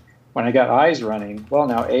three-fer. When I got Eyes running, well,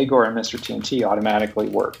 now Agor and Mr. TNT automatically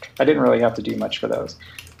worked. I didn't really have to do much for those.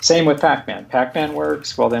 Same with Pac-Man. Pac-Man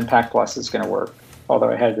works, well, then Pac Plus is going to work, although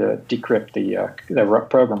I had to decrypt the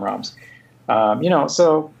program ROMs.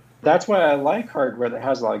 So that's why I like hardware that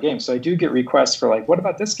has a lot of games. So I do get requests for what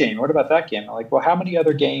about this game? What about that game? I'm like, well, how many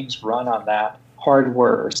other games run on that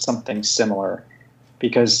hardware or something similar?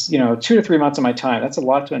 Because, 2 to 3 months of my time, that's a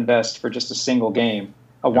lot to invest for just a single game,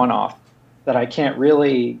 a one-off, that I can't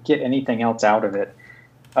really get anything else out of it.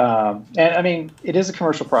 And I mean, it is a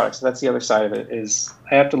commercial product, so that's the other side of it, is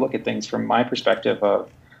I have to look at things from my perspective of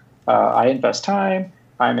I invest time,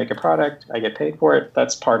 I make a product, I get paid for it,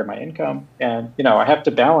 that's part of my income, and I have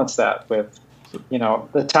to balance that with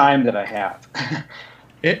the time that I have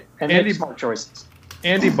and make smart choices.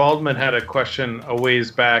 Andy Baldwin had a question a ways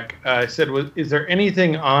back. I said, is there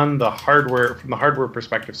anything on the hardware, from the hardware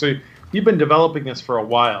perspective? So you've been developing this for a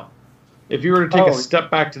while. If you were to take a step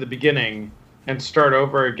back to the beginning and start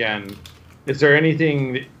over again, is there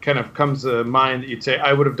anything that kind of comes to mind that you'd say,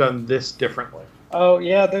 I would have done this differently? Oh,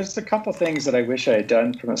 yeah, there's a couple things that I wish I had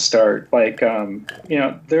done from the start. There's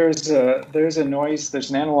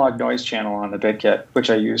an analog noise channel on the BitKit, which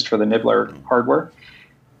I used for the Nibbler hardware,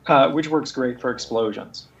 which works great for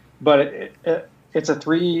explosions. But there's a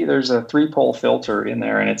 3-pole filter in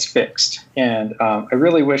there, and it's fixed. And I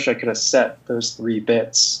really wish I could have set those 3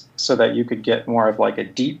 bits so that you could get more of a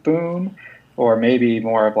deep boom, or maybe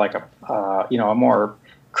more of a more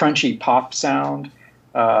crunchy pop sound.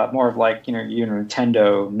 More of your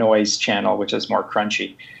Nintendo noise channel, which is more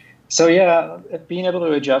crunchy. So yeah, being able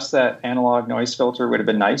to adjust that analog noise filter would have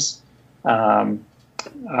been nice. I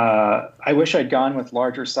wish I'd gone with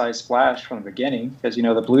larger size flash from the beginning, because the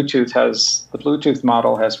Bluetooth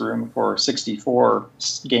model has room for 64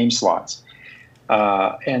 game slots,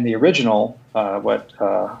 and the original, what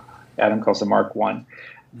Adam calls the Mark I,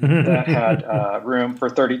 that had room for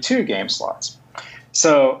 32 game slots.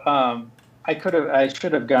 So I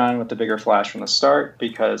should have gone with the bigger flash from the start,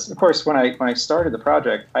 because of course when I started the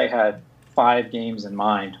project, I had 5 games in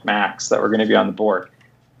mind max that were going to be on the board.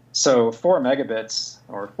 So 4 megabits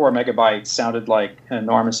or 4 megabytes sounded like an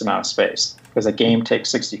enormous amount of space, because a game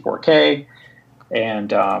takes 64K, and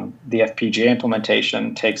the FPGA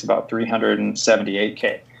implementation takes about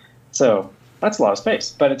 378K. So that's a lot of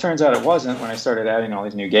space. But it turns out it wasn't when I started adding all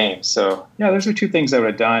these new games. So yeah, those are 2 things I would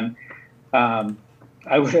have done.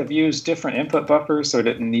 I would have used different input buffers so it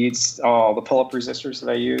didn't need all the pull-up resistors that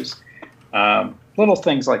I use. Little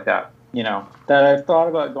things like that, that I've thought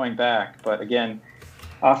about going back. But again,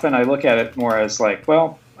 often I look at it more as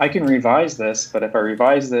well, I can revise this, but if I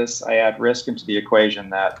revise this, I add risk into the equation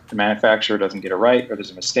that the manufacturer doesn't get it right or there's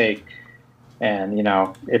a mistake. And,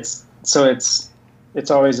 it's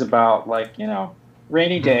always about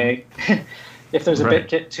rainy day. If there's a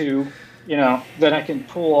BitKit 2, then I can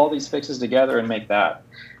pull all these fixes together and make that.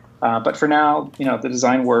 But for now, the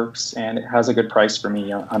design works, and it has a good price for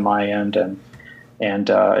me on my end, and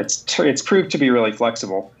it's proved to be really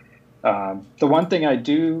flexible. The one thing I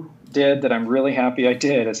did that I'm really happy I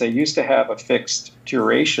did is I used to have a fixed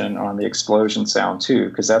duration on the explosion sound too,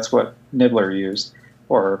 because that's what Nibbler used,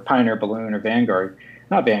 or Pioneer Balloon or Vanguard.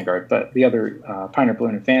 Not Vanguard, but the other Pioneer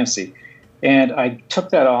Balloon and Fantasy. And I took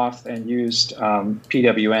that off and used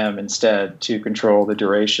PWM instead to control the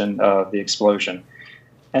duration of the explosion.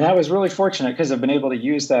 And that was really fortunate, because I've been able to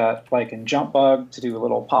use that in Jump Bug to do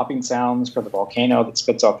little popping sounds for the volcano that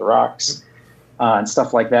spits out the rocks and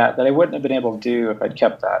stuff like that I wouldn't have been able to do if I'd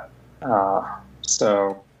kept that.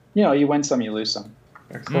 So, you win some, you lose some.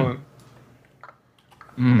 Excellent.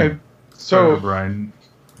 Okay, so, Brian,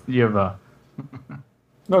 you have a...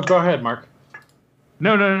 No, go ahead, Mark.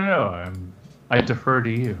 No. I defer to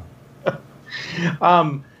you.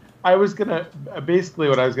 I was gonna basically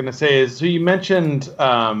what I was gonna say is, so you mentioned,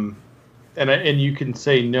 and you can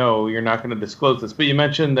say no, you're not going to disclose this, but you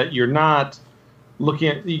mentioned that you're not looking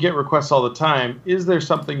at, you get requests all the time. Is there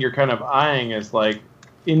something you're kind of eyeing as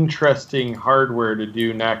interesting hardware to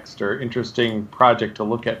do next, or interesting project to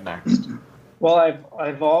look at next? Well,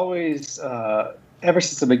 I've always, ever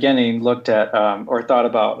since the beginning, looked at or thought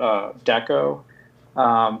about Deco,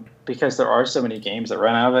 because there are so many games that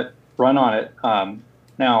run on it.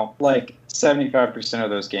 Now, like 75% of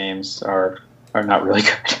those games are not really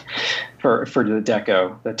good for the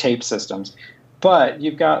Deco, the tape systems. But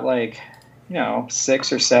you've got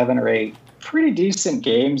 6 or 7 or 8 pretty decent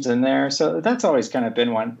games in there. So that's always kind of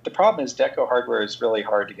been one. The problem is Deco hardware is really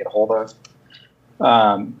hard to get a hold of.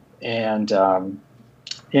 I've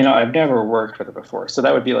never worked with it before. So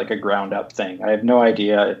that would be like a ground up thing. I have no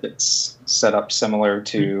idea if it's set up similar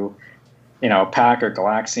to, PAC or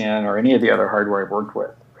Galaxian or any of the other hardware I've worked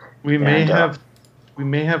with. We may have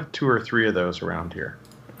 2 or 3 of those around here.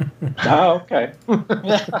 Oh, okay.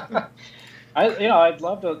 I'd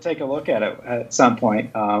love to take a look at it at some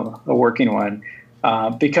point, a working one,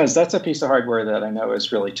 because that's a piece of hardware that I know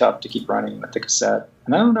is really tough to keep running with the cassette.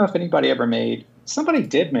 And I don't know if anybody ever somebody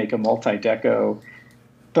did make a multi-deco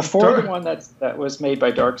before the one that was made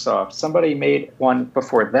by Darksoft. Somebody made one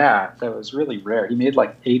before that was really rare. He made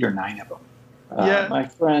 8 or 9 of them. My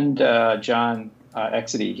friend John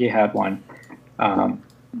Exidy, he had one.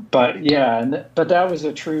 But that was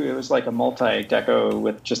it was like a multi-deco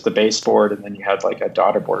with just the baseboard, and then you had like a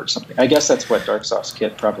daughter board or something. I guess that's what Darksoft's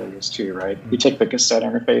kit probably is too, right? You take the cassette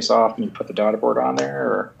interface off and you put the daughter board on there,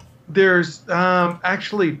 or? There's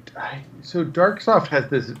actually, so Darksoft has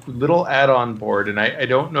this little add-on board, and I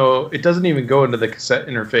don't know, it doesn't even go into the cassette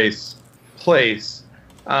interface place.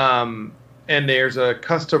 And there's a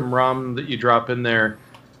custom ROM that you drop in there.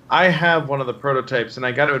 I have one of the prototypes, and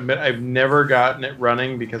I got to admit, I've never gotten it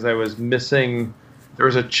running because I was missing. There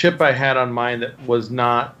was a chip I had on mine that was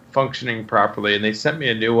not functioning properly, and they sent me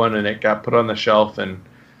a new one, and it got put on the shelf, and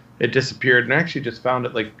it disappeared. And I actually just found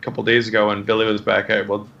it a couple days ago, and Billy was back.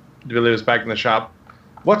 Billy was back in the shop.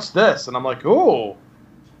 What's this? And I'm like, oh,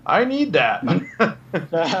 I need that.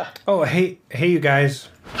 Oh, hey, you guys.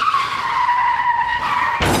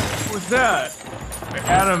 What's that?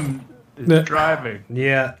 Adam is driving.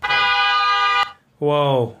 Yeah.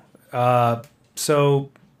 Whoa.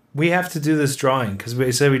 So we have to do this drawing because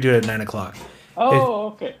we said we do it at 9 o'clock. Oh,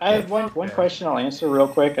 okay. I have one question I'll answer real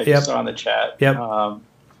quick. I just saw in the chat. Yep.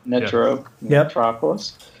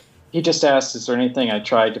 Metropolis. He just asked, is there anything I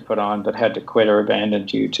tried to put on but had to quit or abandon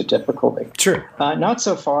due to difficulty? Sure. Not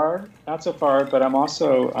so far, but I'm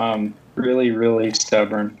also really, really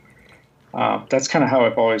stubborn. That's kind of how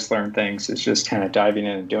I've always learned things, is just kind of diving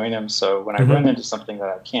in and doing them. So when I run into something that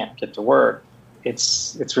I can't get to work,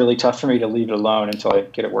 it's really tough for me to leave it alone until I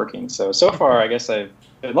get it working. So far, I guess I've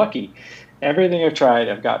been lucky. Everything I've tried,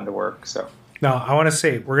 I've gotten to work. So now I want to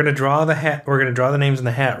say we're going to draw the hat. We're going to draw the names in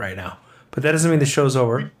the hat right now. But that doesn't mean the show's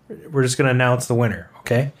over. We're just going to announce the winner,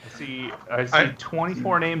 okay? I see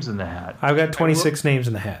 24 names in the hat. I've got 26 names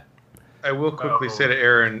in the hat. I will quickly say to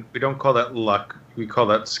Aaron, we don't call that luck. We call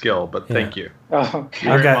that skill, but thank you. Oh, okay.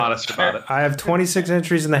 You're very modest about it. I have 26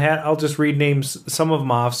 entries in the hat. I'll just read names, some of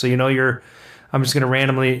them off, so I'm just going to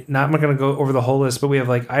randomly, I'm not going to go over the whole list, but we have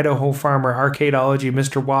Idaho Farmer, Arcadeology,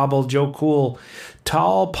 Mr. Wobble, Joe Cool,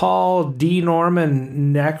 Tall Paul, D.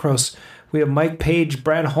 Norman, Nacros. We have Mike Page,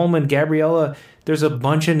 Brad Holman, Gabriella. There's a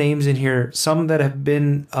bunch of names in here, some that have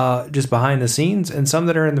been just behind the scenes and some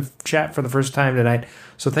that are in the chat for the first time tonight.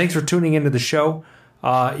 So thanks for tuning into the show.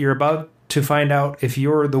 You're about to find out if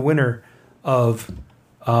you're the winner of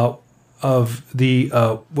the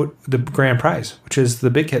grand prize, which is the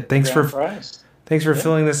big hit. Thanks for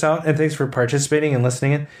filling this out, and thanks for participating and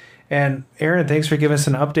listening in. And Aaron, thanks for giving us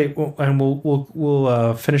an update. And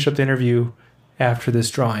we'll finish up the interview after this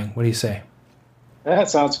drawing. What do you say? That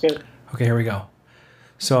sounds good. Okay, here we go.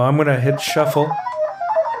 So I'm gonna hit shuffle.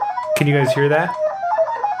 Can you guys hear that?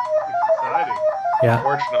 Exciting. Yeah.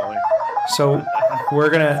 Unfortunately. So we're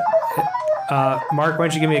gonna. Mark, why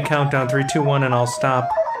don't you give me a countdown? 3, 2, 1, and I'll stop.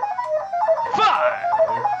 5,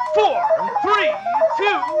 4, 3, 2,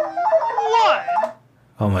 1.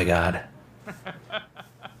 Oh my God.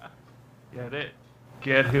 Get it?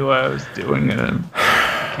 Get who I was doing a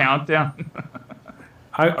countdown?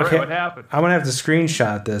 Okay. What happened? I'm gonna have to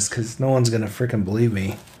screenshot this because no one's gonna freaking believe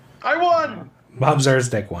me. I won. Bob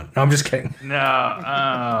Zarstek won. No, I'm just kidding. No.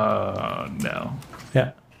 Oh no.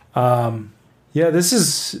 Yeah. Yeah. This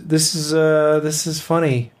is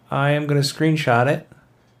funny. I am gonna screenshot it.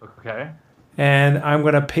 Okay. And I'm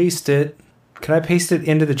gonna paste it. Can I paste it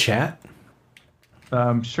into the chat?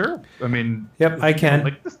 Sure. I mean. Yep, I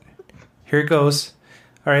can. Here it goes.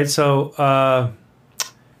 All right. So.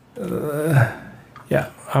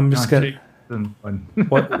 Yeah, I'm just gonna.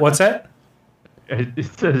 What's that? It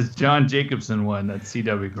says John Jacobson won. That's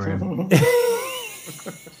C.W. Graham.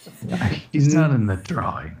 He's not in the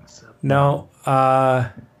drawing. So No.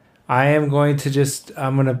 I am going to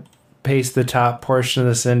I'm going to paste the top portion of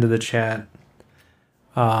this into the chat.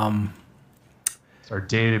 It's our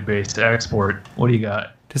database export. What do you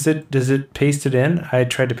got? Does it paste it in? I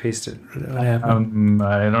tried to paste it. What happened?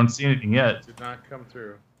 I don't see anything yet. Did not come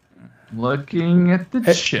through. Looking at the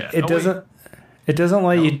chat. It doesn't. It doesn't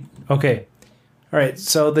let you. Okay. All right.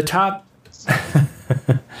 So the top.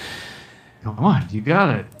 Come on, you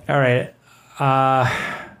got it. All right.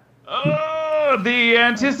 Oh, the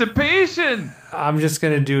anticipation! I'm just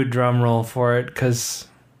gonna do a drum roll for it because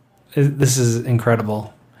this is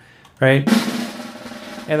incredible, right?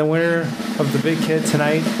 And the winner of the big hit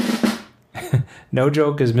tonight, no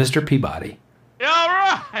joke, is Mr. Peabody. All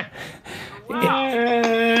right.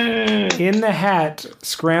 In the hat,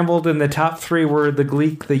 scrambled in the top 3 were the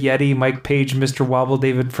Gleek, the Yeti, Mike Page, Mr. Wobble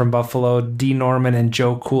David from Buffalo, D. Norman, and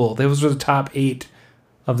Joe Cool. Those were the top 8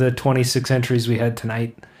 of the 26 entries we had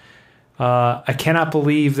tonight. I cannot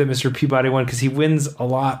believe that Mr. Peabody won because he wins a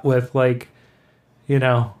lot with, like, you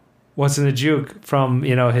know, what's in the juke from,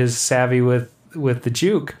 you know, his savvy with the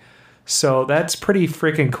juke. So that's pretty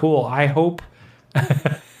freaking cool. I hope.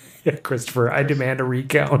 Yeah, Christopher, I demand a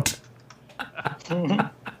recount.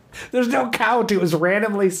 There's no count. It was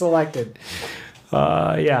randomly selected.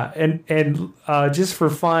 Yeah, and just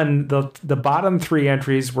for fun, the bottom 3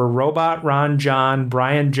 entries were Robot, Ron John,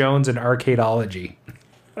 Brian Jones, and Arcadeology.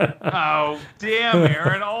 Oh, damn,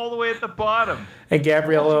 Aaron, all the way at the bottom. And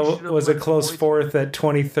Gabriella was a close 4th at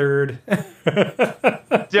 23rd.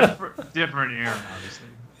 different Aaron, obviously.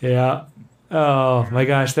 Yeah. Oh, my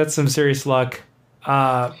gosh, that's some serious luck.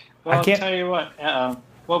 Well, I'll tell you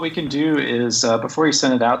what we can do is before you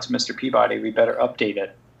send it out to Mr. Peabody, we better update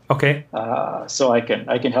it. Okay. So I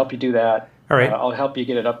can help you do that. All right. I'll help you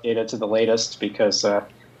get it updated to the latest because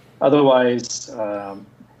otherwise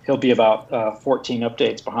he'll be about 14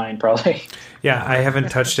 updates behind probably. Yeah, I haven't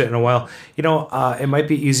touched it in a while. You know, it might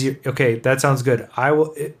be easier. Okay, that sounds good. I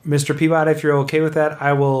will, Mr. Peabody, if you're okay with that,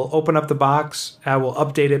 I will open up the box. I will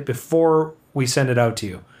update it before we send it out to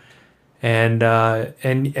you. And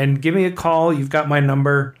give me a call. You've got my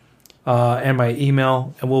number and my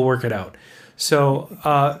email, and we'll work it out. So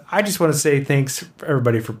I just want to say thanks for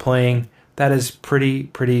everybody for playing. That is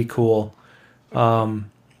pretty cool.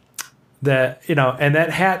 That, you know, and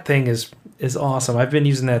that hat thing is awesome. I've been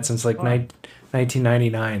using that since like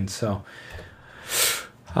 1999. So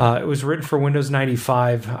it was written for Windows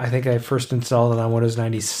 95. I think I first installed it on Windows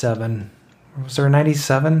 97. Was there a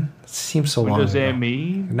 97? It seems so long ago. Windows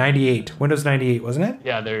ME? 98. Windows 98, wasn't it?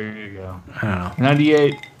 Yeah, there you go. I don't know.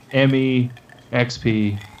 98, ME,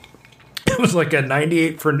 XP. It was like a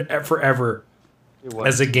 98 for forever. It was.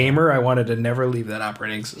 As a gamer, I wanted to never leave that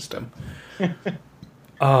operating system.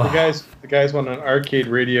 Oh. The guys want an arcade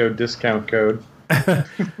radio discount code.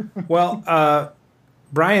 Well,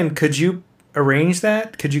 Brian, could you arrange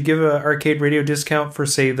that? Could you give an arcade radio discount for,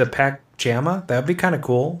 say, the Pac Jamma? That would be kind of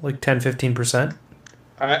cool, like 10-15%.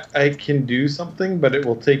 I can do something, but it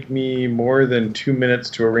will take me more than 2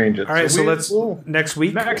 minutes to arrange it. All right, so let's next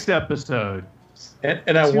week. Next episode.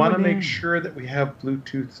 And I want to make sure that we have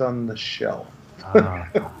Bluetooth on the shelf.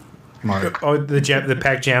 Smart. Oh, the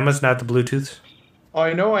Pac Jammas, not the Bluetooths? Oh,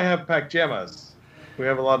 I know I have Pac Jammas. We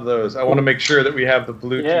have a lot of those. I want to make sure that we have the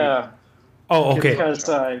Bluetooth. Yeah. Oh, okay. Because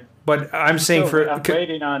but I'm saying I'm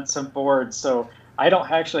waiting on some boards, so I don't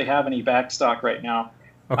actually have any back stock right now.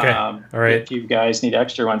 Okay. All right. If you guys need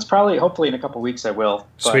extra ones, hopefully in a couple weeks I will.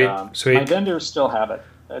 But, Sweet. My vendors still have it.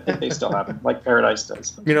 I think they still have it, like Paradise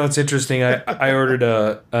does. You know, it's interesting. I ordered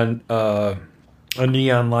a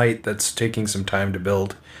neon light that's taking some time to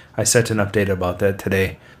build. I sent an update about that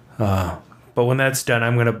today. But when that's done,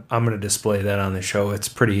 I'm gonna display that on the show. It's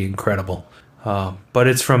pretty incredible. But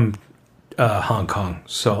it's from Hong Kong,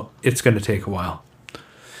 so it's going to take a while.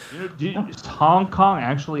 Hong Kong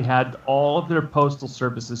actually had all of their postal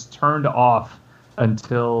services turned off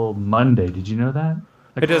until Monday. Did you know that?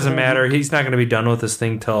 It doesn't matter. He's not going to be done with this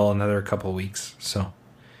thing till another couple of weeks. So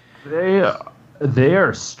they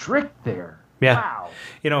are strict there. Yeah. Wow.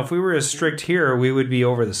 You know, if we were as strict here, we would be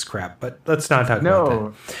over this crap. But let's not talk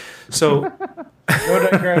about that. So no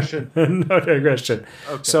digression. No digression.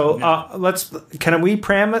 Okay. So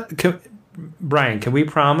Brian, can we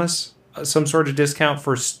promise some sort of discount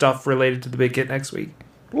for stuff related to the big hit next week?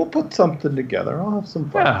 We'll put something together. I'll have some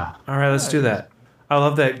fun. Yeah. All right, let's do that. I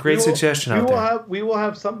love that. Great suggestion out there. We will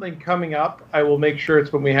have something coming up. I will make sure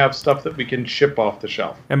it's when we have stuff that we can ship off the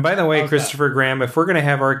shelf. And by the way, Christopher Graham, if we're going to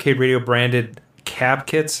have Arcade Radio branded cap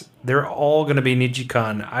kits, they're all going to be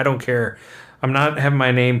Nijicon. I don't care. I'm not having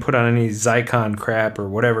my name put on any Zycon crap or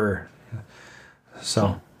whatever.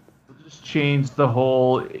 So changed the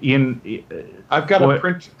whole. I've got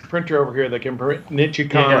a printer over here that can print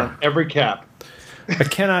Nichicon on every cap. I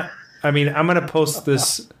cannot. I mean, I'm going to post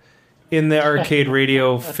this in the Arcade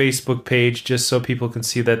Radio Facebook page just so people can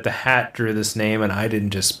see that the hat drew this name and I didn't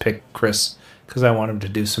just pick Chris because I want him to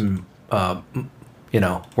do some,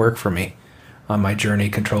 work for me on my Journey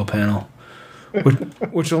control panel,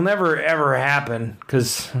 which will never ever happen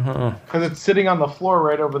because it's sitting on the floor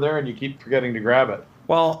right over there and you keep forgetting to grab it.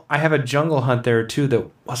 Well, I have a Jungle Hunt there too that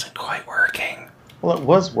wasn't quite working. Well, it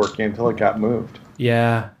was working until it got moved.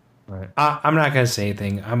 Yeah. Right. I'm not going to say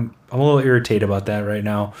anything. I'm a little irritated about that right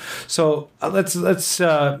now. So let's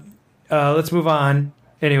move on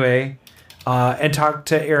anyway, and talk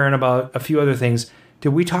to Aaron about a few other things. Did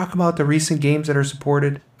we talk about the recent games that are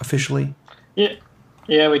supported officially?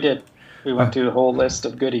 Yeah, we did. We went through the whole list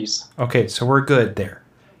of goodies. Okay, so we're good there.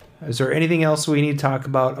 Is there anything else we need to talk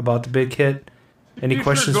about the big hit? Any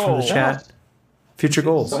questions from the chat? Future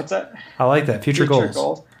goals. What's that? I like that. Future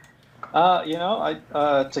goals.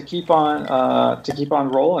 To keep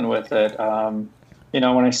on rolling with it. When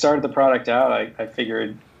I started the product out, I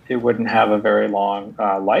figured it wouldn't have a very long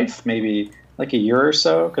life, maybe like a year or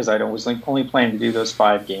so, because I was only planning to do those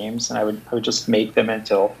 5 games, and I would just make them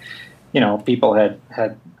until, people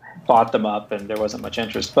had bought them up and there wasn't much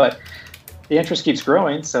interest. But the interest keeps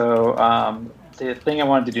growing, so the thing I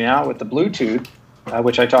wanted to do now with the Bluetooth,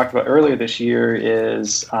 which I talked about earlier this year,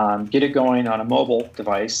 is get it going on a mobile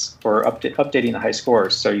device for updating the high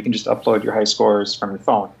scores. So you can just upload your high scores from your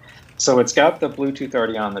phone. So it's got the Bluetooth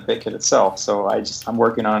already on the BitKit itself. So I'm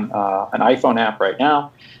working on an iPhone app right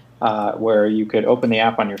now where you could open the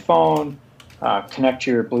app on your phone, connect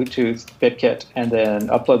your Bluetooth BitKit, and then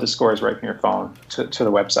upload the scores right from your phone to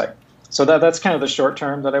the website. So that's kind of the short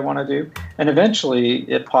term that I want to do. And eventually,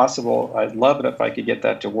 if possible, I'd love it if I could get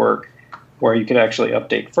that to work where you could actually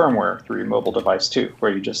update firmware through your mobile device too,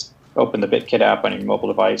 where you just open the BitKit app on your mobile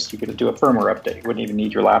device. You could do a firmware update. You wouldn't even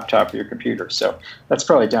need your laptop or your computer. So that's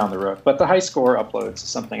probably down the road. But the high score uploads is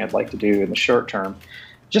something I'd like to do in the short term,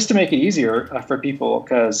 just to make it easier for people,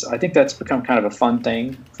 because I think that's become kind of a fun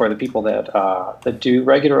thing for the people that do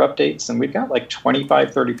regular updates. And we've got like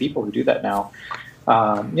 25, 30 people who do that now.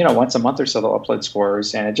 Once a month or so they'll upload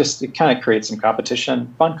scores, and it kind of creates some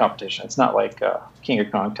competition, fun competition. It's not like King of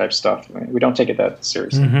Kong type stuff. I mean, we don't take it that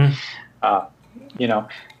seriously. Mm-hmm.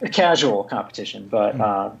 A casual competition. But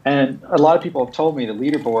and a lot of people have told me the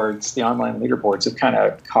online leaderboards have kind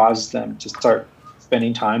of caused them to start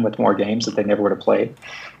spending time with more games that they never would have played.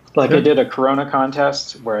 Like I did a Corona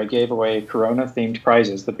contest where I gave away Corona themed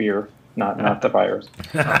prizes, the beer, not the virus.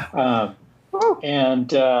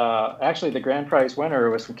 And actually, the grand prize winner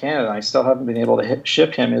was from Canada. I still haven't been able to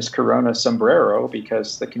ship him his Corona sombrero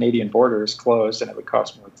because the Canadian border is closed, and it would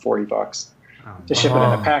cost more than $40 to ship it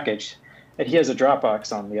in a package. And he has a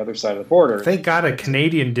Dropbox on the other side of the border. Thank God a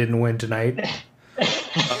Canadian didn't win tonight.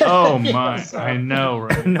 Oh my! I know,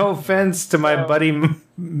 right? No offense to my buddy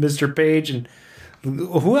Mr. Page, and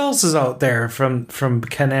who else is out there from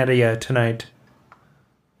Canada tonight?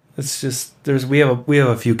 It's just we have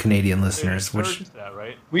a few Canadian listeners. Which that,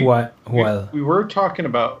 right? We were talking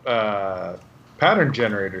about pattern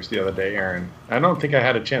generators the other day, Aaron. I don't think I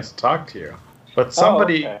had a chance to talk to you, but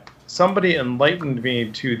somebody enlightened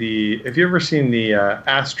me to the. Have you ever seen the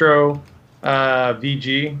Astro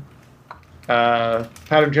VG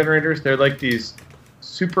pattern generators? They're like these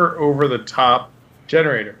super over the top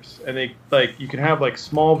generators, and they you can have like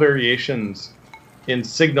small variations in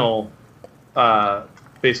signal.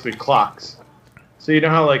 Basically clocks. So you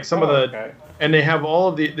know how like some of the and they have all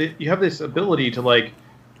of you have this ability to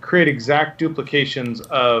create exact duplications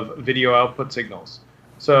of video output signals.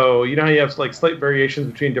 So you know how you have like slight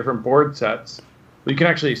variations between different board sets. Well, you can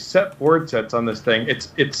actually set board sets on this thing.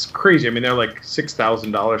 It's crazy. I mean, they're like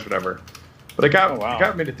 $6,000 whatever. But it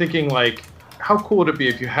got me to thinking how cool would it be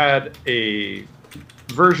if you had a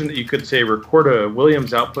version that you could say record a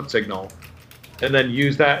Williams output signal and then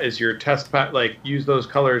use that as your test use those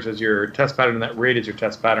colors as your test pattern and that rate as your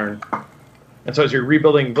test pattern. And so as you're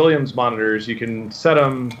rebuilding Williams monitors, you can set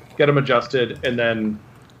them, get them adjusted, and then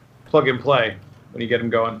plug and play when you get them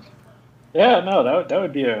going. Yeah, no, that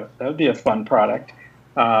would be a fun product.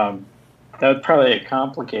 That would probably be a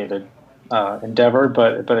complicated endeavor,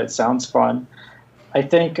 but it sounds fun. I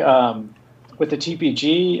think with the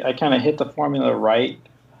TPG, I kind of hit the formula right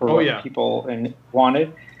for what people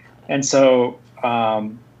wanted, and so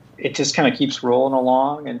it just kind of keeps rolling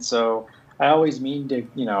along. And so I always mean to,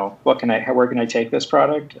 where can I take this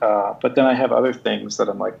product? But then I have other things that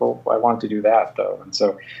I'm like, well, I want to do that though. And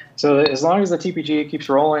so as long as the TPG keeps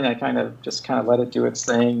rolling, I kind of let it do its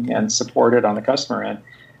thing and support it on the customer end.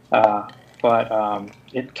 But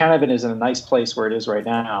it kind of is in a nice place where it is right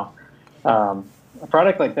now. A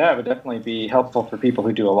product like that would definitely be helpful for people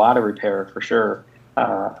who do a lot of repair, for sure.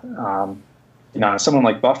 Someone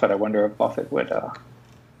like Buffett, I wonder if Buffett would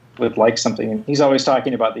like something. He's always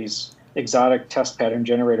talking about these exotic test pattern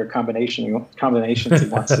generator combinations he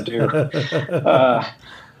wants to do.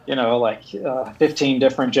 15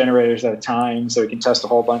 different generators at a time, so he can test a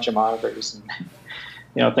whole bunch of monitors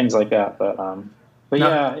and things like that. But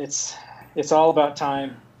yeah, it's all about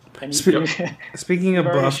time. And speaking of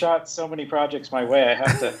I've already Buff, shot so many projects my way. I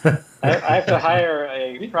have to hire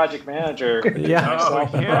a project manager.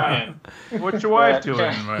 Myself and Brian. What's your wife doing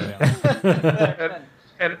right now?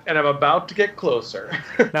 And I'm about to get closer.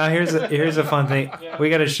 Now here's a fun thing. Yeah. We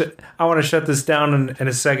gotta. I want to shut this down in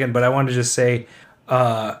a second, but I want to just say,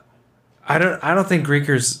 I don't think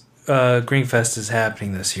Greekers Greenfest is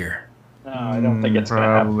happening this year. No, I don't think it's going to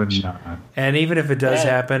happen. Probably not. And even if it does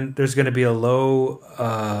happen, there's going to be a low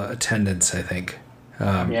attendance, I think.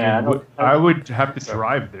 I would have to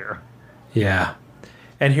drive there. Yeah.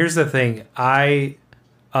 And here's the thing. Aaron,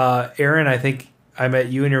 I think I met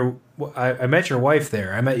you and I met your wife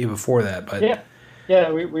there. I met you before that, but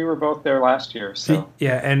yeah, we were both there last year. So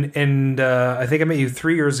yeah, and I think I met you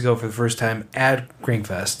 3 years ago for the first time at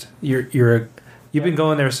Greenfest. You've been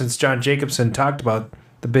going there since John Jacobson talked about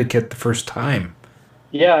the big kit the first time.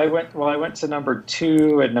 Yeah, I went to number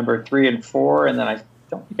 2 and number 3 and 4, and then I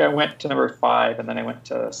don't think I went to number 5, and then I went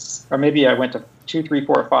to, or maybe I went to 2, 3,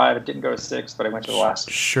 4, 5. It didn't go to 6, but I went to the last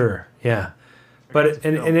one. Sure, yeah. But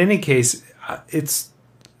in any case,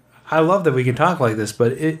 I love that we can talk like this,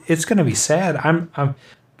 but it's going to be sad.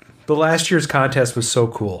 The last year's contest was so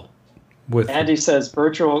cool. Andy says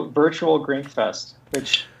virtual Greenfest,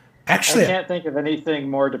 which actually I can't think of anything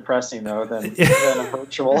more depressing though than a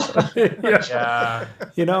virtual. Yeah.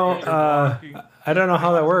 I don't know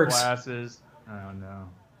how that works. Classes. I don't know.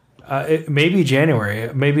 Maybe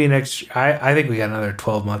January. Maybe next. I think we got another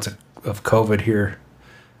 12 months of COVID here.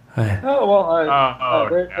 There's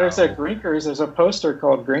a Grinkers. There's a poster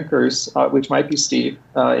called Grinkers, which might be Steve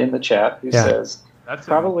in the chat, who says that's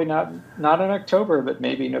probably not in October, but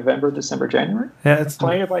maybe November, December, January. Yeah, it's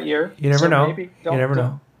playing it by ear. You never know. You never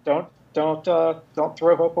know. Don't throw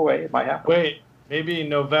hope away. It might happen. Wait, maybe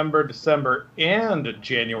November, December, and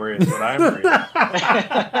January is what I'm reading.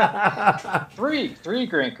 Three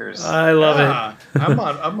Grinkers. I love it.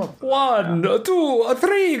 I'm a 1, 2,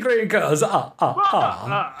 3 Grinkers.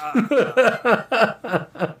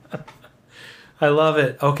 I love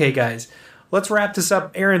it. Okay, guys, let's wrap this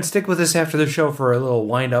up. Aaron, stick with us after the show for a little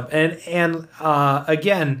wind up. And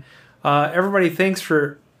again, everybody, thanks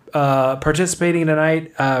for participating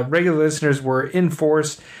tonight. Regular listeners were in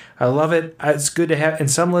force. I love it. It's good to have,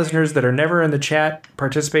 and some listeners that are never in the chat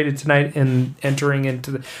participated tonight in entering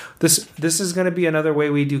into this. This is going to be another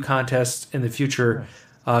way we do contests in the future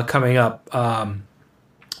coming up.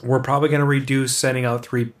 We're probably going to reduce sending out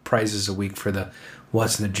 3 prizes a week for the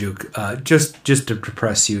What's in the Juke, just to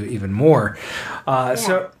depress you even more.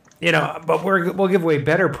 So but we'll give away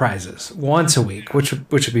better prizes once a week, which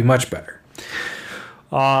would be much better.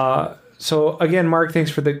 So again, Mark,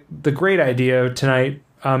 thanks for the great idea tonight.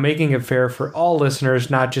 Making it fair for all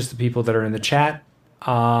listeners, not just the people that are in the chat.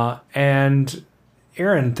 And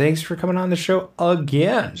Aaron, thanks for coming on the show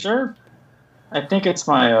again. Sure. I think it's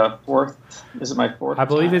my fourth. Is it my fourth? I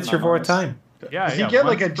believe time? it's your fourth time. Yeah. Does he get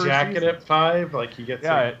like a jacket at 5? Like he gets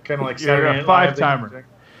kind of like a 5-timer.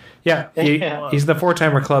 Yeah, he's the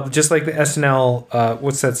 4-timer club, just like the SNL.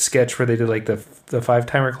 What's that sketch where they did like the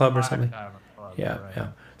 5-timer club or something? Yeah.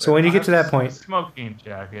 So when you get to that point, smoking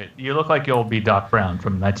jacket, you look like you'll be Doc Brown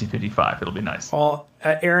from 1955. It'll be nice. Well,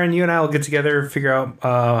 Aaron, you and I will get together, figure out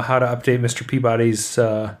how to update Mr. Peabody's.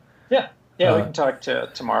 We can talk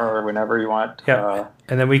tomorrow or whenever you want. Yeah,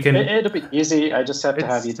 and then we can. It'll be easy. I just have to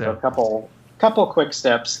have you do a couple quick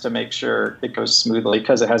steps to make sure it goes smoothly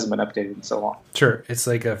because it hasn't been updated in so long. Sure, it's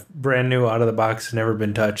like a brand new out of the box, never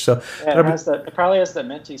been touched. So it probably has that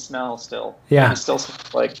minty smell still. Yeah, it still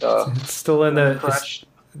smells like it's still in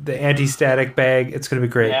the anti-static bag. It's going to be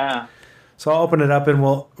great. Yeah. So I'll open it up and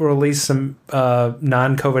we'll release some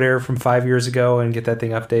non-COVID air from 5 years ago and get that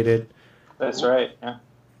thing updated. That's right. Yeah.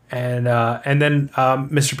 And then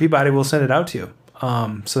Mr. Peabody will send it out to you.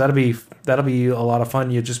 So that'll be a lot of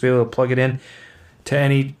fun. You'll just be able to plug it in to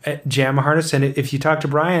any JAMA harness. And if you talk to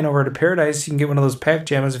Brian over at Paradise, you can get one of those pack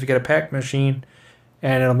JAMAs if you get a pack machine,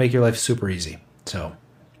 and it'll make your life super easy. So.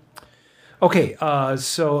 Okay,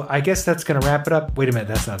 so I guess that's going to wrap it up. Wait a minute,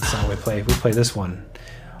 that's not the song we play. We play this one.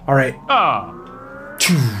 All right.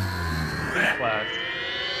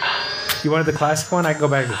 You wanted the classic one? I can go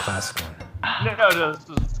back to the classic one. No,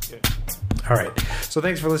 All right. So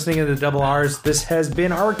thanks for listening to the Double R's. This has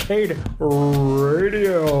been Arcade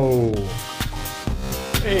Radio.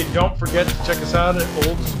 Hey, don't forget to check us out at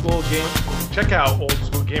Old School Game. Check out Old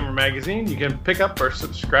School Gamer Magazine. You can pick up or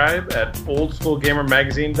subscribe at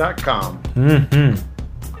oldschoolgamermagazine.com. Mm-hmm.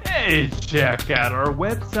 Hey, check out our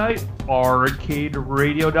website,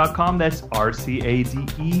 arcaderadio.com. That's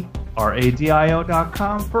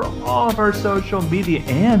RCADERADIO.com for all of our social media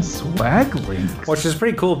and swag links. Which is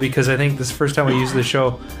pretty cool because I think this is the first time we use the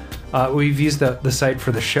show. We've used the site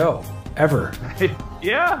for the show ever.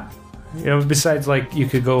 Yeah. You know, besides like you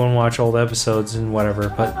could go and watch old episodes and whatever,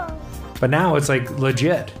 but now it's like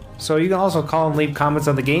legit. So you can also call and leave comments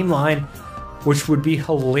on the game line, which would be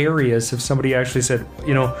hilarious if somebody actually said,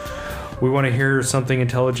 you know, we want to hear something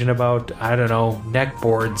intelligent about, I don't know, neck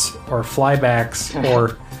boards or flybacks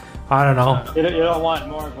or I don't know. You don't want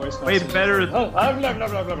more voice messages. Way better. Blah, blah,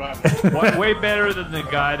 blah, blah, blah. Way better than the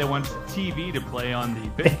guy that wants TV to play on the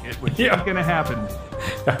Biscuit, which is going to happen.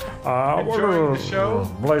 Enjoying the show?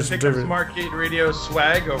 Pick up some Arcade Radio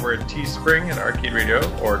swag over at Teespring and Arcade Radio,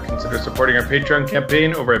 or consider supporting our Patreon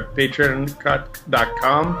campaign over at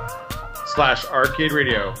patreon.com/Arcade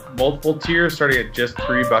Radio. Multiple tiers starting at just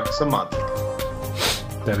 $3 a month.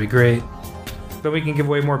 That'd be great. Then we can give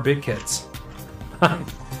away more big kits.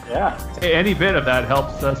 Yeah. Hey, any bit of that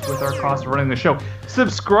helps us with our cost of running the show.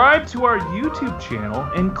 Subscribe to our YouTube channel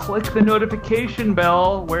and click the notification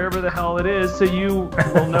bell wherever the hell it is so you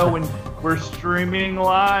will know when we're streaming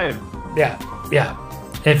live. Yeah.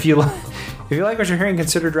 If you like what you're hearing,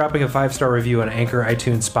 consider dropping a 5-star review on Anchor,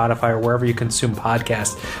 iTunes, Spotify, or wherever you consume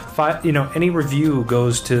podcasts. Any review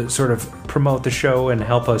goes to sort of promote the show and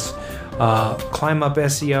help us climb up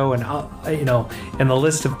SEO and the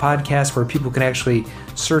list of podcasts where people can actually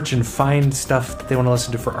search and find stuff that they want to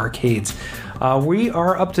listen to for arcades. We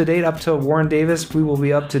are up to date up to Warren Davis. We will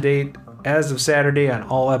be up to date as of Saturday on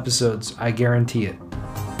all episodes. I guarantee it.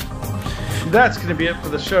 That's going to be it for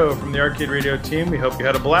the show from the Arcade Radio team. We hope you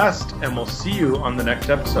had a blast, and we'll see you on the next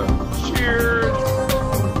episode. Cheers!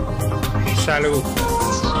 Salut!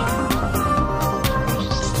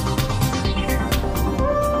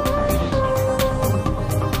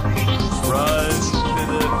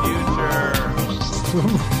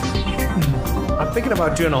 I'm thinking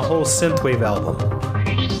about doing a whole synthwave album.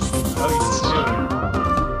 Oh,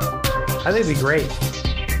 I think it'd be great.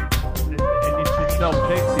 And you should sell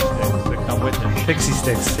pixie sticks that come with it. Pixie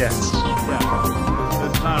sticks, yes. Yeah,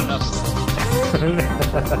 there's not enough.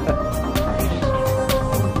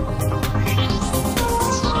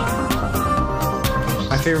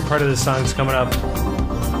 My favorite part of the song is coming up.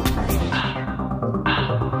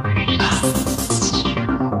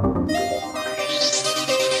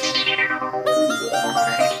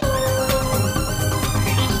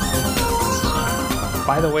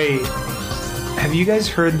 By the way, have you guys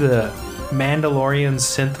heard the Mandalorian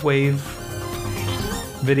synthwave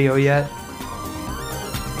video yet?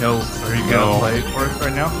 No. Are you going to play it for us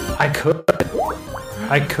right now? I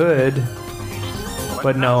could,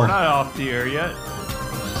 but no. We're not off the air yet.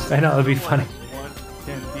 I know, it'd be funny.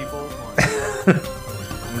 10 people?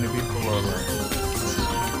 How many people are there?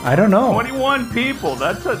 I don't know. 21 people.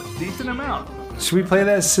 That's a decent amount. Should we play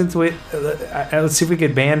that synthwave? Let's see if we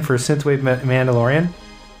get banned for synthwave Mandalorian.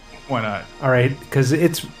 Why not? All right, because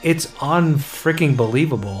it's unfreaking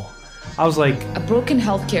believable. I was like, a broken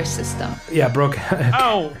healthcare system. Yeah, broken.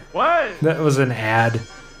 Oh, what? That was an ad.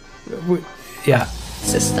 Yeah.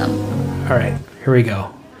 System. All right, here we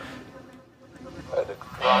go.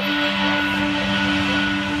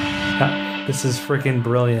 This is freaking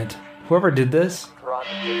brilliant. Whoever did this,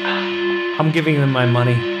 I'm giving them my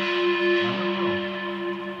money.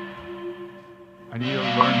 I need to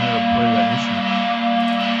learn how to play that instrument.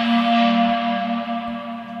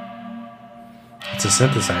 It's a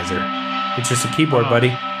synthesizer. It's just a keyboard,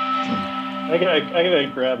 buddy. I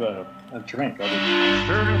gotta grab a drink.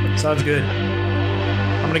 Sure. Sounds good.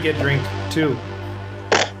 I'm gonna get a drink too.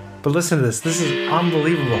 But listen to this. This is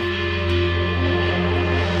unbelievable.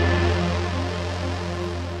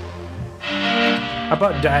 How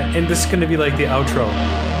about that? And this is gonna be like the outro.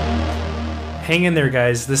 Hang in there,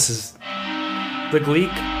 guys. This is the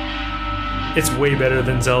Gleek. It's way better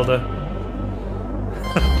than Zelda.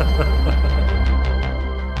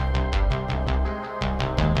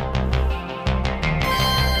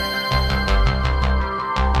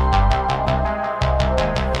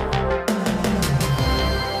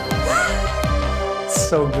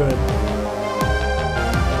 So good.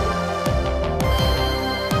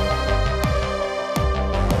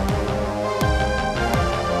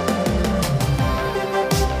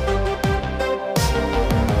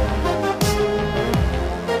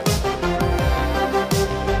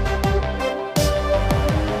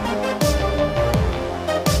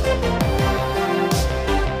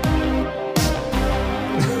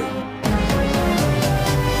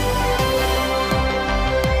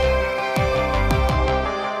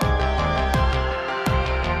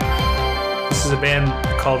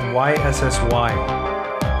 band called YSSY.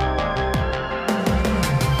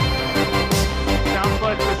 Sounds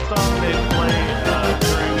like the song they play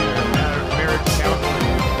during their marriage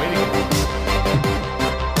counseling waiting room.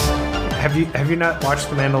 Have you not watched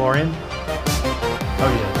The Mandalorian? Oh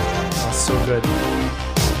yeah, oh, so good.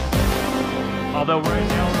 Although right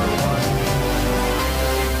now we're watching.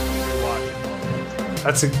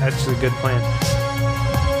 That's actually a good plan.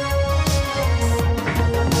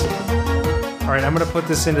 All right, I'm going to put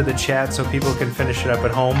this into the chat so people can finish it up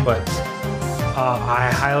at home, but I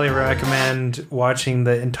highly recommend watching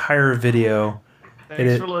the entire video.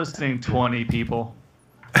 Thanks for listening, 20 people.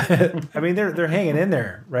 I mean, they're hanging in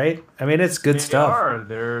there, right? I mean, it's good stuff.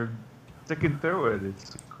 They're sticking through it.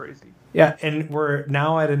 It's crazy. Yeah, and we're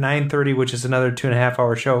now at a 9:30, which is another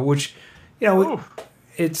 2.5-hour show, which, you know,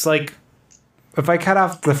 it's like, if I cut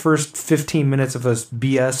off the first 15 minutes of us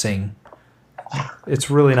BSing, it's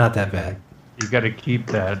really not that bad. You got to keep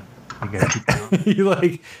that. You got to keep that. You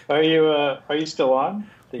like? Are you still on?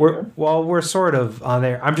 We're sort of on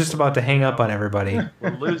there. I'm just about to hang up on everybody.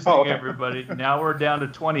 We're losing everybody. Now we're down to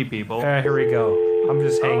 20 people. Here we go. I'm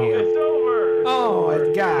just hanging up. It's over. Oh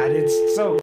my God! It's so.